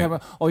 It's not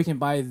like, you can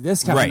buy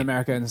this Captain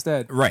America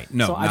instead. Right.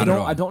 No, so not at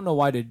all. I don't know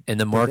why they. And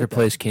the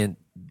marketplace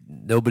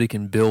nobody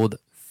can build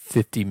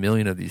 50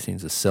 million of these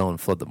things to sell and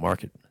flood the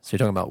market. So you're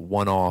talking about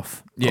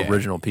one-off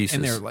original pieces.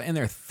 And they're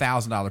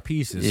 $1,000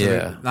 pieces.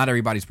 Yeah. So not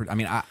everybody's. I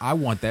mean, I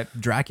want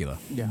that Dracula.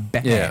 Yeah.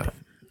 Bad.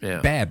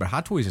 Yeah. Bad, but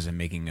Hot Toys isn't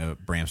making a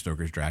Bram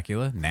Stoker's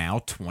Dracula now,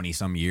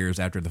 20-some years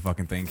after the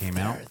fucking thing came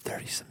out.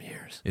 30-some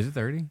years. Is it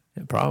 30?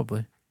 Yeah,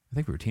 probably. I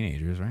think we were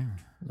teenagers, right?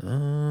 I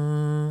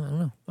don't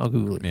know. I'll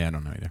Google it. Yeah, I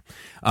don't know either.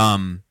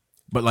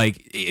 But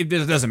like, it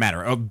doesn't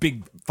matter. A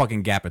big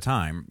fucking gap of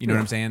time. You know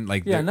what I'm saying?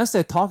 Like, Yeah, unless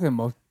they're talking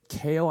about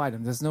KO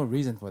items, there's no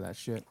reason for that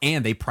shit.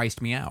 and they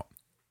priced me out.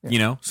 You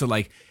know, so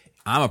like,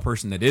 I'm a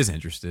person that is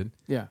interested,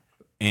 Yeah,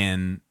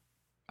 and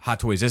Hot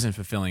Toys isn't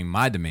fulfilling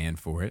my demand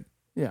for it.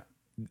 yeah.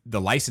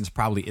 The license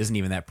probably isn't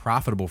even that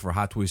profitable for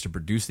Hot Toys to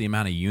produce the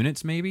amount of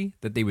units maybe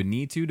that they would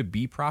need to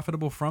be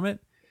profitable from it.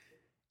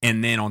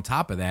 And then on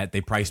top of that,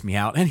 they priced me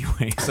out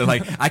anyway. So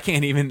like, I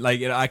can't even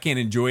like, I can't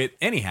enjoy it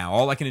anyhow.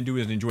 All I can do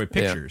is enjoy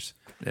pictures.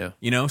 Yeah.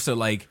 You know, so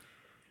like,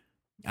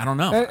 I don't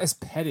know. It's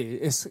petty.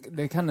 It's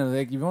they kind of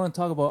like, if you want to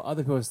talk about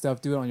other people's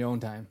stuff, do it on your own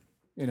time.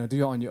 You know, do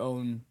it on your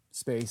own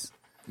space.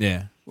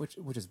 Yeah. Which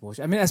is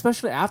bullshit. I mean,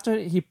 especially after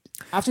he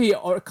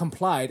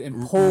complied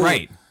and pulled.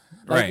 Right.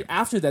 Like, Right.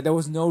 after that, there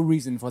was no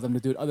reason for them to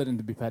do it other than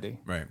to be petty.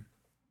 Right.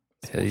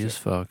 Petty as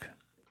fuck.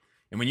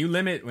 And when you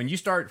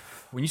start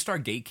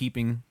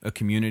gatekeeping a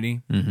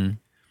community,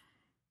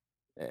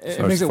 It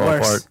Starts makes to it fall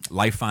worse. apart.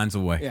 life finds a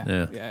way.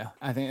 Yeah, yeah.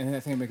 I think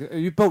it makes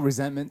you build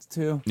resentment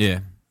too. Yeah.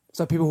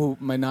 So people who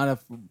might not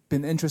have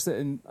been interested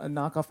in a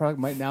knockoff product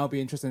might now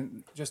be interested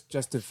in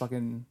just to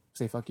fucking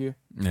say fuck you.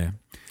 Yeah.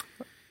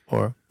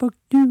 Or fuck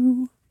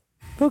you.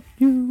 Fuck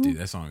you. Dude,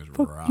 that song is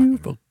Fuck rocking. you.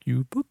 Fuck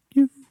you. Fuck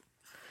you.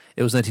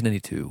 It was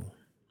 1992.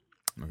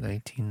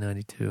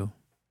 1992.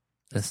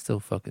 That's still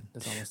fucking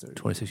That's almost 30.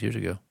 26 years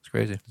ago. It's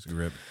crazy. It's a good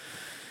rip.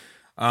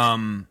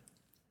 And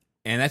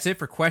that's it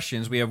for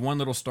questions. We have one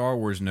little Star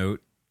Wars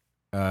note.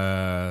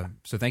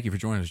 So thank you for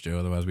joining us, Joe.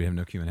 Otherwise, we have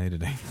no Q&A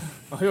today.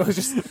 It was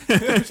just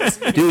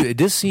Dude, it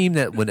does seem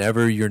that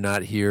whenever you're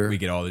not here, We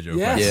get all the Joe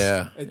yes, questions.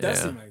 Yeah, it does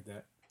yeah. seem like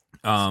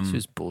that.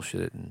 just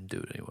bullshit it and do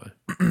it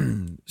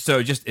anyway.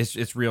 So just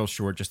it's real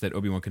short. Just that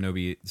Obi-Wan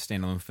Kenobi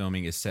standalone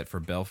filming is set for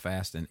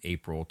Belfast in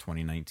April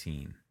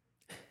 2019.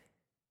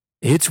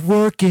 It's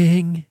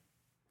working.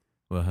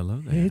 Well,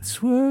 hello there.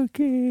 It's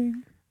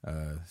working.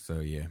 So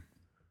yeah,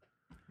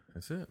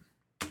 that's it.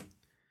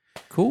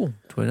 Cool.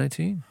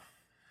 2019.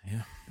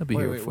 Yeah. I'll be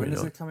here Wait, before when you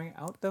is know it coming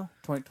out though?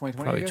 2020,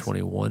 I Probably guess?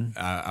 21.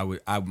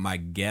 My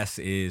guess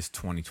is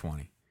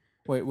 2020,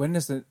 Wait, when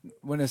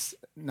is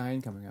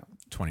 9 coming out?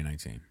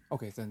 2019.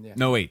 Okay, then yeah.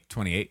 No, wait,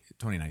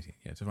 2019.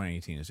 Yeah, so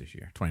 2018 is this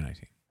year.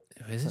 2019.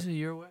 Is this a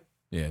year away?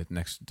 Yeah,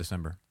 next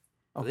December.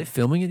 Are they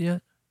filming it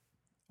yet?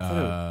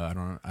 I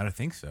don't know. I don't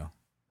think so.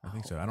 I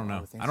think so. I don't I know.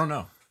 would think I don't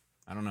know.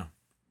 I don't know.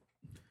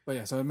 But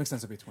yeah, so it makes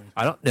sense to be 20.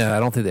 I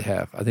don't think they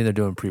have. I think they're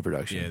doing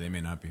pre-production. Yeah, they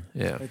may not be.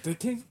 Yeah. Like, they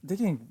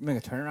can make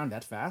a turnaround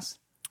that fast?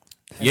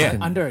 Yeah.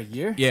 Under a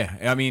year? Yeah,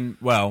 I mean,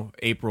 well,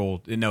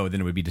 April. No,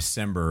 then it would be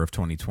December of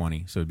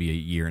 2020, so it'd be a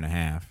year and a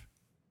half.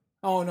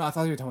 Oh no, I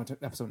thought you were talking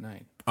about episode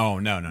 9. Oh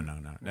no.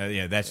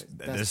 Yeah, that's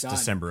done.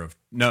 December of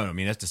no. I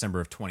mean, that's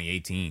December of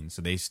 2018.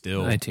 So they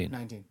still 19.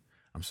 19.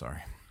 I'm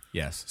sorry.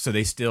 Yes, so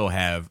they still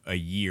have a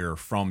year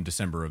from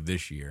December of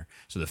this year.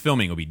 So the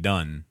filming will be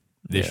done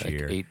this Yeah, like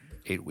year.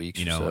 8 weeks.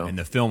 You or know, so. and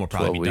the film will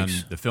probably 12 be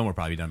weeks. done. The film will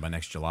probably be done by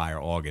next July or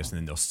August, and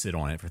then they'll sit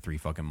on it for 3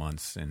 fucking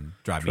months and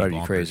drive Drive me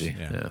you bonkers. crazy.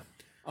 Yeah. Yeah.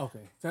 Okay.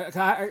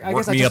 I Work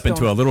guess I me just up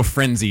into a don't- little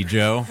frenzy,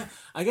 Joe.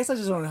 I guess I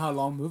just don't know how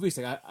long movies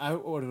take. I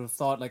would have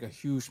thought like a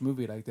huge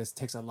movie like this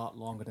takes a lot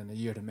longer than a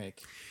year to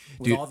make.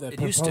 With Dude, all the It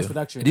used to.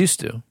 post-production. It used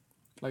to.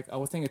 Like, I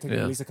would think it'd take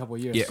Yeah. at least a couple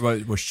of years. Yeah,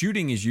 well,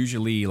 shooting is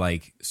usually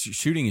like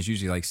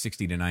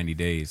 60 to 90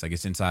 days. Like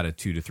it's inside of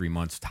 2 to 3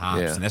 months tops,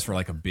 Yeah. and that's for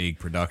like a big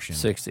production.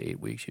 6 to 8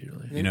 weeks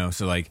usually. You know,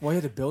 so like Well, you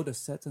had to build the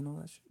sets and all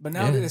that shit. But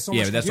now Yeah. there's so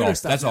much but that's computer all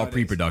stuff nowadays.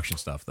 pre-production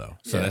stuff though.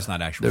 So Yeah. that's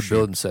not actual. They're shoot.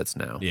 building sets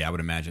now. Yeah, I would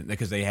imagine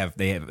because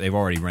they've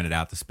already rented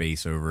out the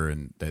space over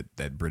in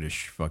that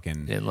British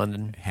fucking In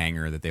London.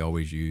 hangar that they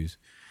always use.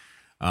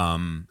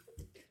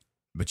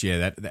 But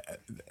yeah,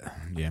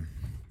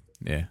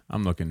 yeah.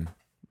 I'm looking.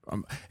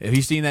 Have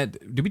you seen that?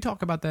 Did we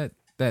talk about that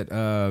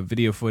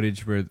video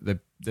footage where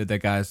that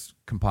guy's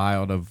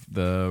compiled of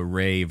the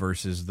Ray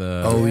versus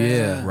the Oh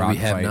yeah, Rock we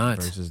have fight not.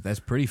 versus that's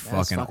pretty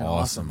fucking fucking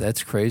awesome. awesome.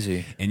 That's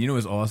crazy. And you know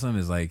what's awesome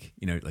is like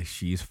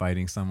she's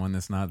fighting someone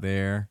that's not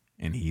there,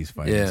 and he's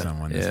fighting Yeah,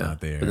 someone that's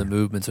not there. But the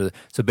movements are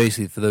so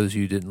basically for those of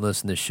you who didn't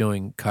listen, they're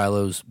showing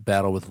Kylo's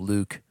battle with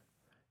Luke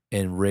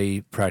and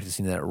Ray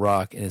practicing that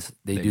rock, and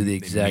they do the they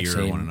exact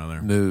mirror one same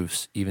another.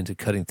 moves, even to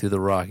cutting through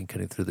the rock and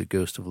cutting through the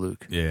ghost of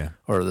Luke Yeah,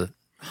 or the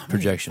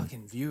projection.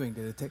 Fucking viewing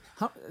did it take?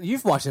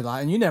 You've watched it a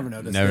lot and you never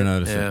noticed. never it.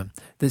 noticed Yeah,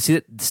 it.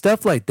 see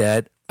stuff like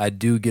that. I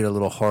do get a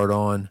little hard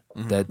on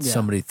that Yeah.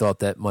 somebody thought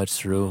that much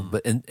through,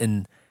 but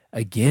and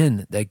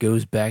again, that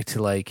goes back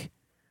to like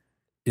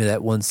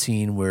that one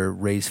scene where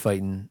Ray's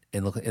fighting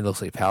and it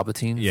looks like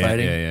Palpatine Yeah,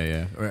 fighting.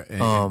 yeah. Or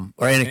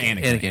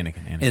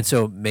Anakin. And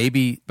so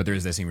maybe, but there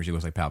is that scene where she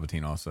looks like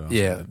Palpatine also.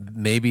 yeah,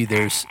 maybe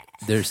there's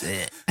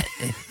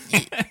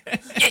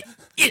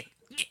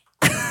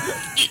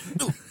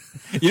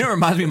You know, it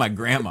reminds me of my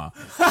grandma.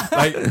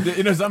 Like,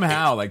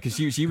 somehow, like, cause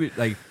she would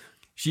like,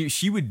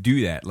 she would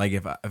do that. Like,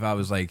 if I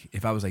was like,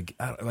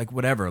 like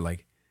whatever,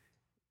 like,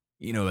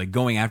 like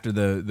going after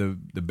the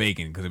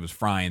bacon because it was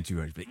frying too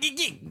much. Like, get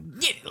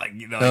it, like,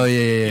 Oh,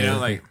 yeah. you know,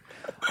 like,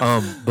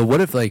 But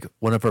what if like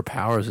one of her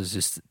powers is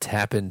just to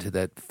tap into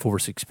that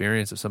Force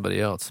experience of somebody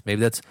else?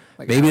 Maybe that's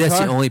Like that's the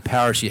Avatar? only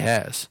power she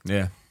has.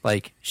 Yeah.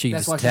 Like she can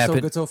That's why just she's tap so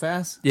it. good so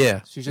fast.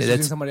 Yeah, She's just Yeah,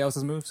 using somebody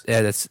else's moves.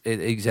 Yeah, that's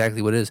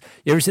exactly what it is.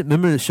 You ever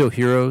remember the show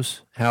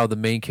Heroes? How the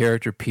main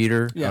character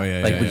Peter, Yeah. Oh,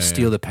 yeah. like yeah, would yeah,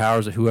 steal the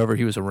powers of whoever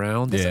he was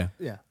around. Yeah.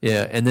 Yeah.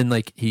 yeah, and then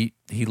like he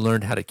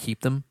learned how to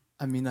keep them.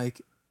 I mean,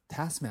 like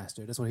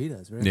Taskmaster. That's what he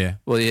does, right? Yeah.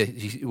 Well, yeah,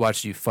 he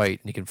watches you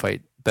fight, and he can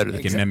fight better You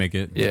than can mimic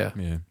it. Yeah.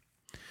 Yeah.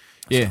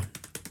 Yeah.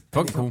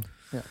 Fucking cool.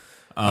 Yeah.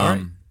 All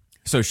right.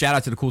 So shout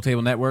out to the Cool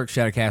Table Network,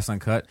 Shattercast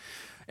Uncut,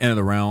 End of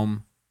the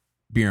Realm,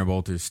 Beer and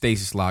Bolters,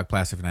 Stasis Lock,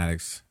 Plastic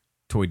Fanatics,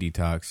 Toy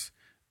Detox,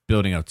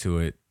 Building Up to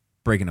It,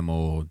 Breaking the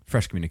Mold,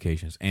 Fresh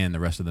Communications, and the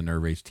rest of the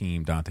Nerd Rage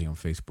team, Dante on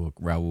Facebook,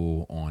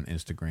 Raul on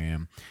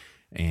Instagram,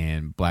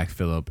 and Black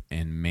Phillip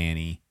and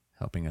Manny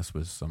helping us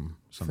with some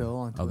Phil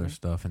on other Twitter.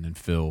 stuff, and then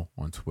Phil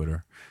on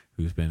Twitter,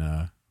 who's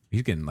been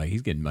he's getting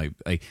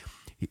like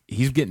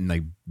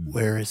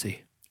Where is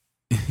he?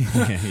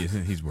 yeah,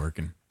 he's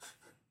working.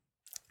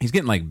 He's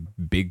getting like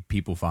big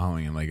people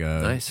following him, like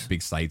Nice.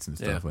 big sites and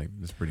stuff. Yeah. Like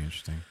it's pretty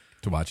interesting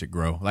to watch it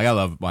grow. Like I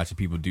love watching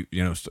people do,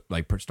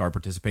 like start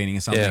participating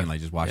in something Yeah. and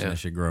like just watching Yeah. that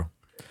shit grow,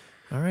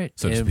 All right,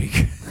 so to and,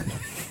 speak.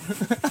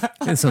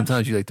 and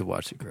sometimes you like to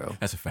watch it grow.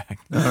 That's a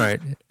fact. All right,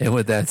 and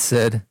with that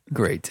said,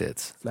 great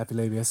tits. Flappy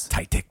labius.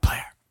 Tight dick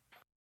player.